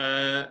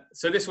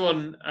 So this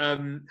one: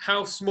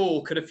 how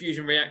small could a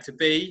fusion reactor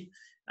be,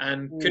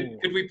 and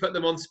could we put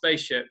them on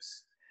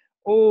spaceships?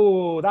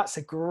 Oh, that's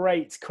a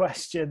great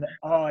question.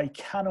 I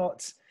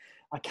cannot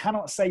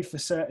say for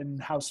certain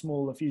how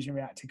small a fusion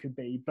reactor could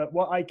be, but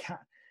what I can.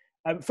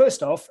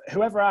 First off,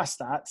 whoever asked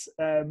that,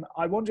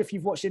 I wonder if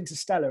you've watched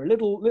Interstellar. A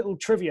little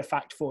trivia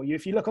fact for you.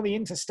 If you look on the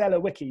Interstellar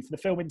wiki for the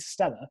film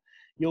Interstellar,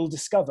 you'll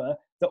discover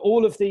that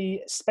all of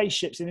the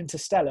spaceships in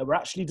Interstellar were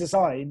actually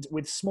designed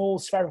with small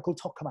spherical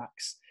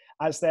tokamaks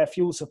as their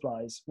fuel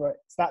supplies. Right,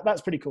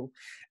 that's pretty cool.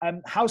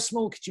 How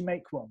small could you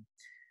make one?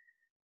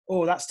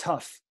 Oh, that's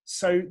tough.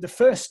 So the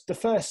first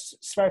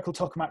spherical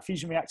tokamak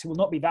fusion reactor will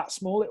not be that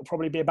small. It will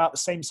probably be about the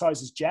same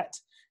size as JET.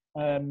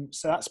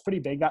 So that's pretty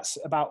big. That's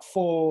about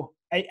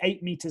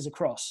 8 meters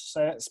across.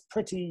 So it's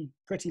pretty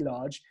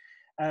large.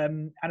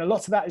 And a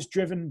lot of that is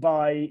driven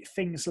by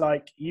things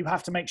like you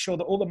have to make sure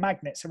that all the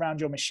magnets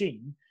around your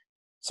machine,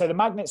 so the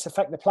magnets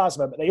affect the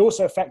plasma, but they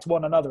also affect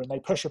one another and they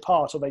push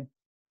apart or they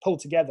pull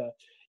together.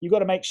 You've got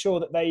to make sure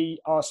that they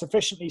are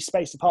sufficiently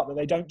spaced apart that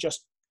they don't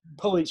just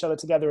pull each other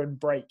together and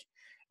break.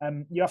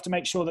 You have to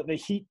make sure that the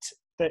heat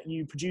that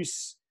you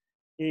produce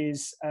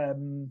is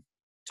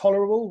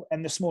tolerable,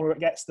 and the smaller it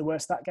gets, the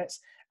worse that gets.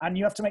 And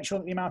you have to make sure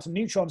that the amount of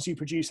neutrons you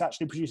produce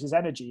actually produces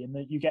energy, and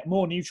that you get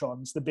more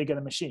neutrons the bigger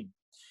the machine.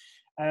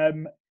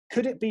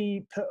 Could it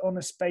be put on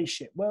a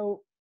spaceship?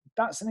 Well,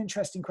 that's an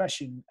interesting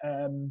question.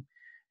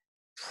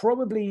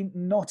 Probably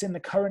not in the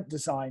current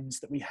designs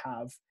that we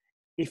have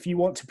if you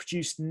want to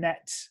produce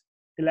net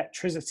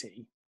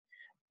electricity,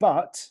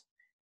 but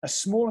a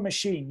smaller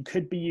machine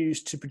could be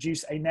used to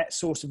produce a net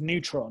source of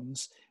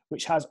neutrons,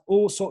 which has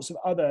all sorts of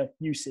other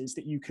uses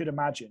that you could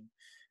imagine.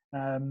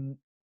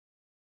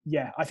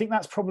 Yeah, I think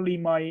that's probably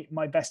my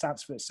best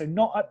answer for this. So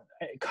not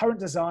a current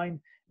design,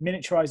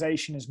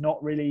 miniaturization is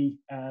not really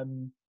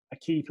a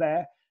key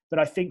player, but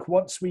I think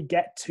once we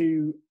get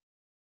to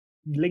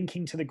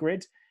linking to the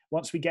grid,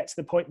 once we get to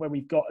the point where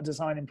we've got a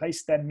design in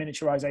place, then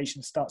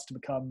miniaturization starts to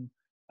become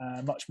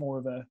much more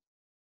of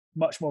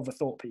a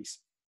thought piece.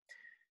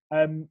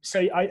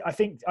 So I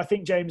think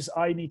James,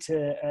 I need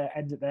to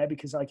end it there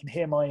because I can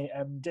hear my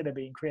dinner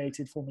being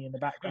created for me in the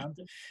background.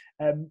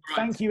 Right.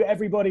 Thank you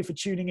everybody for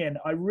tuning in.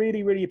 I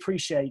really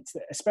appreciate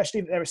that,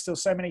 especially that there are still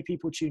so many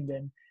people tuned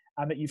in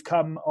and that you've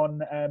come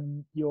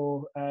on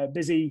your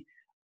busy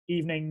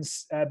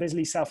evenings,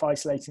 busily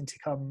self-isolating to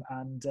come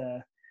and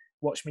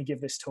watch me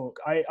give this talk.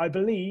 I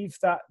believe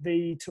that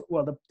the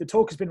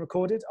talk has been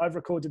recorded. I've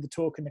recorded the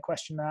talk in the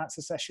question and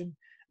answer session.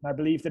 And I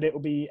believe that it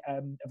will be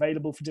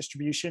available for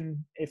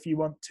distribution if you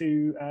want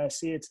to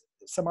see it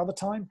some other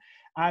time.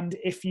 And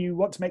if you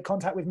want to make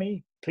contact with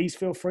me, please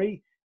feel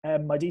free.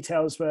 My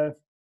details were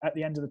at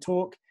the end of the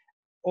talk.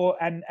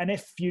 And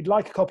if you'd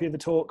like a copy of the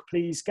talk,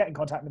 please get in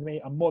contact with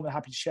me. I'm more than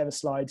happy to share the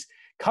slides.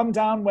 Come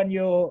down when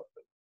you're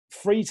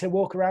free to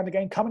walk around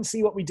again. Come and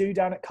see what we do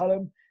down at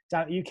Culham,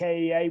 down at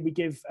UKAEA. We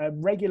give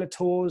regular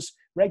tours,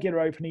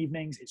 regular open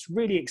evenings. It's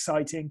really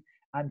exciting,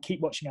 and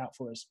keep watching out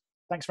for us.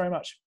 Thanks very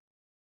much.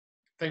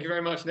 Thank you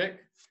very much, Nick.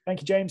 Thank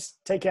you, James.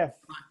 Take care.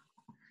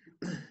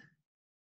 Bye.